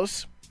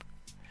studios,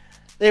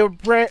 they are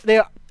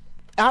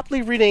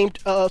aptly renamed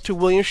to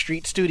William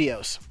Street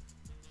Studios.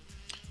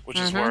 Which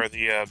is where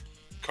the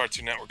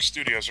Cartoon Network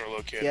studios are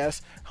located.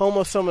 Yes, home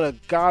of some of the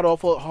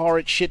god-awful,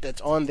 horrid shit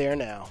that's on there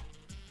now.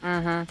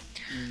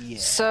 Mm-hmm. Yeah.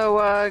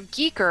 So,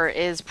 Geeker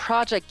is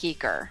Project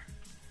Geeker.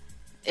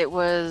 It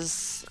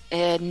was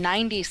in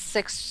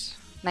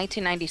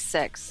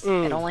 1996.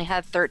 It only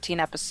had 13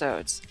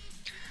 episodes.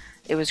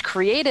 It was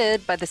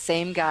created by the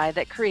same guy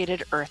that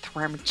created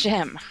Earthworm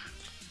Jim.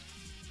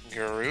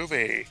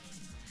 Groovy.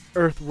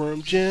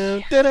 Earthworm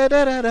Jim,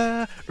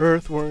 da-da-da-da-da.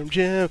 Earthworm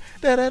Jim,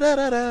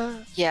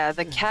 da-da-da-da-da. Yeah,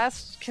 the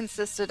cast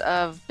consisted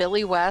of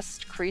Billy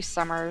West, Cree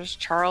Summers,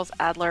 Charles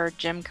Adler,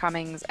 Jim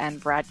Cummings, and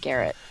Brad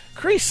Garrett.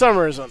 Cree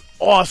Summers is an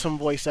awesome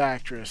voice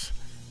actress.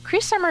 Cree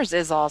Summers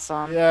is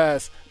awesome.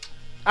 Yes.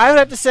 I would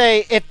have to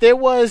say, if there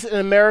was an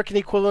American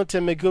equivalent to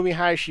Megumi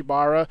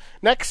Hayashibara,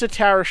 next to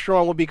Tara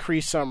Strong would be Cree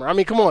Summer. I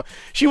mean, come on.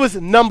 She was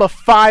number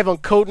 5 on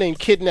Codename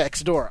Kid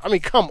Next Door. I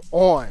mean, come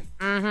on.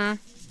 Mm-hmm.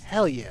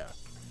 Hell yeah.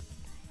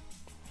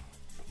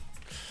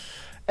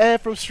 And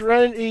from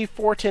Serenity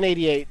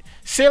 41088,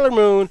 Sailor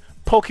Moon,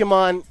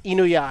 Pokemon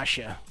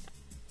Inuyasha.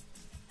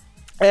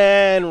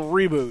 And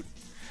Reboot.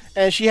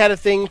 And she had a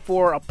thing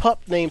for a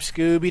pup named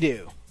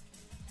Scooby-Doo.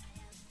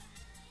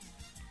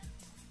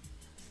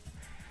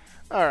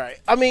 Alright.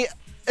 I mean,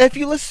 if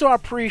you listen to our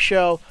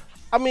pre-show,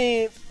 I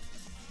mean,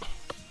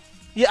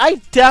 yeah, I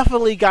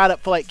definitely got it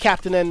for, like,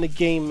 Captain N the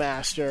Game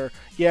Master.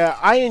 Yeah,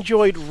 I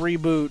enjoyed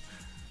Reboot.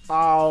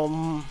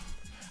 I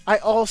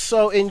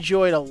also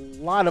enjoyed a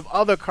lot of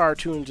other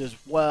cartoons as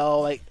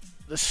well, like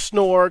the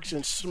Snorks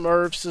and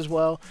Smurfs as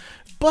well.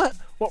 But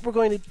what we're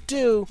going to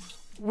do,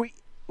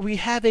 we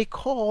have a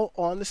call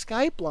on the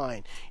Skype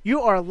line.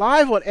 You are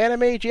live on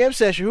Anime Jam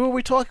Session. Who are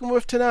we talking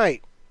with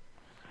tonight?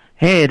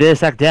 Hey, this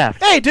is Act Def.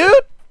 Hey, dude!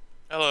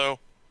 Hello.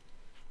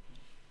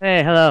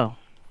 Hey, hello.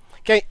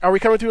 Okay, are we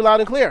coming through loud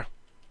and clear?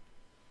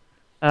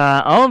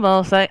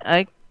 Almost.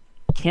 I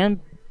can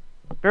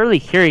barely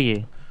hear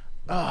you.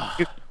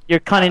 You're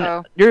cutting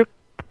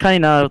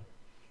out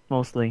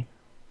mostly.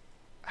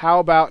 How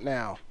about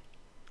now?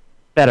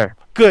 Better.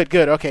 Good.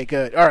 Okay,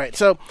 good. All right,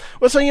 so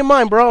what's on your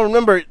mind, bro?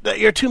 Remember,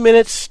 your 2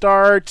 minutes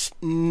starts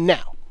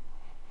now.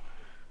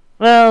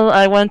 Well,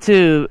 I went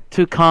to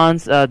 2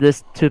 cons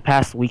this 2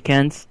 past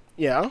weekends.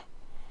 Yeah.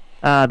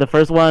 The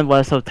first one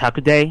was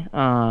Otaku Day,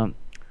 and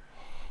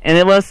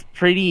it was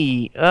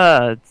pretty.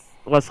 It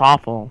was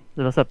awful.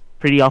 It was a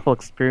pretty awful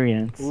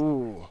experience.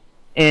 Ooh.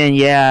 And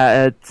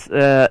yeah,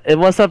 it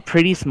was a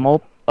pretty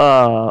small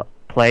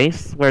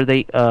place where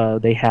they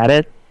had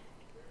it,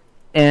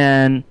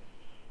 and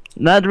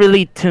not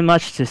really too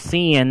much to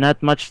see and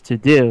not much to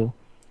do.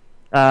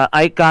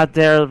 I got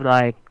there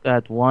like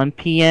at 1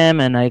 p.m.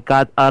 and I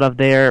got out of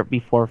there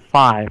before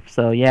 5.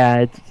 So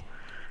yeah,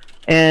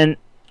 and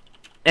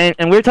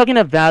we're talking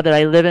about that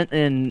I live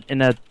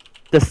in a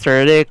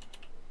desertic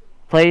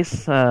place,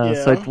 so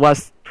it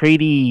was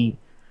pretty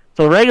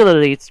So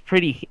regularly, it's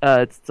pretty.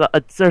 There's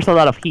a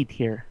lot of heat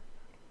here.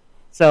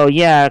 So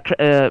yeah,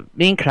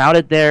 being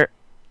crowded there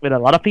with a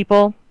lot of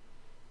people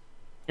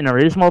in a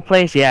really small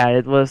place, yeah,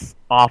 it was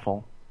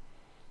awful.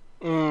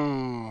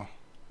 Mm.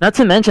 Not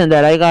to mention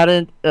that I got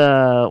in,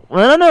 well,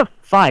 not in a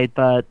fight,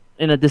 but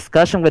in a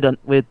discussion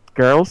with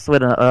girls.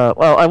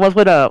 I was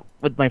with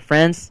my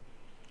friends.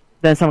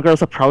 Then some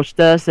girls approached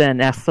us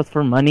and asked us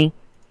for money,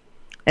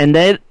 and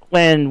then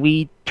when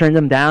we turned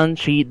them down,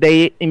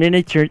 they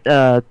immediately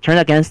turned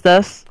against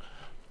us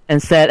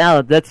and said,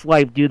 "Oh, that's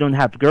why you don't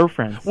have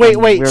girlfriends." Wait.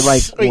 And we're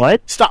like, wait,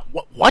 "What? Stop.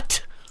 What?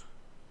 What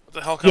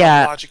the hell kind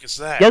Yeah. of logic is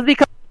that? Just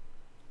because."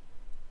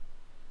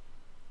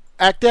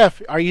 Act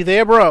F, are you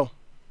there, bro?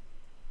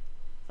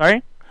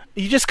 Sorry?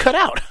 You just cut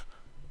out.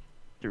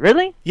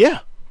 Really?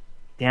 Yeah.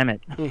 Damn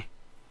it.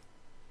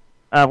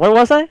 Where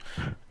was I?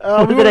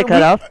 We Did I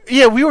cut off?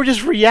 Yeah, we were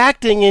just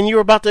reacting, and you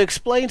were about to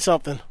explain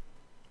something.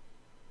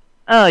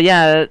 Oh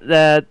yeah,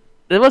 it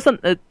was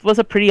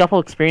a pretty awful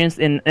experience,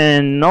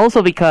 and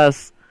also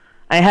because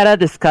I had a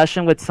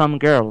discussion with some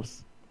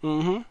girls.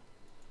 Mm-hmm.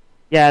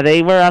 Yeah,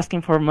 they were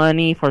asking for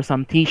money for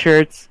some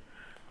T-shirts,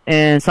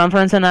 and some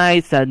friends and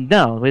I said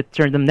no. We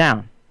turned them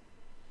down.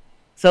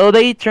 So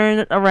they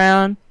turned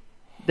around.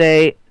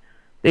 They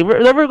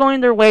were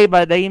going their way,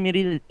 but they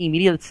immediately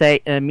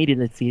said,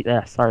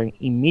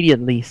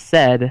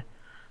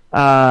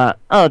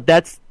 "Oh,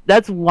 that's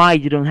why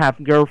you don't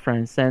have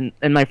girlfriends." And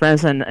my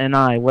friends and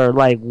I were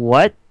like,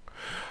 "What?"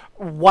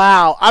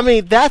 Wow. I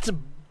mean, that's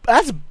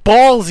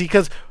ballsy,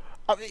 because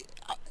I mean,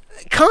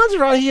 cons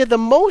around here, the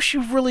most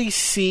you really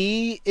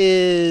see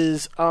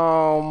is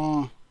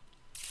what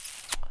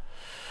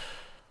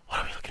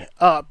are we looking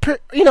at?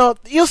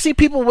 You'll see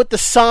people with the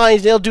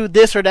signs. They'll do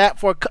this or that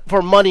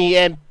for money,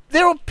 and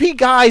there will be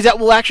guys that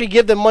will actually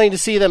give them money to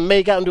see them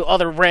make out and do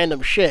other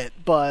random shit.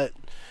 But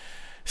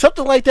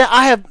something like that,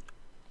 I have.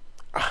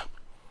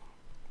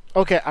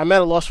 Okay, I'm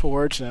at a loss for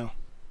words now.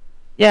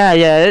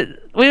 Yeah.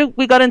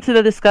 We got into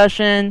the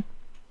discussion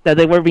that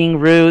they were being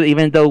rude,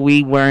 even though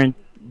we weren't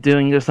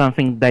doing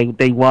something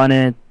they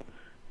wanted.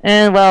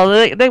 And well,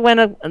 they went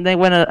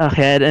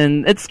ahead,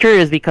 and it's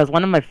curious because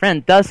one of my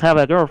friends does have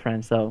a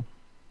girlfriend, so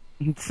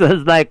it's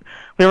like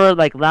we were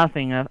like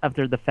laughing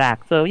after the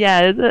fact. So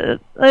yeah,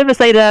 let me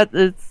say that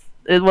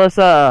it was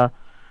the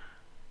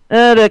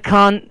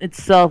con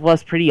itself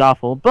was pretty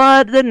awful.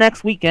 But the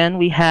next weekend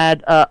we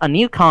had a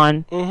new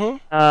con,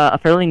 a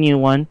fairly new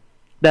one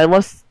that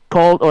was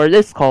called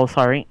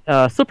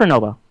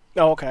Supernova.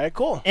 Oh, okay,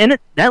 cool. And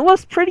that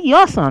was pretty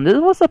awesome. This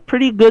was a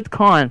pretty good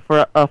con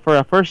for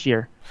a first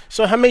year.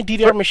 So how many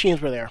DDR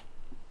machines were there?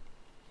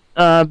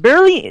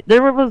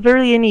 There was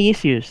barely any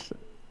issues.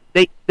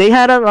 They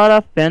had a lot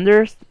of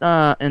vendors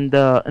in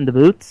the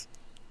booths.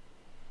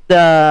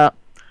 The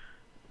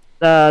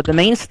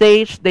main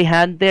stage they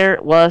had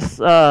there was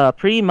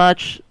pretty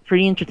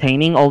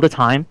entertaining all the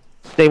time.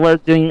 They were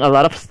doing a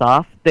lot of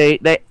stuff. The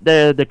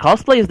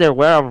cosplays there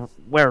were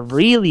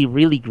really,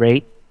 really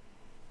great.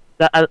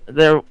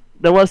 There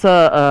was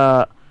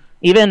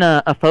even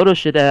a photo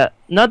shoot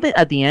not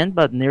at the end,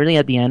 but nearly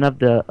at the end of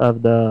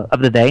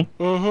the day,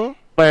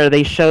 where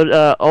they showed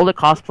all the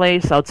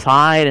cosplays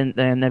outside,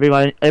 and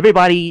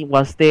everybody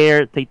was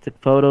there. They took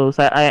photos.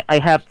 I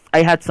have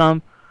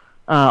some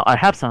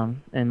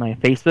in my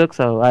Facebook,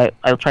 so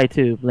I'll try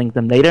to link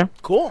them later.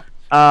 Cool.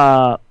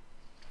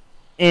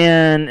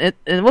 And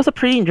it was a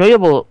pretty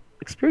enjoyable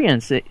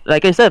experience.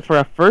 Like I said, for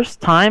a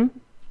first time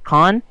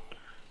con,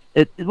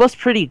 it was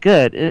pretty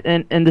good,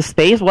 and the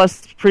space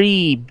was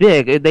pretty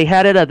big. They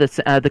had it at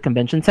the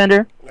convention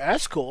center.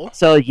 That's cool.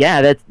 So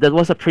yeah, that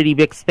was a pretty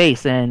big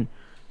space, and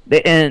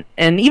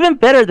even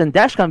better than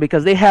DashCon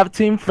because they have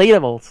 2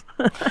 inflatables.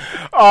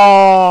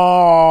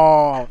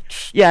 Oh.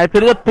 Yeah, I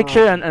put a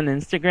picture on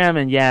Instagram,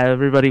 and yeah,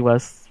 everybody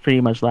was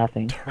pretty much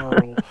laughing.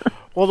 Terrible.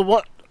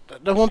 Well,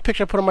 the one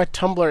picture I put on my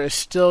Tumblr is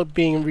still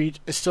being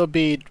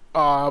reblogged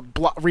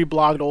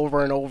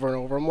over and over and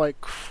over. I'm like,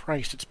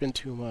 Christ, it's been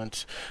 2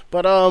 months.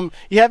 But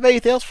you have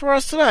anything else for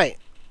us tonight?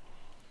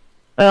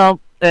 Well,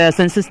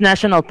 since it's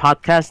National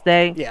Podcast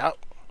Day, Yeah.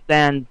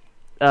 then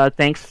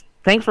thanks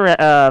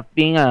for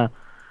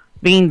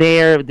being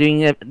there,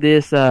 doing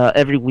this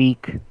every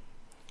week.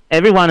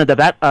 Everyone at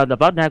the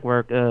Bot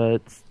Network,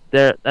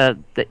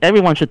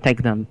 everyone should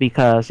thank them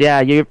because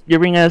you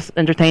bring us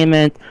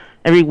entertainment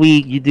every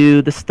week. You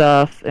do the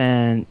stuff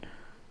and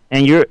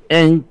I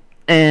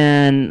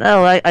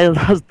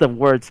lost the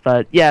words,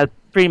 but yeah,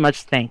 pretty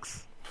much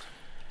thanks.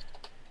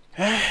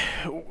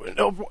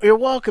 You're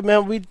welcome,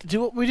 man. We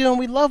do what we do, and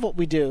we love what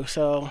we do.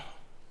 So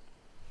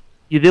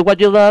You do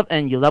what you love,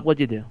 and you love what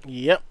you do.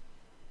 Yep.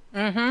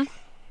 All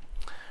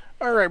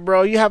right,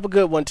 bro. You have a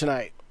good one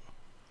tonight.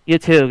 You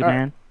too, All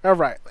man. All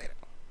right, later.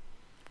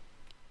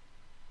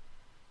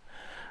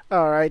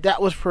 All right,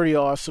 that was pretty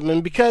awesome.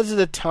 And because of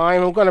the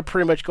time, I'm going to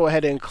pretty much go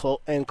ahead and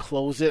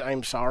close it.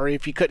 I'm sorry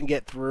if you couldn't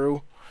get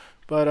through.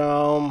 But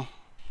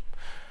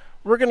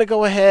we're going to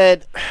go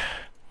ahead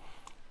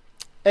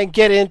and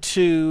get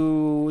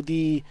into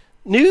the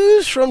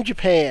news from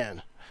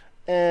Japan.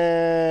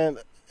 And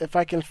if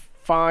I can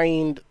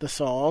find the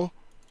song.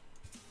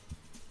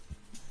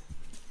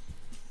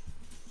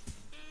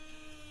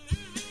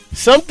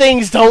 Some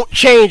things don't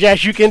change,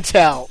 as you can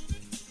tell.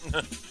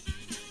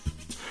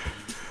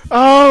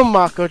 Oh,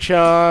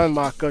 Mako-chan,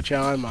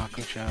 Mako-chan,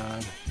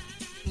 Mako-chan.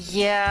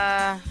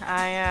 Yeah,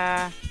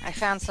 I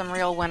found some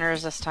real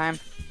winners this time.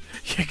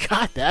 You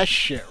got that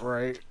shit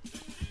right.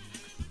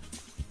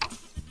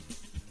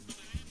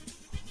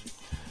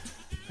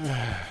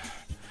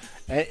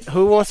 And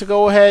who wants to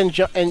go ahead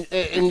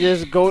and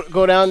just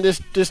go down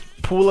this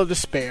pool of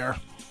despair?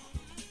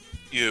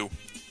 You.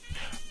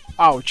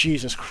 Oh,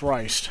 Jesus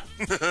Christ.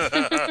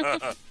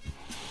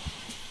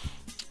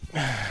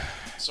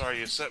 Sorry,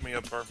 you set me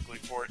up perfectly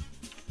for it.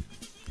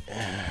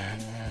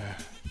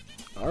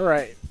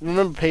 Alright.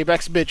 Remember,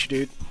 payback's a bitch,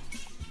 dude.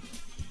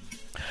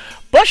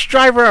 Bus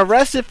driver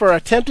arrested for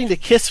attempting to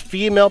kiss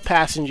female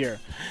passenger.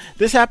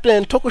 This happened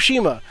in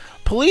Tokushima.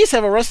 Police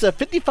have arrested a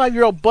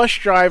 55-year-old bus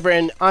driver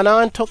in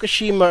Annan,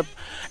 Tokushima,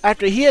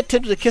 after he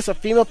attempted to kiss a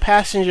female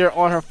passenger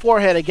on her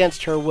forehead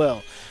against her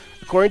will.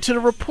 According to the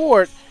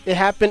report, it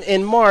happened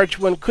in March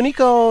when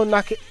Kuniko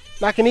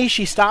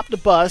Nakanishi stopped the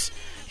bus.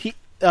 He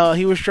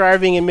was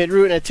driving in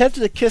mid-route and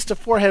attempted to kiss the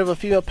forehead of a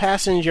female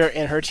passenger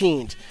in her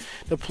teens.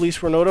 The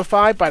police were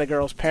notified by the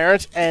girl's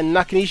parents, and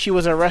Nakanishi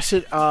was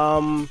arrested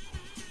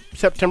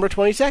September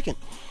 22nd.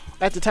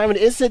 At the time of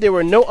the incident, there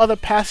were no other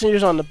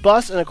passengers on the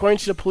bus, and according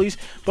to the police,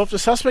 both the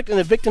suspect and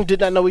the victim did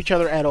not know each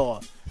other at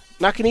all.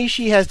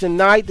 Nakanishi has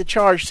denied the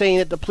charge, saying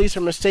that the police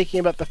are mistaken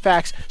about the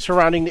facts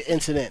surrounding the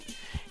incident.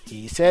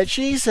 He said,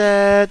 she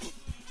said.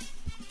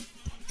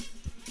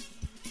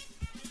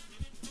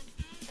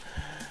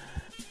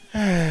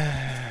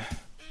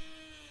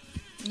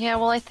 Yeah,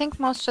 well, I think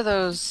most of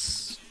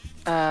those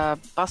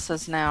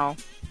buses now,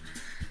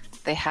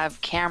 they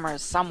have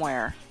cameras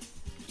somewhere.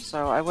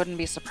 So I wouldn't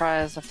be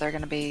surprised if they're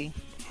going to be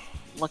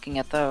looking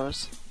at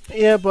those.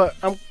 Yeah, but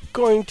I'm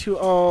going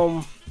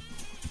to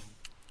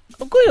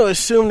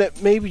assume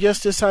that maybe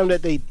just this time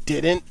that they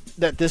didn't,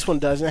 that this one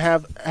doesn't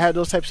have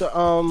those types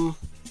of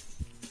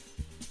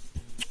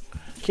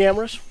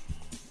cameras.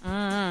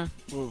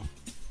 Mm-hmm.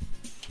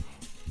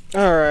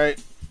 All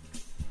right.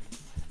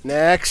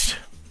 Next.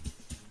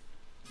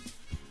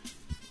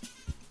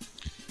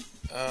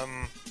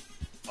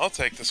 I'll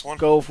take this one.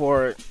 Go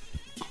for it.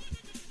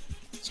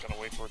 Just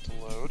gotta wait for it to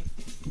load.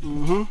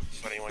 Mm-hmm.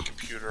 Funny my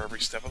computer every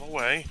step of the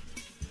way.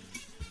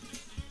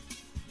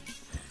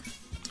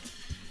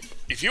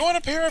 If you want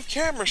a pair of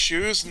camera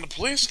shoes, and the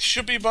police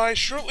should be by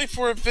shortly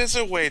for a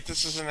visit. Wait,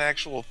 this is an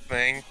actual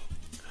thing.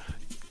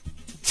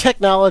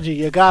 Technology,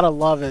 you gotta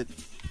love it.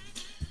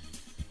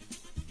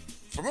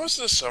 For most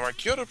of the summer,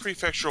 Kyoto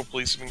Prefectural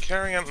Police have been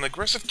carrying out an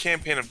aggressive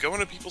campaign of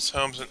going to people's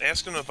homes and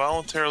asking them to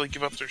voluntarily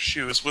give up their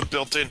shoes with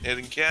built-in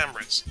hidden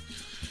cameras.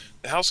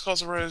 The house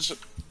calls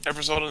have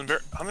resulted in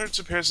hundreds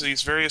of pairs of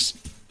these various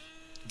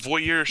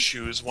voyeur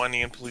shoes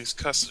winding in police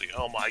custody.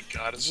 Oh my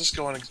god, is this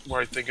going where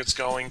I think it's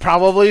going?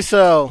 Probably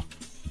so.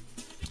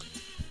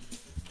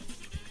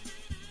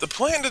 The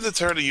plan to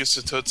deter the use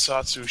of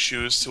tokusatsu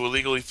shoes to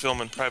illegally film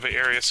in private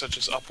areas such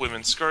as up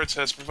women's skirts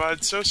has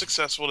provided so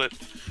successful that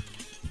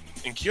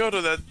in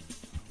Kyoto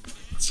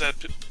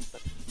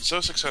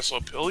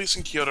police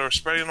in Kyoto are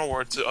spreading the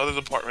word to other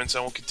departments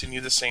and will continue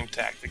the same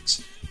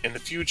tactics in the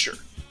future.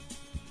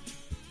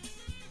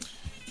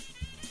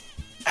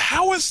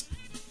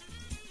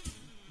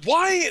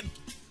 Why?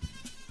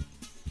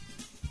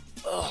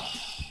 Ugh.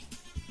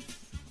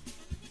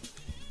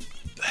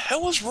 The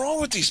hell is wrong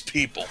with these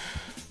people?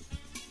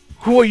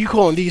 Who are you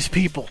calling these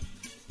people?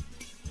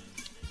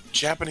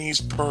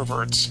 Japanese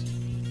perverts.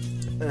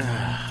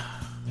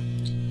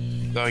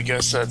 Though I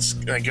guess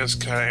kind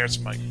of answers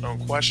my own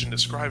question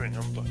describing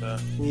them, but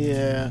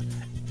Yeah.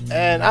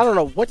 And I don't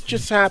know what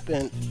just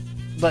happened,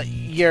 but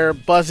you're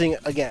buzzing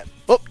again.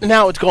 Oh,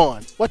 now it's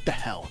gone. What the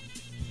hell?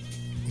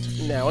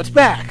 Now it's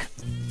back.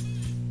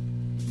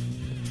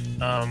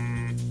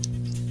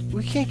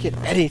 We can't get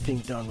anything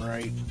done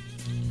right.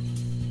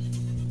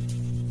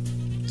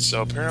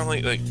 So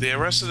apparently, they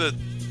arrested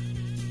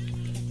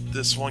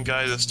this one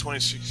guy, this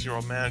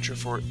 26-year-old manager,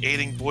 for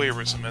aiding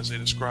voyeurism, as they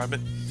describe it,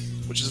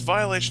 which is a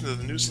violation of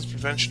the nuisance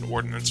prevention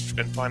ordinance,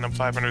 and fined him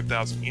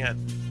 500,000 yen.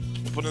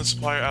 Putting the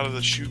supplier out of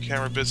the shoe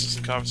camera business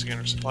and confiscating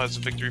her supplies a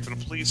victory for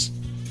the police.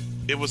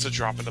 It was a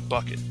drop in the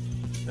bucket.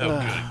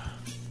 Oh, good.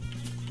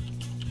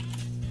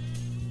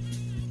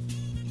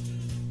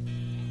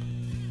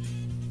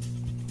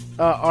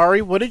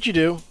 Ari, what did you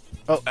do?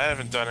 Oh, I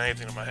haven't done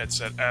anything to my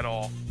headset at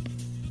all.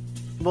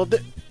 well,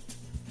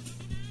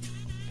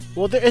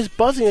 there is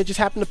buzzing that just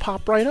happened to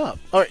pop right up.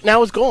 All right,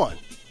 now it's gone.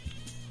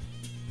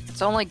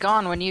 It's only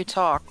gone when you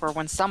talk or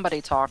when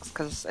somebody talks,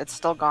 because it's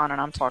still gone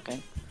and I'm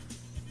talking.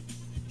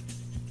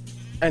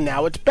 And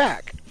now it's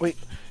back. Wait,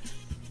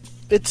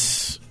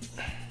 it's.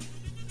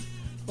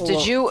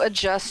 Did you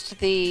adjust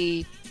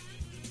the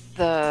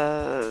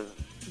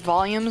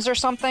volumes or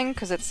something?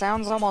 Because it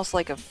sounds almost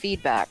like a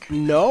feedback.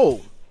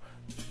 No.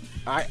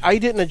 I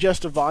didn't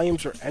adjust the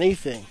volumes or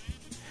anything.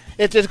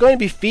 if there's going to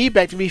be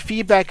feedback, to be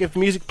feedback of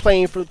music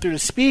playing through the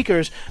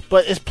speakers,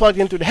 but it's plugged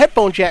in through the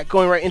headphone jack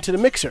going right into the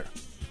mixer.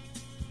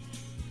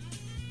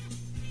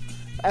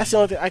 That's the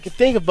only thing I can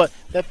think of, but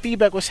that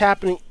feedback was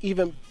happening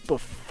even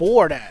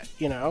before that,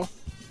 you know?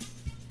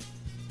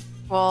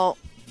 Well,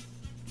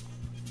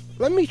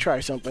 let me try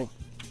something.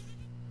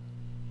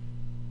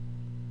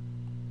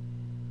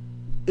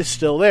 It's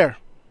still there.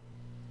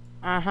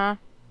 uh-huh.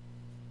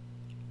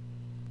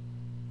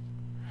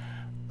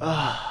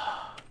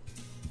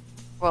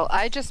 Well,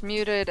 I just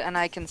muted and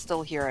I can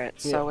still hear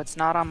it, so it's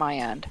not on my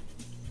end.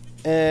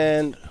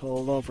 And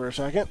hold on for a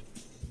second.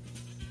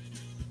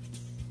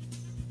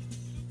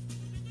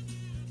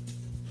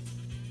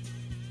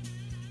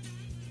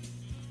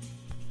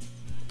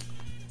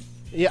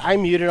 Yeah, I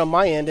muted on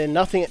my end and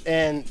nothing,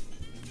 and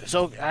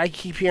so I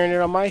keep hearing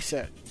it on my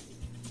set.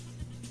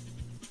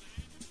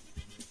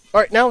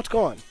 Alright, now it's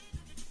gone.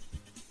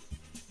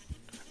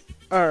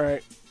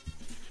 Alright.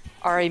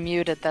 Ari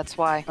muted, that's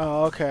why.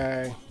 Oh,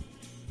 okay.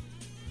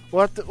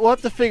 We'll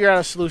have to figure out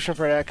a solution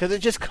for that, because it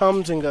just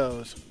comes and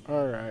goes.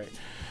 Alright.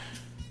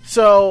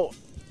 So,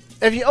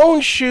 if you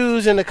own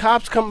shoes and the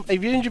cops come...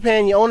 If you're in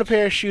Japan, you own a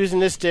pair of shoes in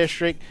this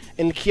district,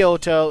 in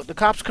Kyoto, the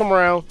cops come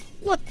around,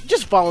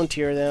 just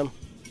volunteer them.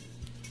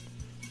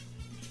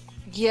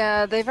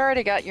 Yeah, they've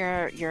already got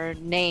your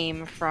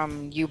name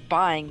from you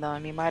buying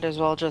them. You might as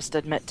well just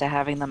admit to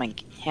having them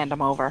and hand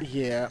them over.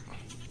 Yeah.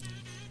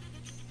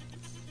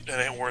 It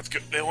ain't worth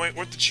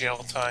the jail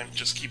time.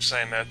 Just keep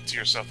saying that to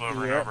yourself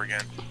over and over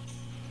again.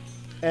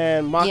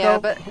 And Mako? Yeah,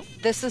 but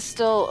this is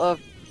still a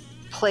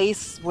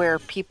place where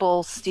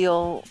people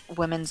steal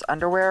women's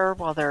underwear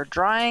while they're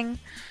drying.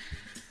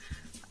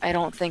 I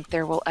don't think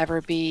there will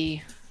ever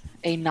be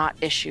a not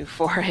issue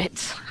for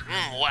it.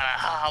 What a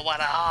haul, what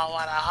a haul,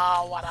 what a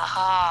haul, what a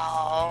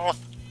haul.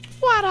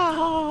 What a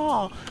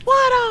haul!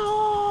 What a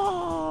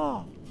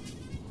haul!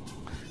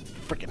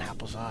 Freaking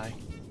Apple's Eye.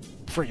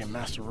 Freaking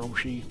Master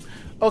Roshi.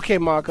 Okay,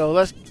 Mako,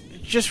 let's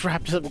just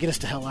wrap this up and get us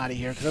the hell out of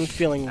here, because I'm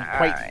feeling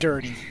quite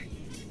dirty.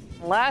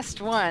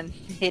 Last one.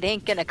 It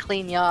ain't gonna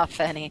clean you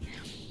off any.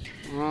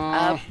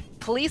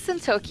 Police in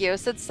Tokyo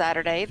said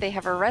Saturday they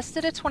have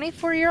arrested a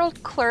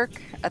 24-year-old clerk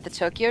at the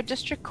Tokyo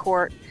District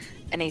Court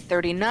and a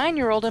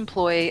 39-year-old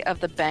employee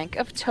of the Bank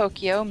of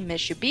Tokyo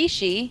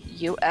Mitsubishi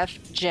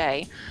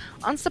UFJ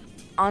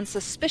on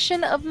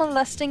suspicion of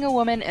molesting a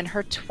woman in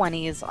her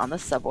 20s on the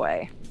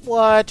subway.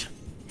 What?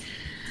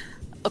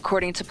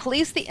 According to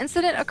police, the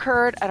incident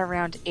occurred at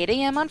around 8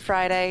 a.m. on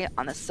Friday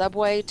on the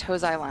subway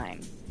Tozai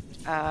line.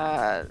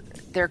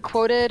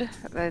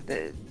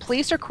 The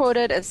police are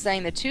quoted as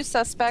saying the two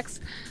suspects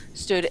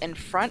stood in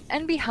front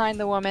and behind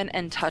the woman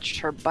and touched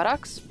her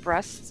buttocks,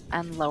 breasts,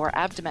 and lower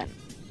abdomen.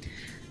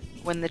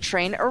 When the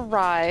train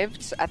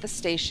arrived at the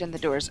station, the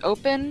doors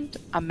opened.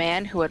 A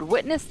man who had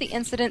witnessed the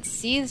incident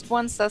seized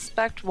one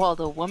suspect while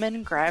the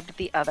woman grabbed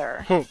the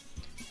other.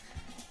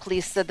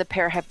 Police said the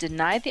pair have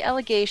denied the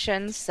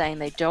allegations, saying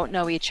they don't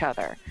know each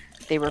other.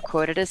 They were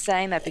quoted as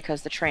saying that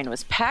because the train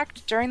was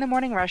packed during the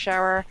morning rush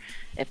hour,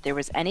 if there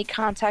was any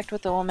contact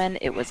with the woman,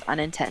 it was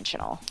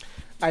unintentional.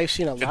 I've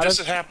seen a lot If this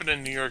had happened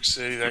in New York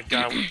City,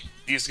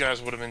 these guys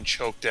would have been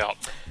choked out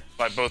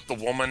by both the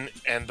woman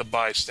and the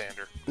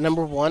bystander.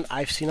 Number one,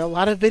 I've seen a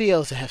lot of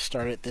videos that have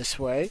started this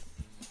way.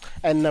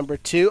 And number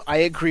two, I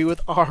agree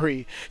with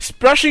Ari.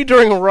 Especially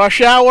during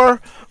rush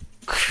hour.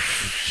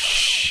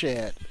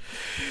 Shit.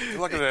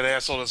 Look at that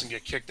asshole doesn't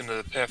get kicked into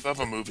the path of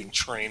a moving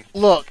train.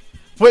 Look,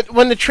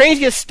 when the trains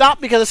get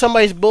stopped because of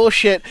somebody's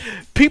bullshit,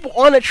 people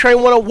on the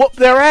train want to whoop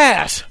their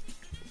ass.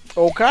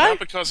 Okay? Not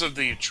because of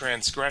the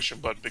transgression,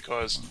 but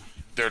because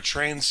the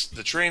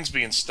train's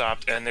being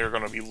stopped and they're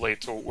going to be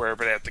late to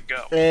wherever they have to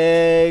go.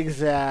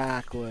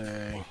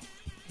 Exactly.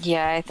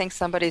 Yeah, I think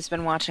somebody's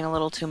been watching a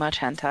little too much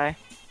hentai.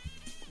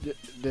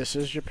 This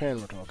is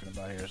Japan we're talking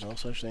about here. There's no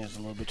such thing as a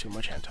little bit too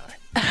much hentai.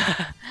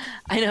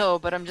 I know,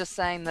 but I'm just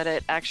saying that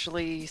it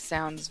actually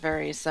sounds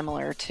very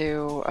similar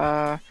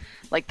to,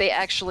 like they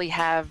actually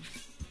have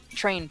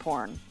train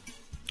porn.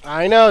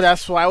 I know,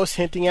 that's what I was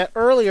hinting at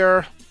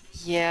earlier.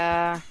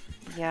 Yeah,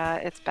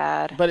 it's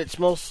bad. But it's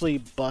mostly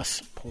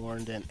bus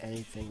porn than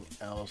anything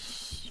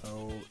else,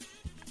 so...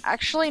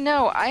 Actually,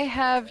 no, I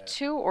have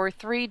 2 or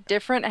 3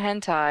 different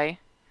hentai.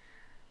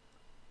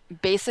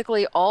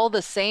 Basically all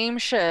the same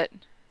shit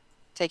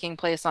taking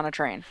place on a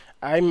train.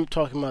 I'm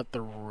talking about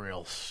the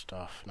real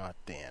stuff, not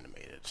the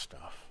animated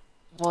stuff.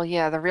 Well,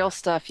 yeah, the real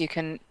stuff you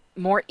can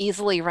more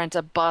easily rent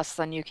a bus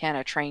than you can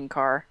a train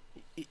car.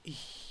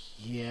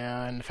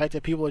 Yeah, and the fact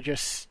that people are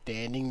just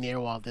standing there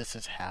while this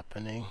is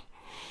happening.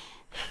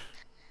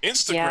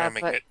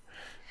 Instagramming it.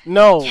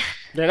 No,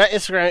 they're not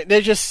Instagramming.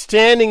 They're just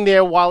standing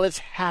there while it's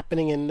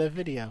happening in the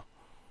video.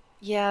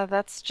 Yeah,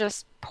 that's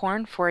just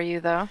porn for you,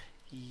 though.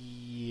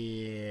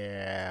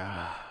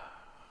 Yeah.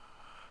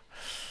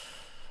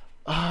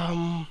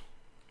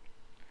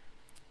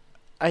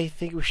 I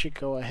think we should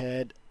go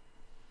ahead,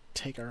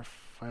 take our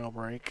final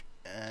break.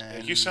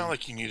 And You sound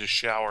like you need a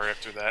shower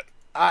after that.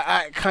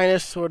 I kind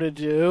of sort of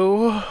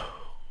do.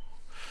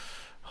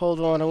 Hold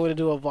on, I'm going to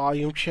do a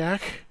volume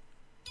check.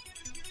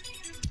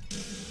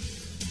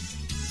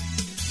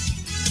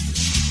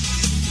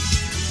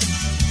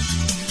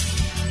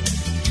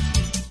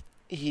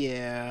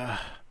 Yeah,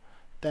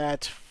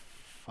 that's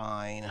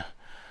fine.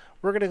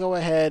 We're going to go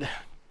ahead,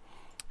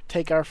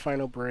 take our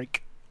final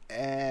break,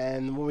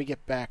 and when we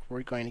get back,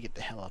 we're going to get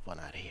the hell up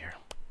on out of here.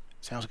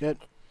 Sounds good?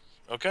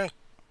 Okay.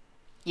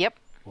 Yep.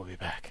 We'll be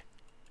back.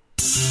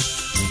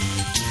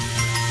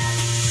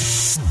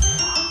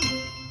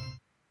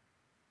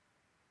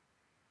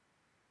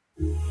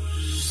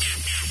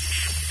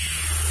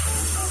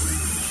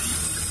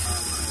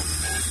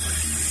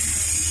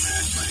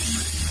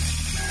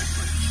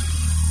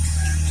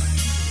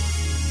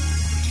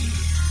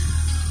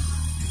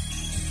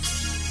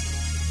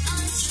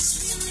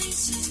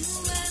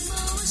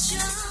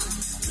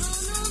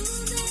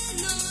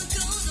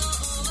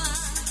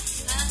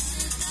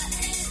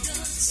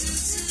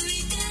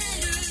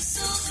 So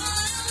far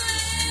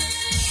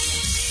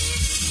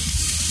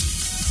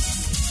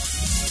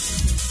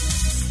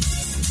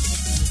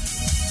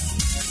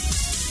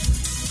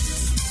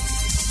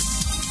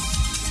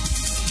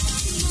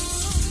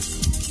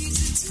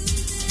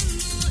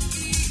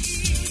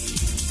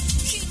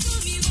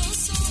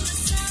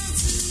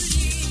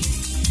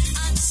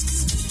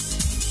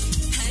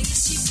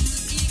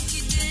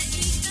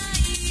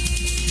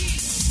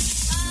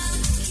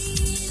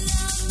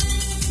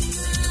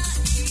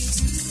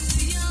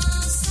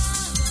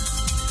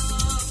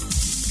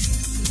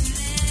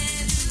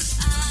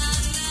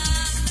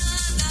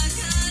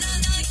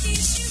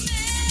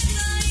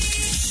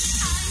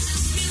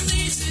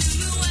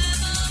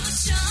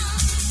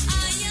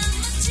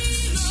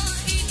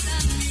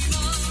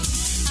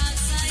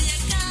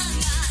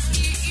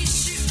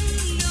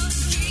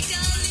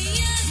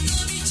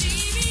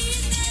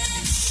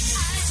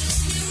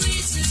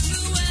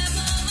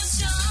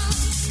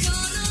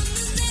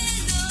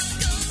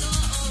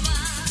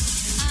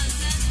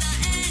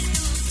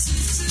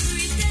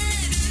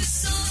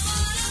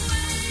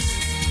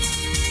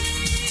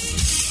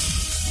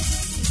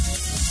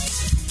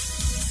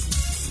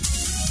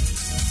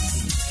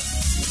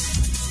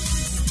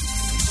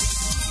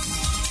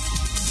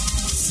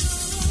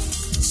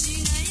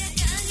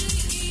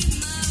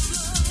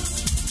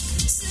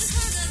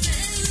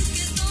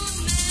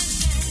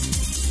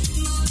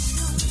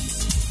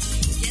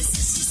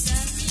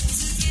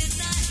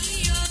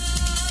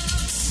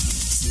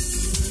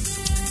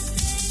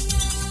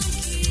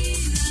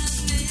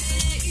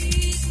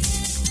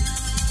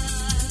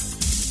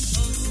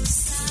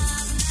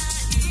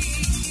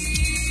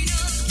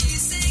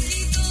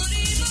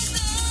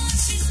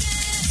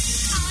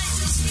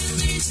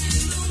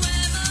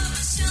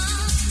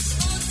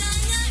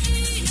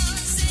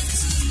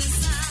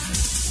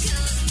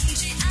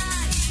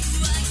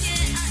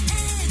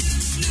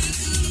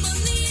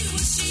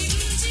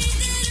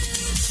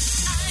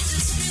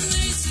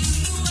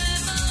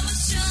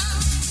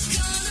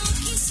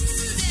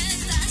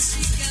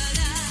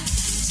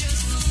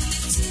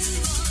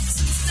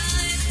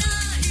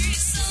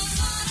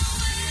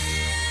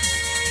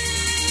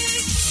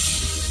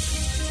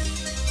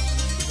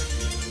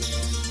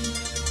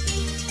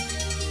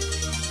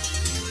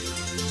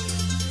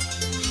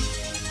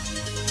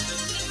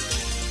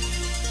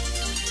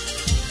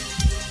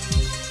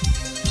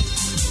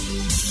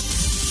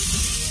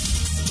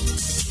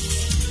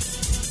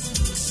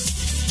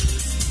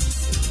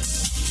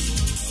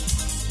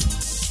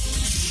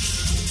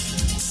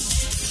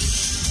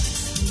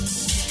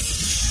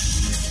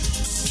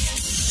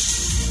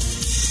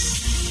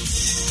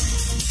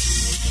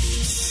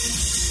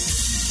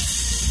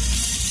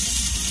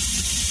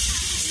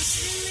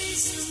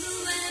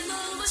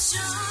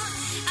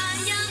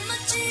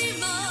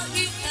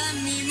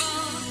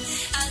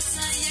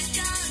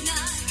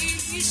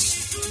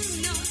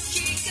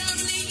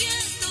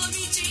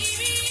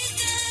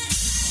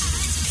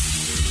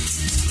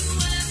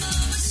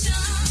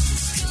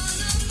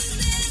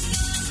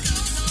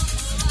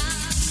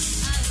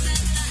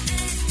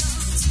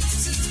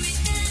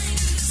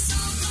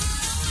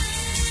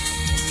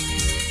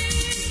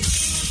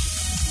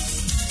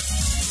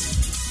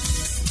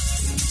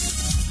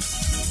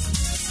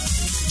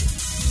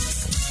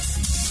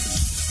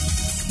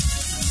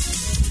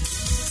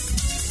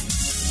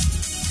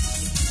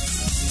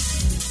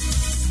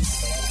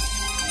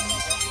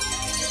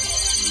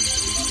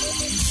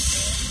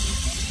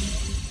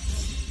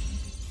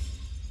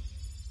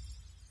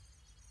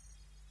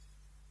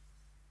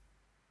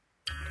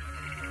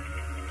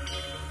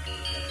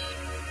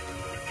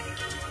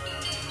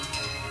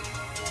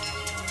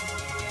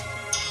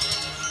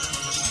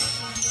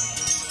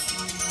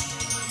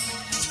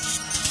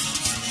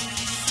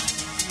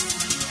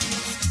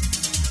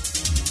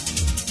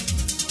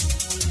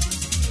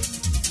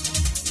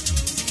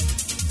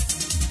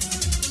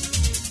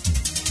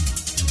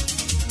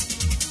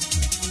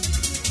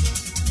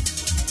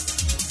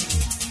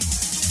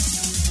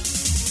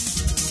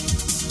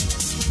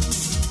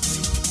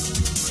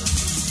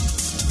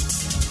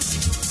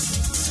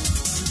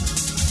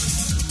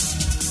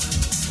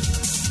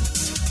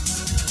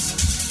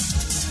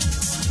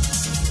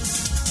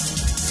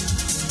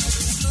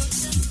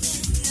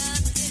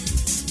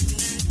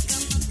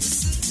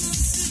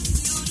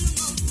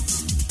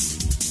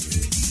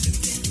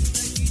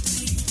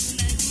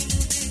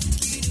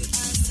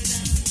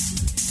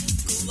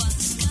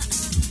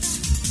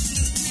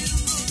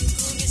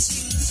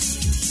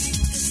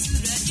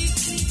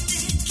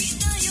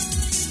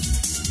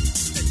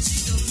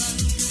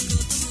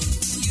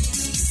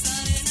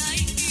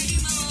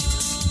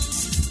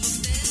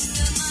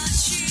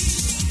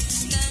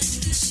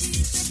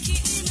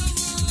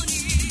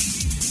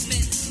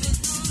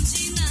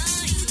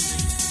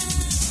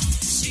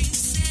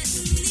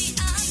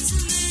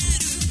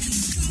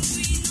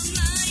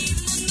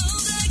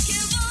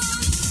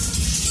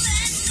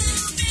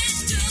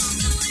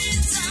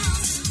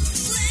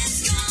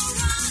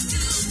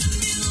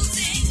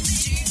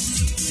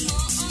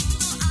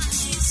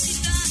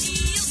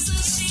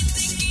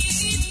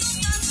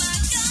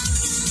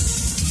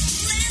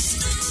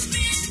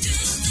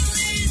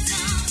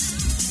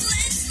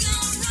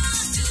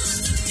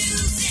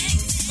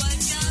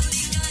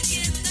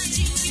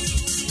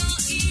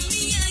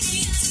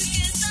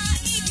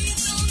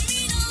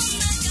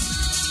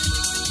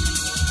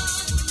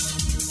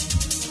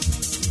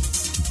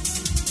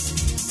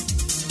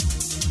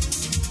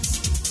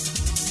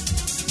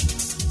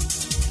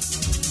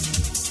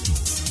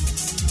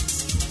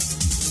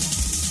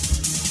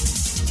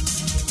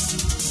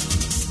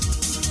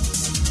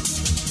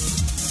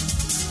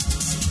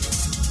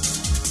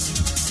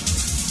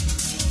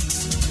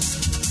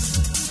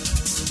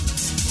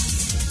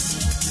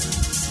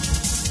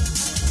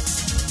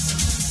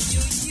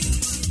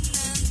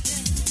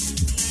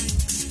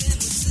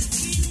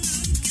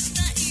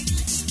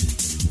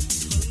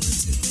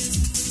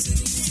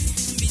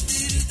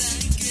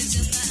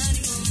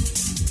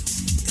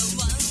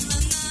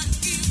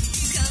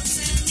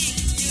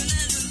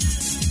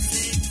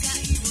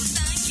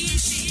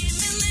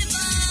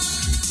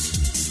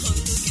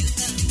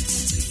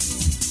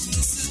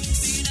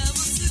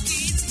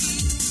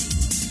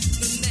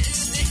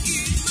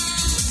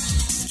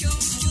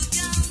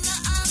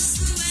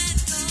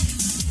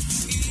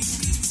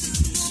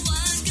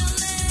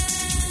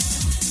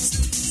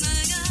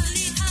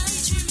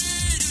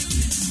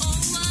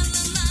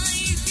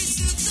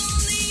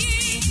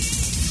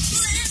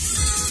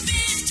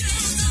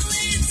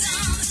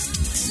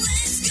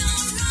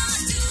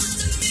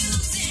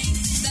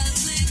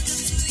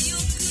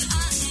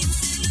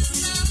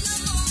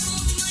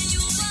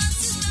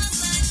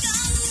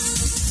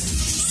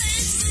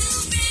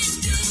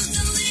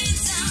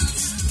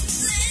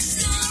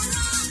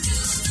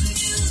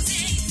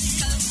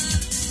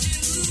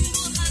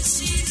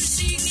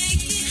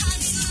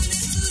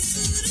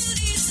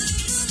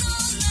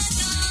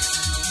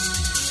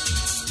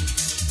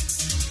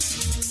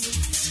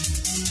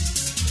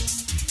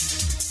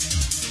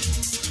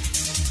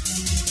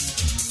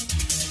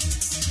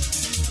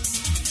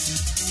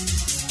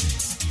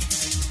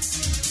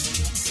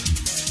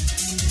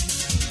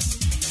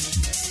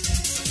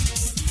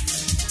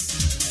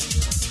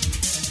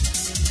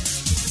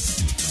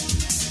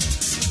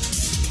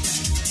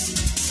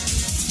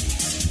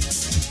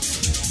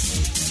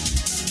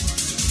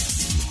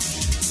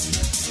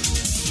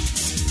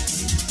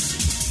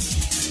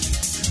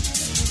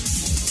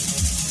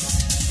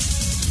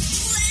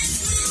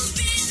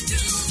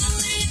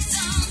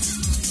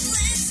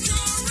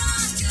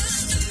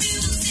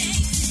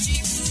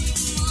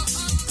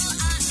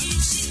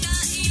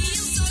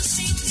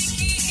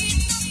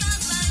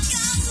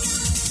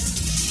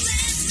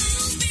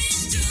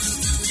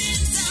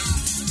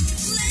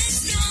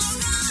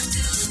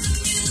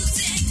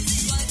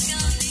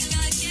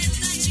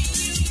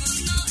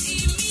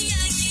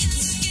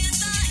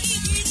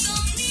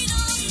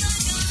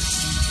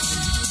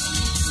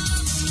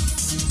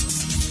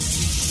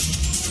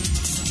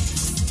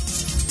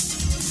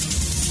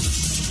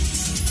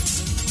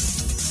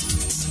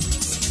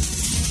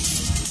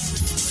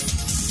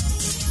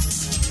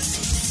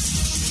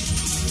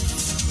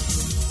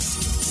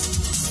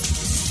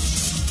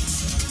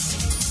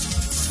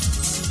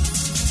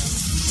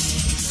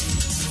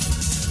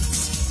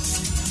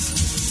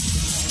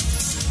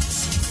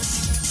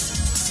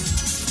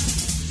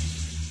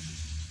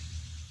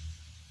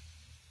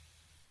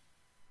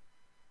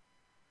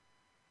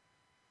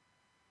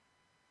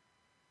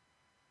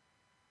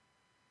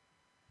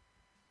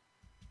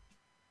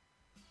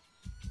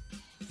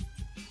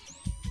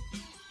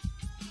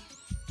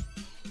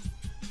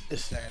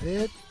Is that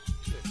it?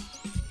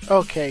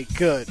 Okay,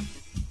 good.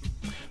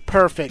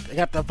 Perfect. I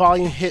got the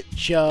volume hit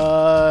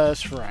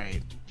just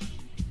right.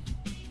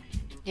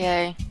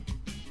 Yay.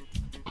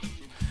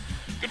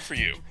 Good for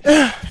you.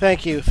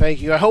 Thank you.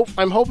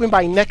 I'm hoping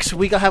by next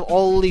week I'll have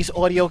all these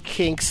audio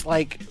kinks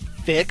like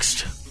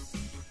fixed.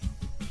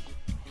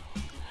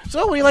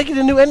 So, what do you like in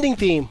the new ending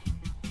theme?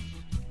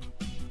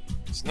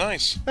 It's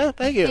nice.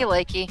 Thank you. Hey,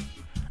 Lakey.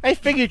 I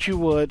figured you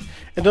would.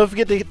 And don't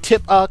forget to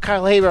tip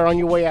Kyle Haber on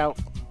your way out.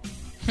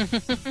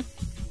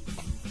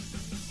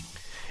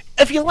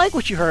 If you like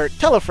what you heard,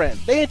 tell a friend.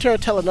 They in turn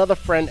tell another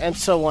friend, and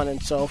so on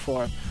and so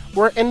forth.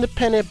 We're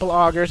independent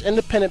bloggers,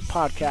 independent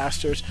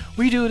podcasters.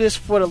 We do this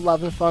for the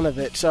love and fun of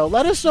it. So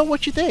let us know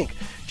what you think.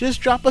 Just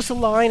drop us a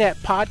line at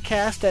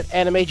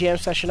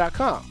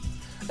podcast@animejamsession.com.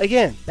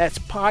 Again, that's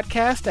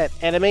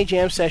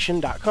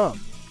podcast@animejamsession.com.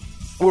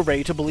 We're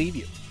ready to believe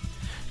you.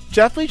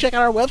 Definitely check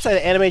out our website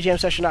at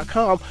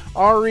animejamsession.com.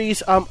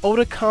 Ari's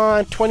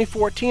Otakon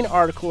 2014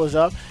 article is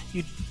up.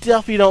 You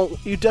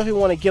definitely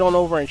want to get on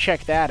over and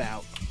check that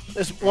out.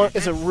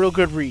 It's a real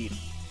good read.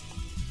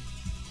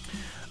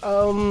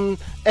 And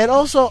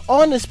also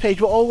on this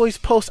page, we'll always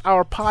post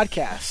our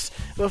podcasts.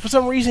 But if for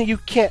some reason you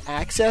can't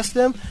access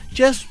them,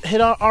 just hit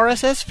our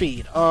RSS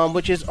feed,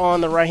 which is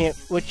on the right hand,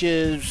 which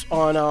is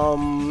on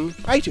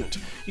iTunes.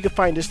 You can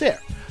find us there.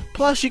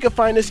 Plus, you can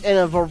find us in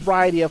a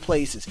variety of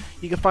places.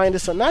 You can find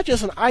us not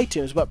just on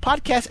iTunes, but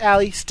Podcast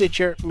Alley,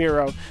 Stitcher,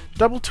 Miro,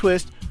 Double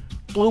Twist,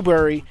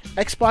 Blueberry,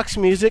 Xbox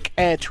Music,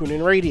 and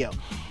TuneIn Radio.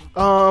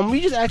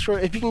 We just ask for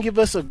if you can give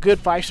us a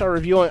good 5-star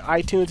review on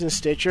iTunes and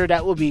Stitcher.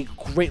 That would be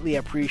greatly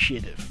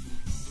appreciative.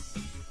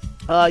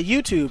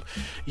 YouTube,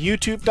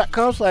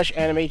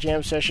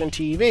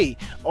 youtube.com/AnimeJamSessionTV.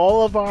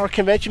 All of our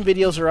convention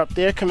videos are up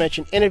there.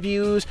 Convention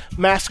interviews,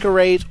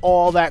 masquerades,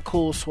 all that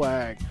cool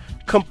swag.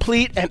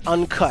 Complete and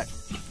uncut.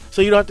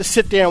 So you don't have to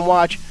sit there and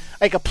watch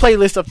like a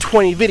playlist of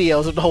 20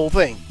 videos of the whole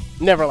thing.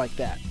 Never like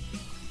that.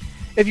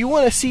 If you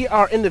want to see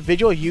our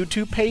individual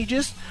YouTube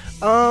pages,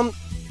 we're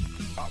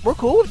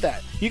cool with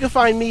that. You can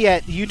find me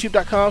at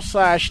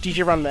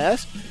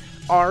youtube.com/DJRonMS.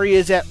 Ari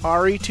is at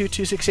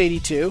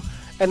Ari22682.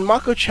 And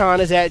Mako-chan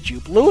is at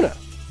Jupe Luna.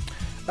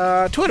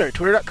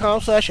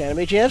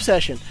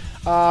 Twitter.com/AnimeJamSession.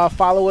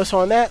 Follow us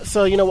on that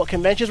so you know what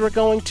conventions we're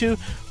going to,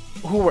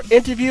 who we're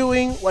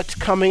interviewing, what's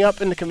coming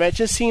up in the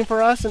convention scene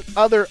for us, and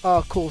other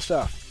cool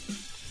stuff.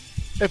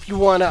 If you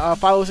want to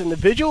follow us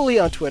individually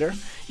on Twitter,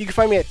 you can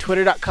find me at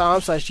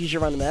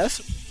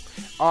twitter.com/DJRonMS.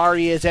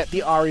 Ari is at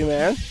the Ari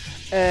Man.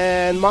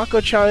 And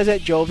Mako-chan is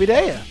at Joe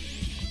Videa.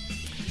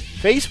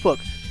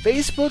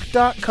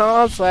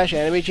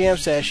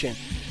 Facebook.com/AnimeJamSession.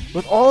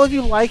 With all of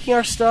you liking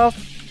our stuff,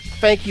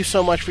 thank you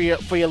so much for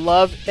your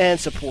love and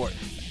support.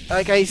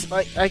 Like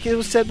it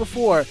was said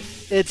before,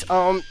 it's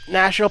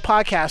National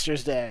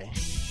Podcasters Day.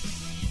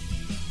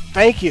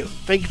 Thank you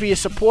for your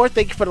support.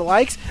 Thank you for the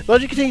likes.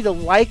 Those you continue to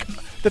like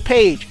the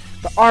page,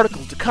 the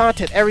articles, the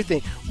content,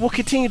 everything. We'll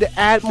continue to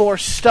add more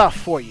stuff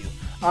for you.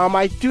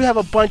 I do have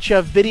a bunch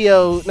of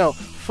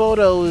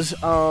photos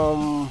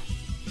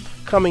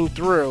coming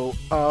through.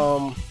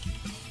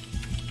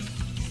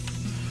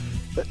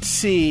 Let's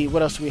see,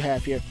 what else do we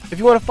have here? If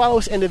you want to follow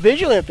us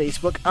individually on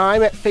Facebook,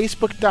 I'm at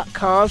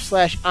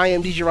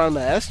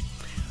facebook.com/IamDJRonMS.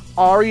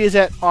 Ari is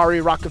at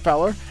Ari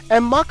Rockefeller.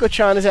 And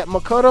Mako-chan is at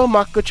Makoto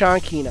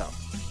Mako-chan Kino.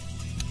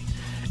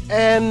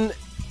 And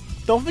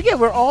don't forget,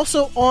 we're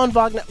also on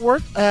VOG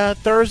Network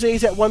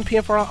Thursdays at 1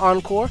 p.m. for our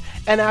encore.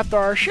 And after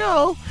our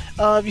show,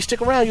 if you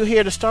stick around, you'll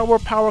hear the Star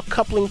Wars Power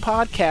Coupling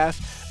Podcast,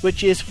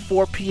 which is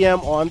 4 p.m.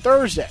 on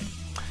Thursday.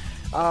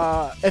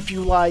 If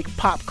you like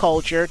pop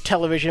culture,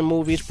 television,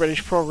 movies,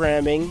 British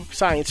programming,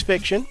 science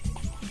fiction,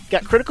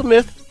 got Critical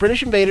Myth,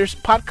 British Invaders,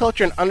 Pop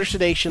Culture, and Under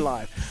Sedation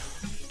Live.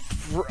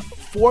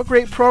 4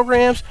 great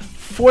programs,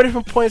 4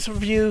 different points of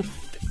view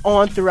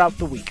on throughout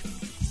the week.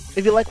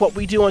 If you like what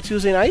we do on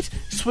Tuesday nights,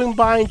 swing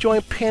by and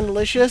join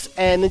Pandelicious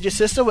and Ninja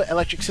Sister with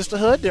Electric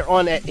Sisterhood. They're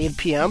on at 8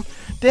 p.m.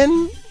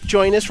 Then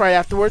join us right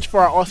afterwards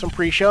for our awesome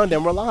pre-show, and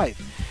then we're live.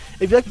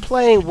 If you like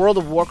playing World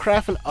of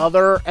Warcraft and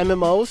other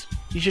MMOs,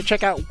 you should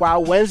check out WoW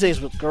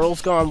Wednesdays with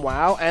Girls Gone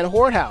WoW and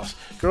Horde House.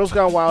 Girls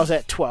Gone WoW is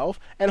at 12,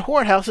 and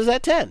Horde House is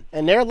at 10,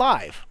 and they're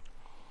live.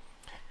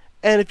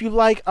 And if you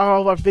like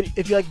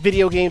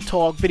video game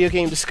talk, video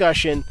game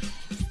discussion,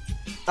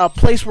 a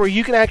place where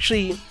you can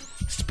actually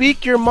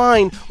speak your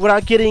mind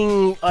without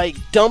getting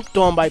dumped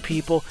on by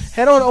people,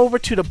 head on over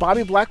to the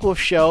Bobby Blackwolf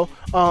Show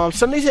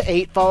Sundays at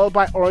 8, followed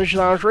by Orange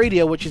Lounge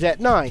Radio, which is at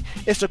 9.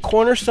 It's the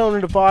cornerstone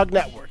of the VOG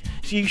Network,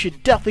 so you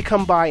should definitely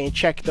come by and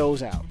check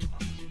those out.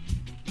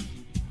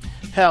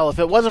 Hell, if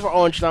it wasn't for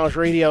Orange Lounge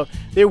Radio,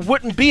 there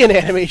wouldn't be an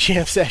Anime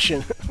Jam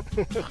session.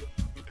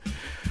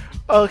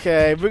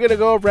 Okay, we're going to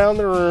go around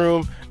the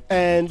room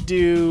and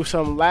do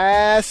some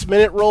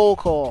last-minute roll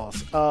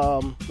calls.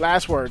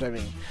 Last words, I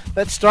mean.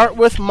 Let's start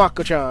with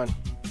Mako-chan.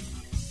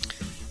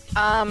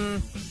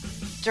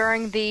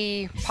 During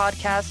the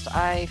podcast,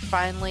 I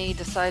finally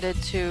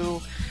decided to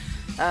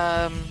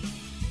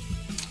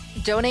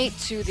donate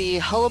to the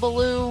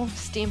Hullabaloo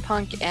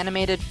steampunk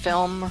animated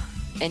film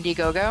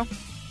Indiegogo.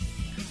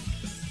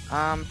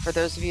 For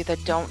those of you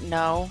that don't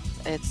know,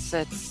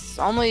 it's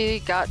only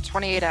got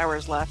 28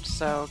 hours left,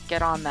 so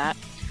get on that.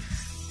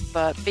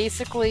 But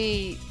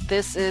basically,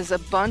 this is a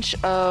bunch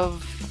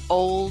of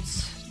old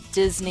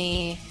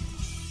Disney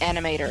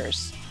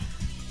animators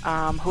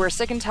who are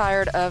sick and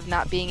tired of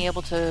not being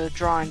able to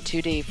draw in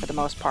 2D for the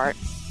most part,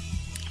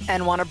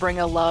 and want to bring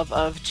a love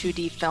of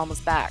 2D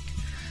films back.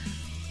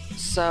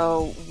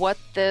 So what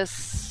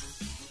this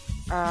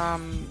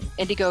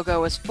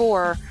Indiegogo is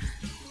for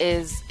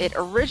is it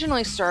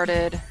originally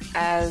started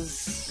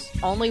as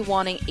only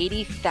wanting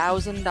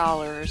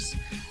 $80,000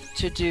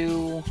 to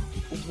do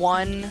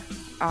one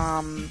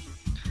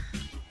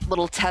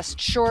little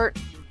test short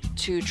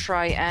to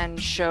try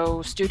and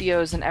show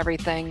studios and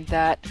everything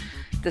that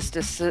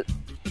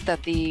that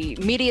the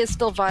media is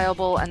still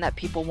viable and that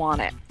people want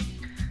it.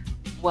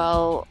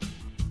 Well,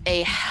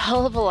 a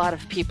hell of a lot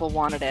of people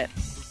wanted it.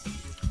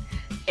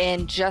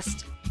 In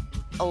just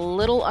a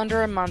little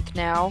under a month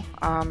now,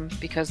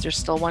 because there's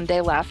still one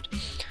day left,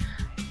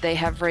 they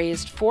have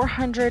raised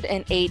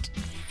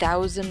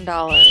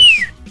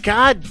 $408,000.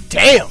 God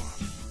damn!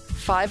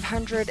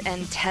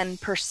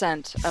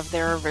 510% of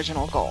their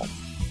original goal.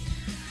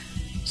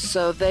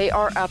 So they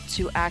are up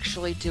to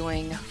actually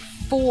doing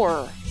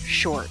 4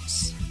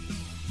 shorts.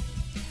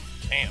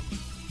 Damn.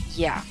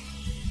 Yeah.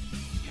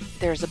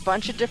 There's a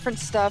bunch of different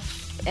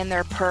stuff in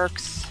their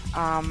perks.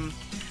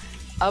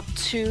 Up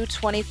to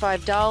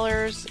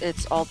 $25.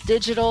 It's all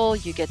digital.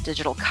 You get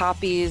digital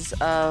copies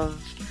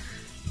of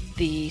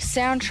the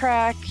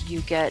soundtrack.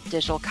 You get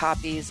digital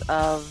copies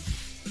of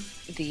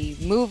the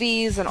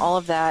movies and all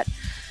of that.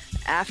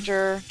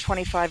 After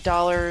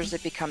 $25,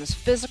 it becomes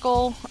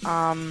physical.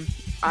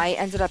 I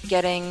ended up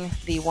getting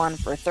the one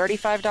for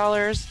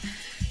 $35.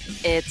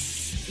 It's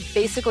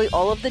basically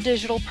all of the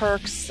digital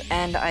perks,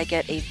 and I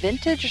get a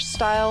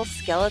vintage-style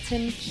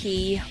skeleton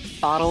key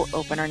bottle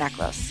opener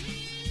necklace.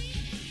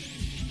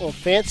 Well,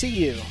 fancy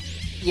you.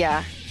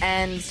 Yeah,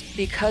 and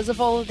because of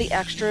all of the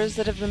extras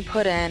that have been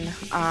put in,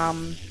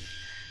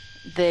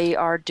 they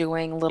are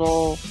doing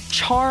little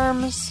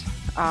charms,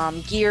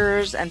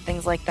 gears, and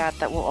things like that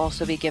that will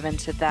also be given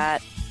to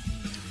that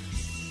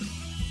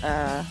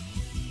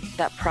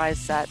prize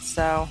set.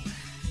 So,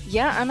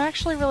 yeah, I'm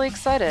actually really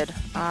excited.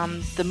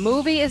 The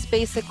movie is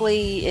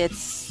basically,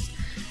 it's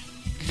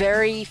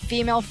very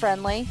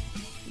female-friendly.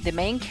 The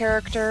main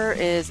character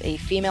is a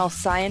female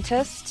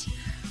scientist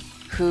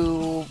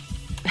who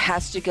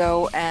has to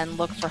go and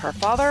look for her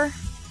father.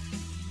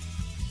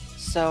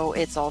 So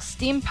it's all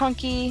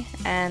steampunky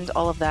and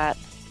all of that.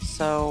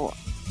 So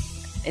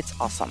it's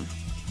awesome.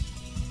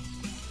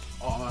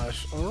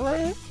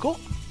 Alright, cool.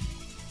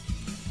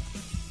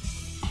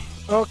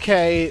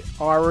 Okay,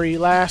 Ari,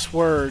 last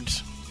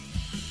words.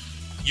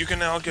 You can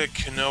now get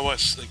quinoa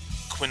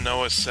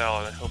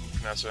salad, I hope I'm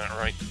pronouncing that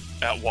right,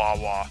 at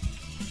Wawa.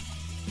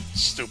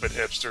 Stupid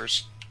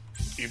hipsters.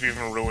 You've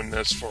even ruined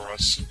this for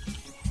us.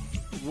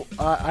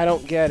 I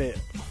don't get it.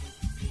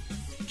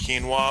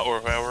 Quinoa, or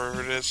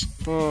however it is.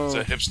 It's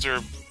a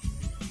hipster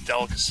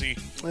delicacy.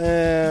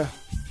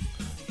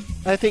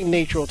 I think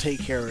nature will take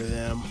care of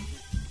them.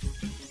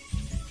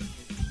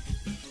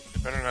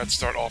 They better not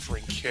start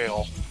offering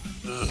kale.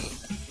 Ugh.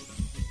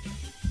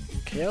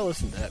 Kale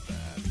isn't that bad.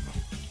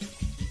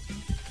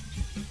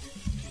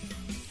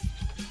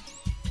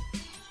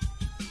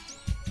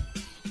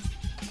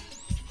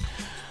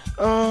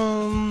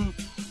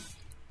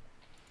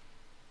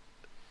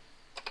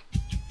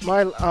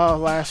 My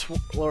last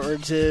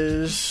words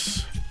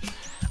is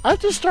I have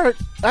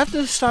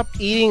to stop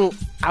eating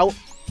out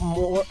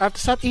more. I have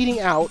to stop eating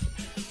out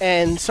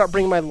and start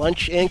bringing my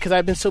lunch in because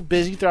I've been so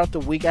busy throughout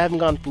the week. I haven't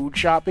gone food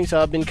shopping, so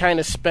I've been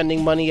kind of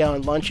spending money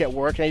on lunch at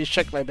work, and I just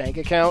checked my bank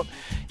account.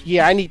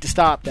 Yeah, I need to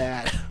stop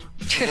that.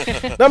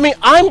 I mean,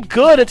 I'm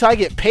good until I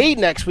get paid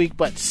next week,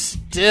 but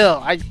still,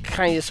 I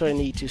kind of sort of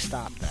need to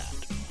stop that.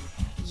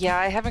 Yeah,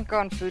 I haven't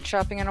gone food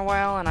shopping in a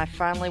while, and I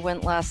finally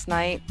went last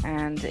night,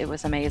 and it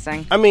was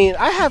amazing. I mean,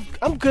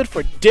 I'm good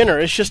for dinner.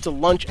 It's just the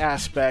lunch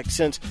aspect.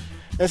 Since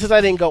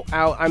I didn't go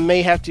out, I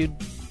may have to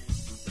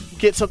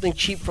get something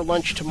cheap for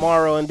lunch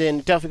tomorrow, and then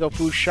definitely go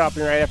food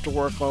shopping right after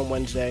work on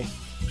Wednesday.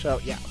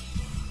 So yeah.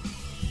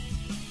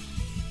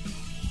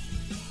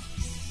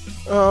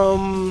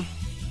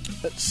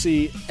 Let's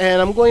see.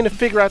 And I'm going to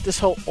figure out this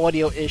whole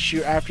audio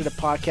issue after the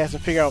podcast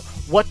and figure out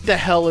what the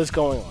hell is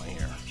going on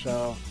here.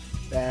 So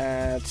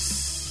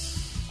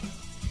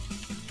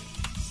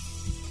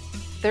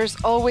there's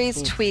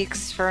always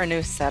tweaks for a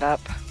new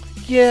setup.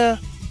 Yeah.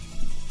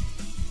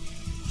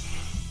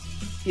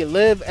 You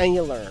live and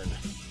you learn.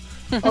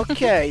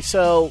 Okay,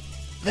 so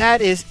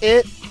that is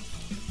it.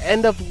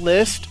 End of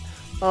list.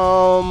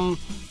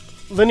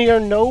 Linear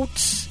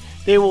notes.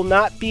 There will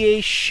not be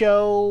a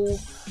show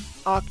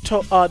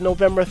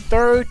November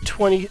 3rd,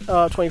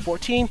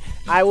 2014.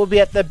 I will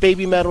be at the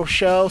Baby Metal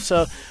show,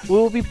 so we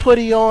will be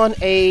putting on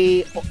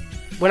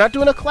we're not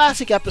doing a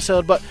classic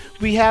episode, but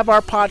we have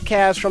our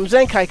podcast from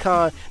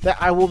ZenkaiCon that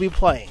I will be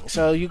playing.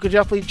 So you could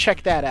definitely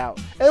check that out.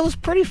 It was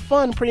pretty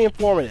fun, pretty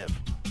informative.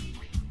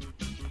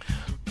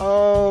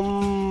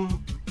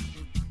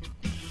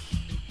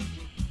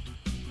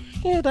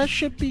 yeah, that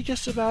should be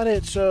just about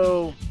it.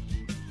 So,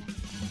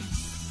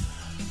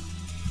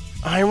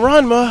 I'm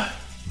Ranma.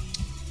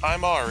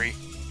 I'm Ari.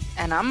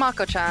 And I'm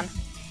Mako-chan.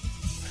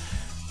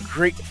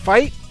 Great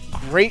fight,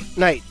 great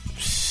night.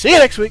 See you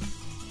next week.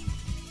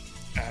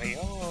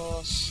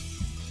 Adios.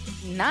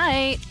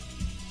 Night.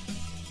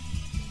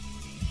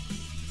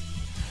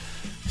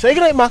 Say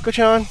goodnight,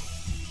 Mako-chan.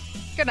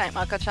 Good night,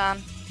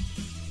 Mako-chan.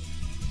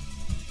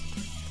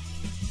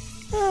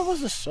 It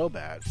wasn't so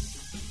bad.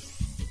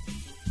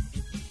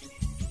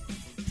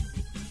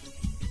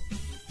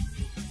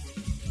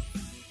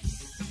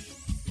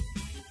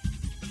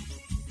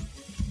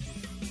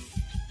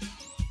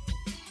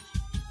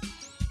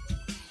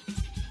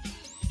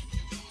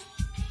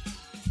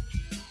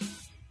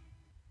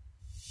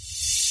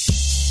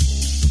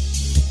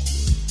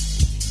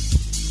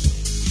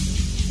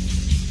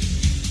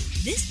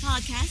 This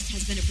podcast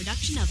has been a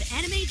production of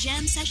Anime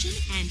Jam Session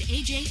and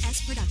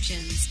AJS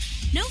Productions.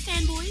 No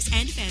fanboys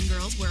and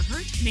fangirls were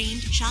hurt,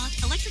 maimed, shot,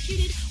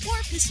 electrocuted, or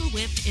pistol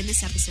whipped in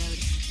this episode.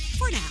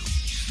 For now.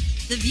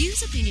 The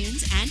views,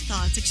 opinions, and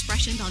thoughts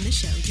expressioned on this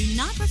show do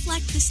not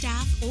reflect the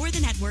staff or the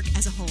network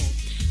as a whole.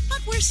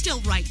 But we're still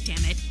right,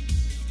 damn it.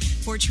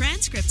 For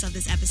transcripts of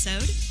this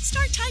episode,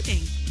 start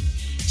typing.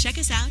 Check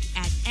us out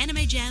at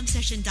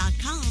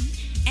animejamsession.com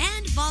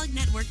and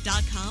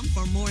vognetwork.com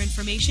for more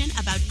information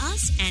about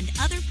us and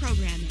other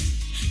programming.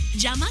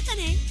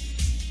 Jamatane!